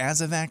work as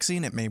a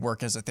vaccine. It may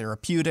work as a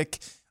therapeutic.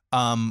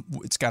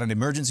 It's got an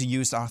emergency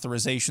use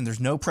authorization. There's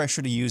no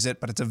pressure to use it,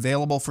 but it's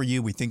available for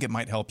you. We think it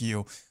might help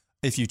you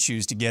if you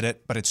choose to get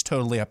it, but it's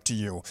totally up to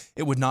you.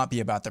 It would not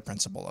be about the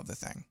principle of the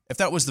thing. If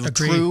that was the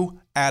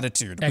true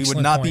attitude, we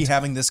would not be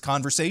having this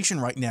conversation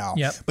right now.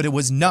 Yep. But it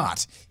was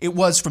not. It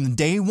was from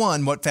day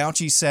one what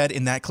Fauci said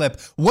in that clip.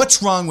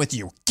 What's wrong with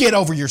you? Get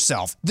over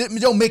yourself.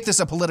 Don't make this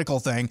a political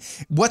thing.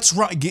 What's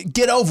wrong?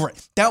 Get over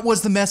it. That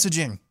was the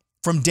messaging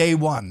from day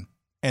one.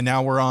 And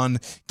now we're on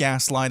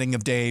gaslighting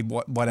of day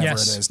whatever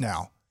it is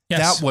now.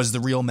 Yes. That was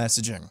the real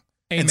messaging.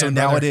 Amen, and so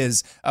now brother. it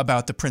is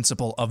about the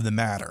principle of the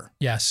matter.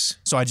 Yes.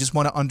 So I just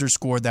want to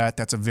underscore that.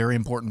 That's a very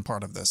important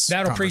part of this.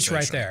 That'll preach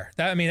right there.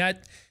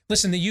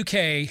 Listen, the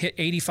UK hit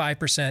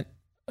 85%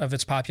 of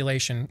its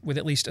population with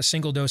at least a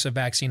single dose of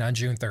vaccine on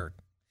June 3rd.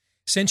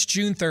 Since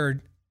June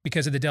 3rd,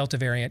 because of the Delta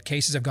variant,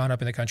 cases have gone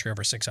up in the country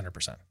over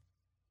 600%.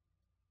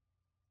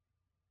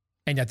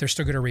 And yet they're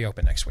still going to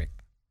reopen next week.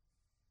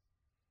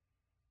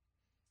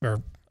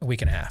 Or a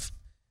week and a half.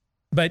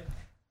 But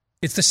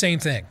it's the same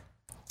thing.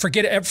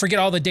 Forget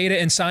all the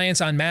data and science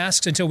on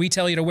masks until we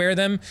tell you to wear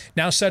them.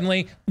 Now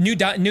suddenly, new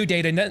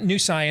data, new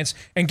science,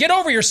 and get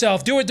over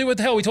yourself. Do what the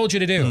hell we told you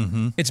to do.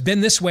 Mm-hmm. It's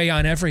been this way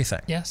on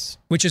everything. Yes.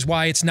 Which is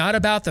why it's not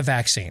about the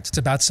vaccines. It's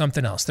about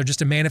something else. They're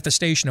just a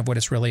manifestation of what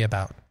it's really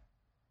about.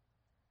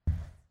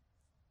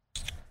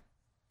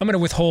 I'm going to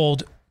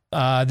withhold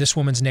this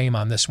woman's name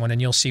on this one,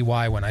 and you'll see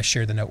why when I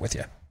share the note with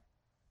you.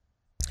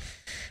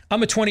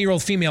 I'm a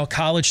 20-year-old female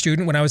college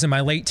student. When I was in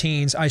my late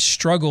teens, I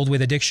struggled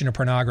with addiction to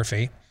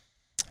pornography.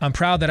 I'm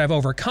proud that I've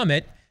overcome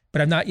it,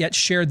 but I've not yet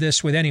shared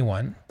this with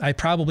anyone. I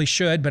probably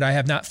should, but I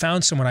have not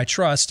found someone I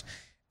trust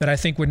that I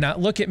think would not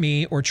look at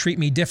me or treat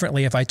me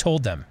differently if I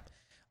told them.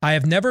 I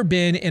have never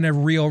been in a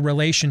real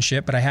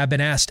relationship, but I have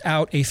been asked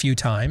out a few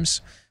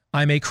times.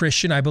 I'm a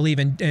Christian. I believe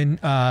in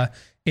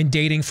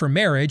dating for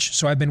marriage,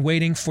 so I've been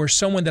waiting for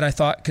someone that I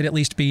thought could at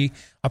least be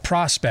a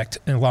prospect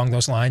along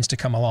those lines to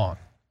come along.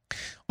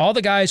 All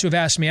the guys who have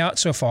asked me out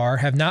so far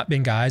have not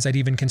been guys I'd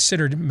even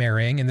considered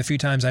marrying, and the few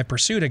times I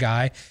pursued a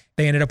guy,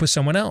 they ended up with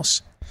someone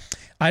else.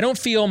 I don't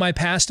feel my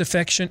past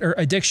affection or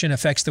addiction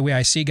affects the way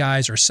I see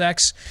guys or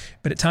sex,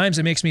 but at times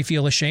it makes me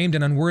feel ashamed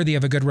and unworthy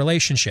of a good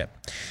relationship.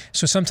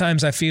 So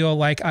sometimes I feel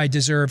like I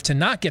deserve to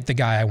not get the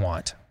guy I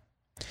want.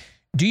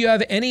 Do you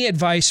have any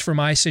advice for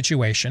my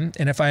situation?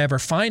 And if I ever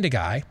find a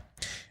guy,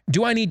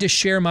 do I need to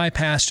share my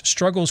past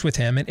struggles with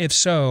him? And if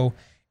so,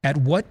 at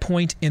what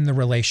point in the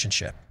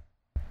relationship?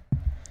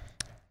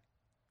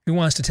 Who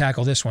wants to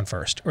tackle this one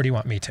first, or do you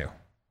want me to?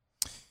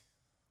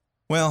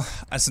 Well,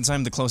 since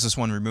I'm the closest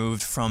one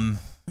removed from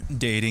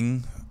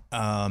dating,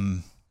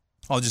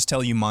 I'll just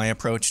tell you my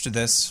approach to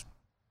this.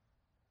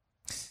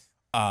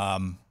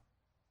 I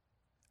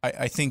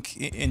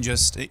think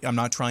I'm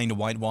not trying to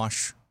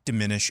whitewash,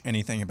 diminish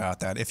anything about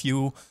that. If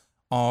you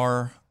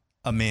are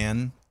a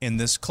man in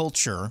this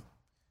culture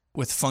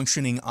with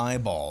functioning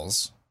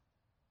eyeballs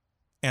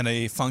and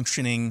a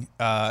functioning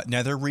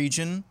nether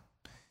region,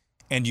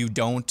 and you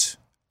don't,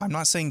 I'm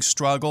not saying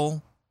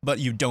struggle, but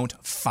you don't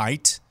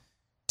fight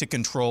to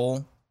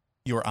control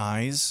your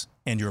eyes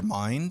and your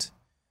mind,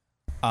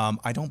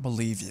 I don't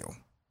believe you.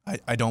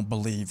 I don't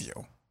believe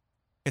you.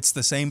 It's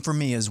the same for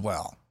me as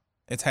well.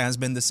 It has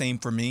been the same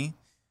for me.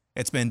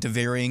 It's been to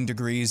varying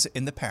degrees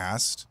in the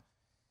past.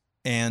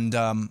 And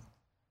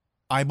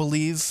I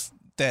believe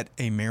that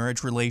a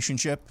marriage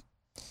relationship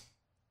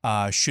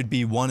should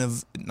be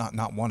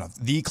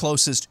the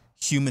closest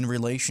human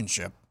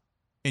relationship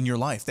in your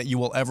life that you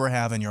will ever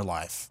have in your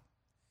life.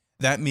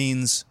 That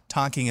means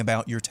talking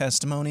about your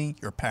testimony,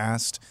 your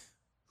past,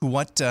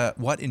 what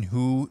and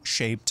who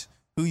shaped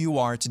who you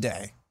are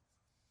today.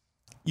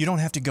 You don't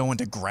have to go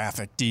into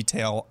graphic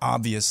detail,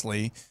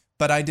 obviously,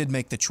 but I did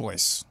make the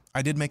choice.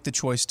 I did make the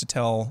choice to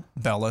tell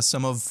Bella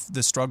some of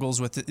the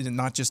struggles with it,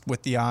 not just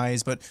with the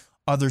eyes, but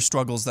other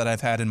struggles that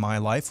I've had in my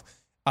life.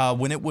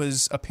 When it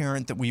was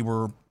apparent that we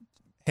were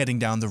heading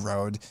down the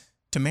road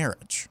to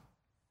marriage.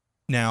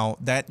 Now,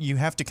 that you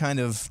have to kind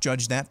of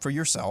judge that for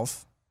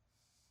yourself.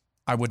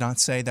 I would not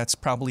say that's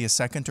probably a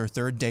second or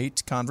third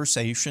date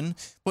conversation,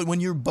 but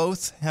when you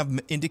both have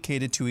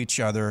indicated to each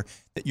other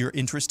that you're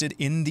interested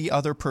in the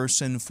other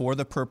person for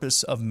the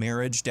purpose of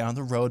marriage down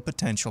the road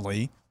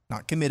potentially,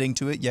 not committing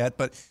to it yet,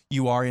 but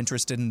you are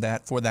interested in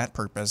that for that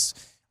purpose,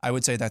 I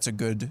would say that's a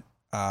good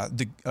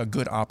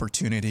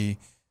opportunity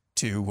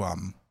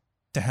to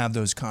have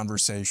those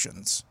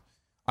conversations.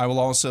 I will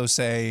also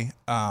say,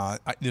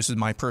 this is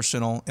my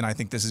personal, and I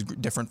think this is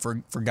different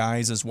for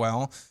guys as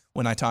well.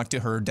 When I talked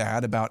to her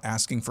dad about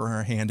asking for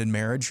her hand in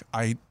marriage,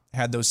 I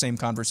had those same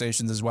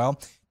conversations as well.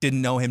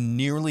 Didn't know him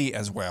nearly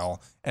as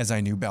well as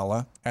I knew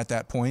Bella at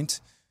that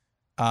point.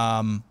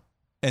 And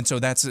so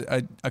that's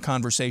a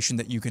conversation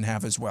that you can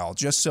have as well.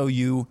 Just so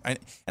and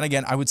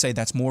again, I would say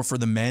that's more for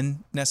the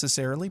men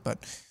necessarily, but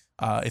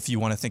if you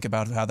want to think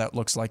about how that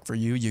looks like for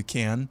you, you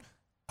can.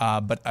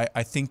 But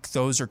I think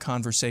those are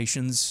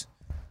conversations.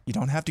 You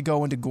don't have to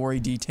go into gory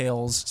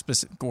details,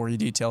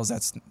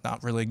 that's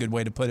not really a good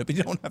way to put it, but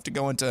you don't have to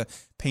go into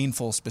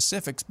painful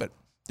specifics, but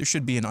there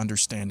should be an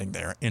understanding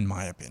there, in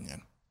my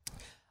opinion.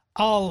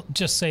 I'll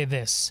just say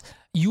this.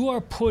 You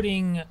are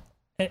putting,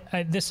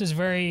 this is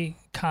very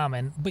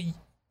common, but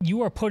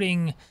you are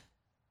putting,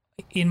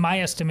 in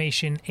my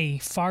estimation, a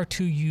far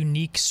too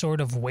unique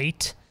sort of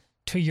weight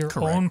to your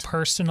own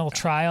personal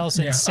trials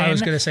and sin. I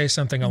was going to say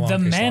something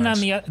along these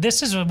lines.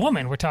 This is a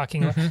woman we're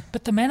talking about,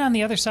 but the men on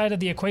the other side of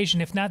the equation,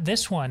 if not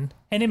this one,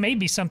 and it may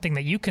be something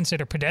that you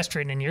consider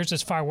pedestrian and yours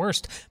is far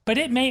worse, but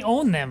it may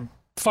own them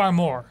far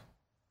more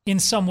in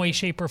some way,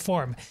 shape, or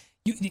form.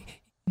 You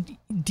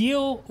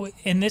deal,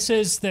 and this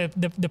is in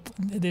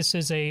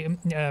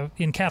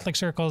Catholic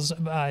circles,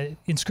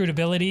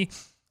 inscrutability.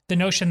 The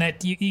notion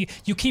that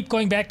you keep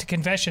going back to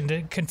confession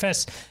to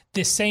confess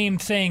the same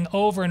thing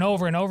over and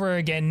over and over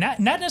again, not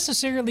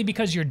necessarily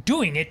because you're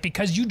doing it,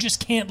 because you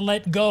just can't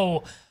let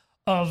go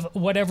of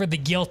whatever the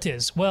guilt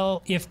is.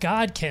 Well, if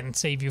God can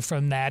save you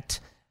from that,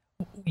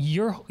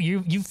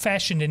 you've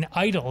fashioned an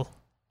idol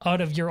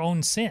out of your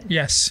own sin.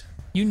 Yes.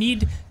 You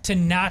need to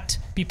not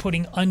be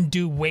putting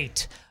undue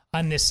weight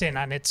on this sin.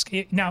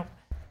 Now,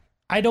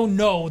 I don't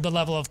know the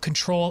level of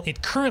control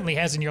it currently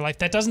has in your life.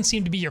 That doesn't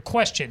seem to be your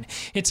question.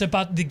 It's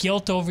about the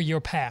guilt over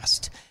your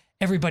past.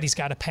 Everybody's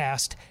got a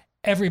past.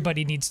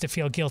 Everybody needs to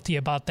feel guilty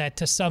about that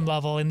to some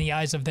level in the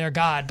eyes of their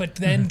God. But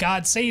then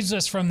God saves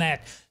us from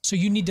that. So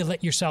you need to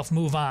let yourself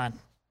move on.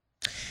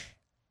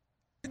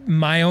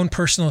 My own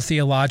personal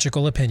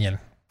theological opinion,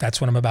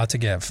 that's what I'm about to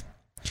give.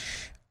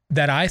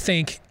 That I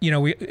think,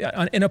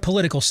 in a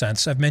political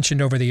sense, I've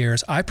mentioned over the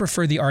years, I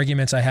prefer the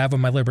arguments I have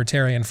with my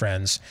libertarian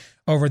friends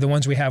over the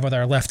ones we have with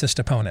our leftist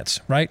opponents,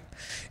 right?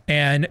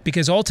 And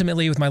because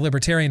ultimately with my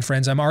libertarian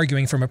friends, I'm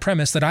arguing from a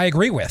premise that I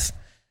agree with.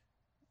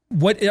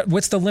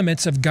 What's the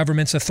limits of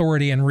government's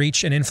authority and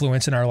reach and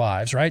influence in our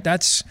lives, right?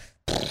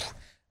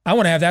 I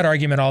want to have that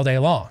argument all day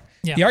long.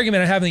 Yeah. The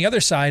argument I have on the other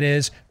side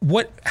is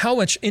how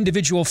much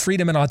individual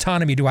freedom and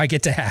autonomy do I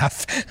get to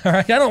have? All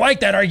right. I don't like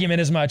that argument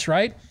as much,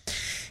 right?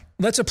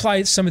 Let's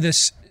apply some of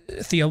this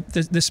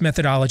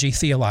methodology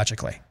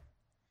theologically.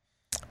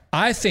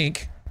 I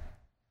think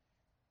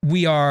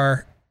we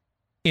are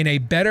in a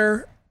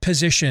better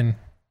position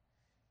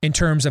in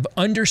terms of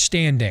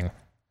understanding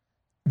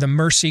the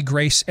mercy,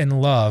 grace,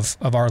 and love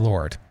of our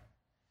Lord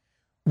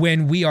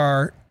when we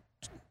are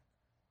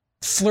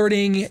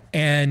flirting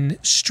and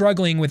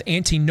struggling with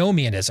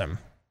antinomianism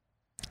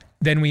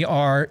than we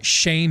are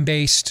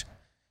shame-based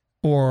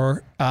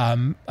or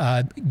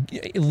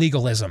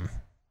legalism.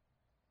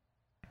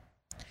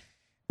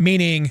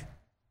 Meaning,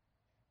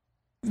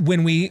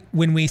 when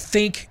we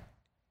think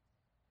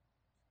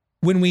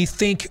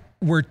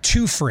we're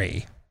too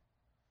free,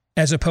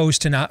 as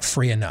opposed to not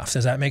free enough.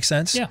 Does that make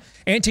sense? Yeah.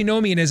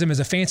 Antinomianism is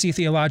a fancy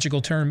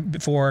theological term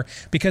for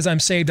because I'm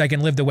saved, I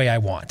can live the way I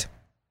want.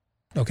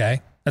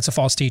 Okay, that's a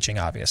false teaching,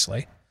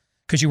 obviously,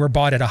 because you were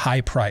bought at a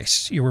high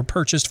price. You were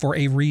purchased for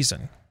a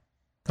reason.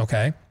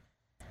 Okay,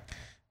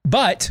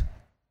 but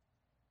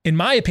in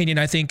my opinion,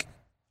 I think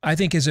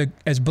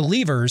as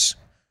believers,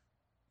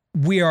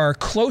 we are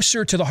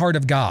closer to the heart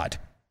of God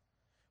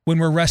when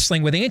we're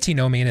wrestling with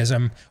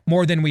antinomianism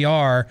more than we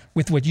are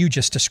with what you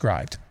just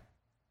described.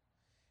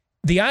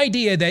 The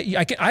idea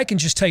that I can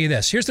just tell you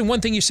this. Here's the one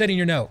thing you said in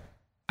your note.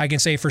 I can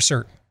say for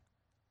certain.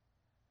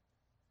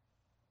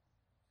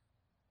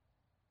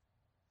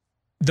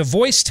 The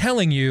voice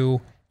telling you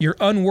you're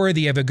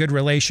unworthy of a good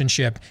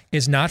relationship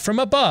is not from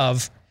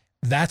above.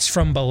 That's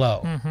from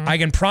below. Mm-hmm. I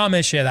can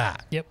promise you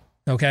that. Yep.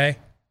 Okay?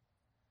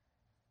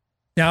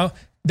 Now,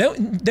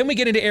 then we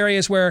get into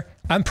areas where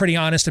I'm pretty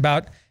honest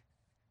about,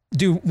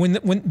 when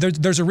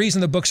there's a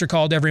reason the books are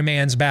called Every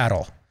Man's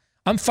Battle.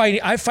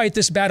 I fight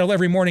this battle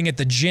every morning at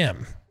the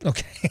gym.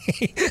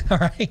 Okay. All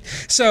right.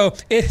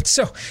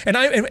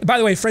 And by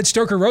the way, Fred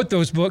Stoker wrote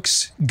those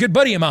books, good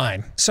buddy of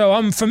mine. So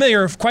I'm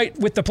familiar quite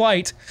with the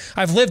plight.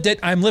 I've lived it.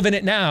 I'm living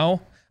it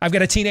now. I've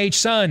got a teenage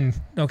son.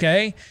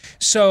 Okay.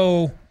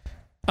 So,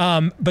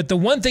 but the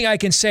one thing I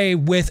can say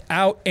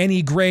without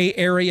any gray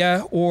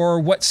area or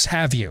what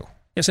have you,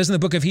 It says in the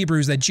book of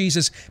Hebrews that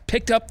Jesus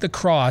picked up the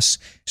cross,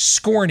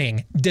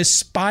 scorning,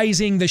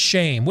 despising the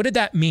shame. What did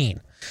that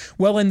mean?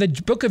 Well, in the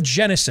book of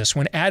Genesis,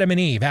 when Adam and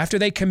Eve,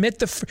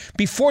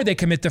 before they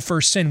commit the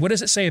first sin, what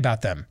does it say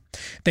about them?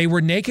 They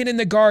were naked in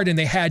the garden.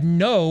 They had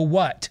no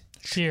what?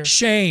 Fear.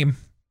 Shame.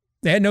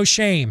 They had no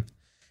shame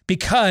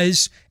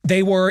because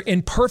they were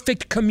in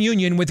perfect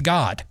communion with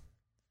God.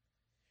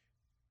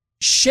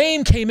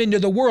 Shame came into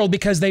the world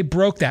because they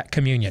broke that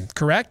communion,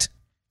 correct?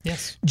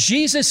 Yes.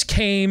 Jesus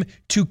came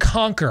to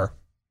conquer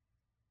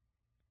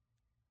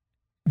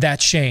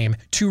that shame,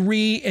 to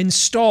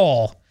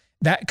reinstall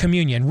that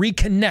communion,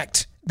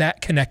 reconnect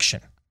that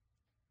connection.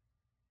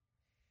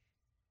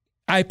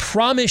 I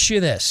promise you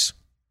this.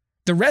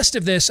 The rest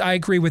of this, I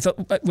agree with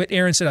what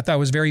Aaron said. I thought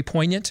was very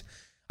poignant.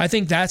 I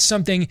think that's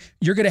something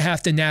you're going to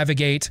have to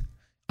navigate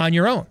on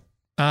your own.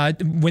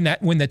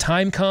 When the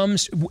time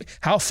comes,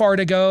 how far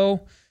to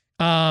go.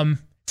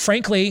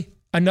 Frankly,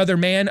 another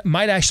man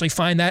might actually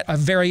find that a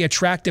very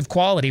attractive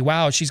quality.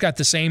 Wow, she's got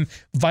the same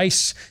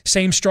vice,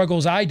 same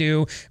struggles I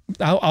do.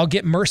 I'll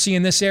get mercy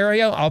in this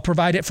area. I'll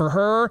provide it for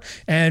her.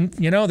 And,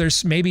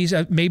 there's maybe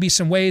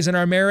some ways in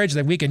our marriage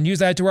that we can use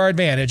that to our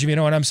advantage, if you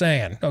know what I'm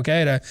saying,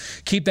 okay? To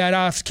keep that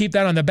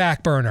on the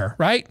back burner,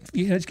 right?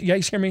 You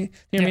guys hear me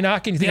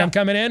knocking? You think I'm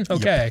coming in?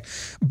 Okay.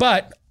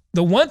 But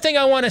the one thing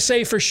I want to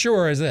say for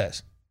sure is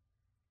this.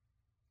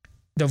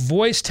 The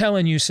voice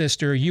telling you,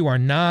 sister, you are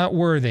not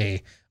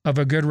worthy of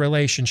a good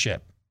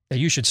relationship, that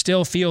you should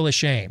still feel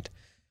ashamed.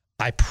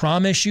 I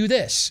promise you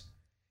this,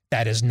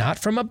 that is not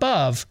from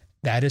above,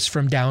 that is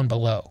from down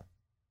below.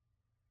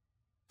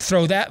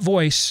 Throw that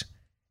voice,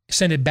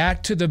 send it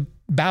back to the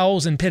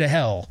bowels and pit of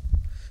hell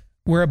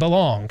where it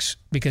belongs,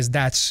 because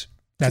that's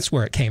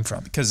where it came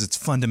from. Because it's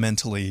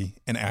fundamentally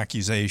an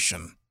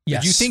accusation.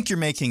 Yes. That you think you're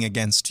making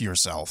against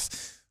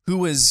yourself.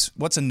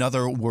 What's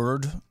another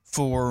word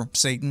for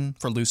Satan,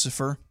 for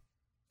Lucifer?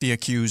 The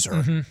accuser.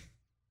 Mm-hmm.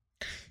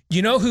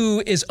 You know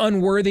who is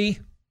unworthy?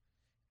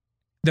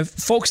 The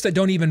folks that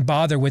don't even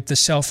bother with the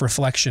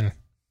self-reflection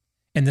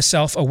and the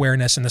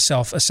self-awareness and the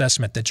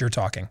self-assessment that you're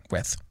talking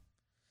with.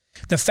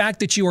 The fact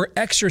that you are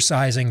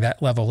exercising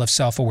that level of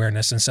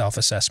self-awareness and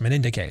self-assessment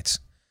indicates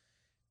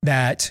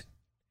that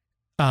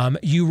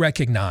you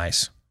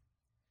recognize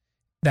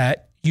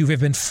that you have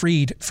been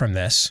freed from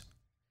this.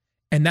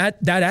 And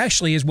that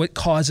actually is what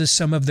causes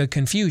some of the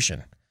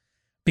confusion,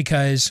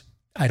 because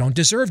I don't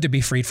deserve to be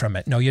freed from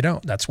it. No, you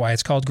don't. That's why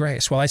it's called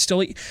grace. Well,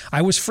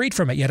 I was freed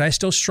from it, yet I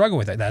still struggle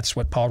with it. That's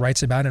what Paul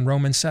writes about in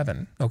Romans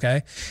 7,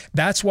 okay?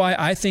 That's why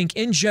I think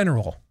in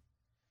general,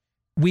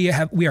 we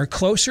are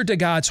closer to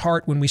God's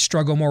heart when we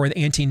struggle more with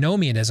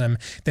antinomianism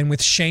than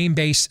with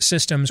shame-based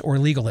systems or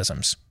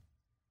legalisms.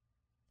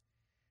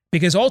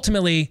 Because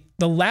ultimately,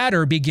 the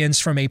latter begins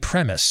from a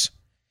premise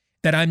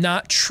that I'm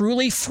not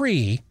truly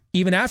free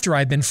even after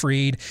I've been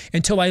freed,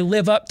 until I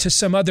live up to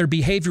some other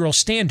behavioral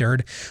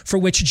standard for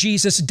which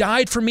Jesus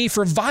died for me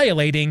for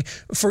violating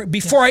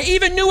before I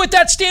even knew what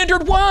that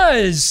standard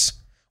was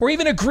or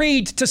even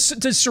agreed to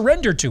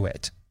surrender to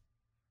it.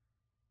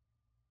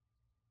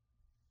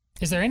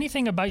 Is there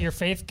anything about your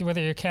faith,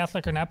 whether you're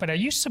Catholic or not, but are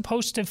you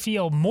supposed to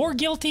feel more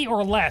guilty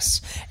or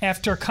less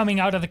after coming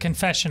out of the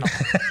confessional?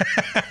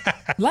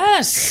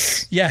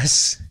 Less.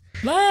 Yes.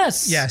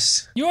 Less.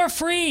 Yes. You are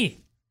free.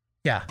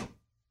 Yeah.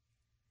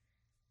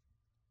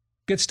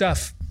 Good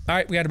stuff. All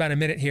right, we got about a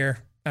minute here.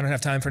 I don't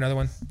have time for another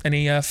one.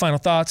 Any final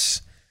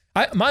thoughts?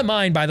 My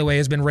mind, by the way,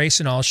 has been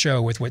racing all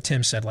show with what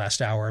Tim said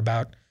last hour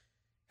about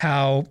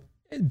how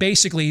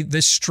basically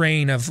this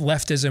strain of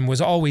leftism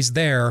was always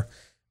there,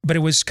 but it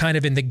was kind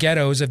of in the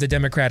ghettos of the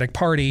Democratic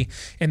Party,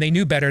 and they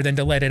knew better than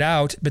to let it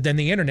out, but then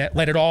the internet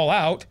let it all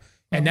out,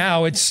 and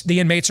now it's the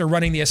inmates are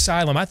running the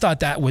asylum. I thought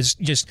that was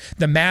just,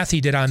 the math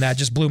he did on that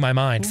just blew my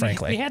mind,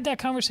 frankly. We had that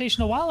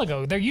conversation a while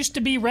ago. There used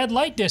to be red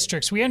light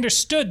districts. We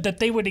understood that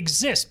they would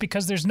exist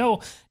because there's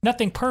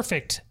nothing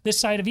perfect this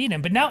side of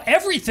Eden, but now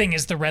everything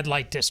is the red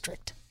light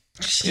district.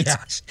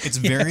 It's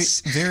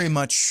very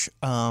much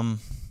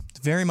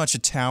a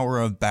Tower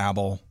of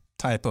Babel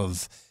type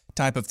of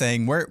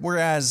thing.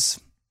 Whereas,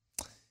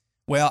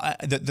 well,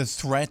 the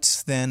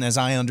threat then, as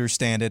I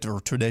understand it, or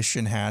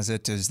tradition has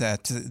it, is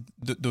that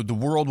the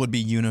world would be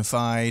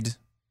unified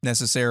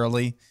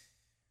necessarily.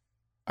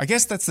 I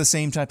guess that's the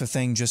same type of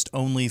thing, just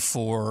only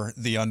for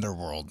the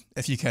underworld,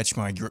 if you catch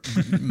my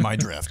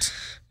drift.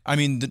 I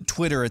mean, the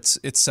Twitter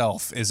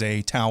itself is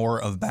a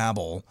Tower of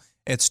Babel.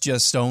 It's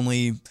just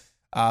only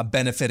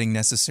benefiting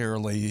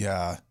necessarily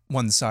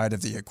one side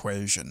of the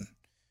equation.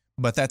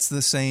 But that's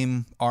the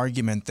same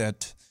argument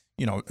that,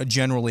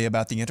 generally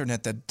about the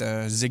internet that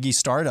Ziggy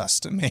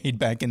Stardust made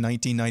back in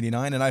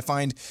 1999. And I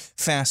find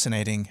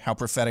fascinating how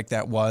prophetic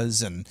that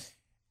was. And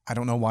I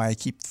don't know why I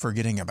keep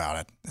forgetting about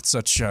it. It's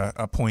such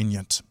a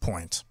poignant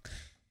point.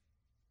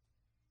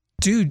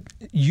 Dude,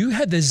 you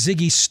had the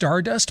Ziggy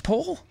Stardust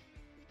poll?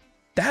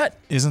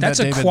 That's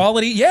a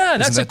quality. Yeah,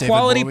 that's a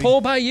quality poll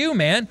by you,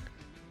 man.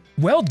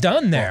 Well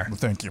done there. Well,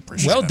 thank you.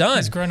 Appreciate it. Well done.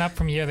 He's grown up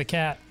from Year of the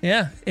Cat.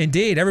 Yeah,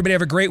 indeed. Everybody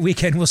have a great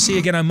weekend. We'll see you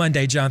again on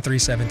Monday, John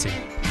 3:17.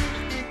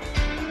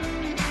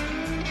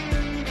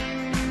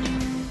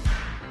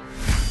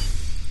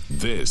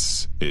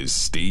 This is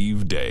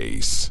Steve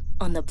Deace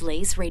on the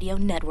Blaze Radio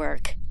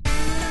Network.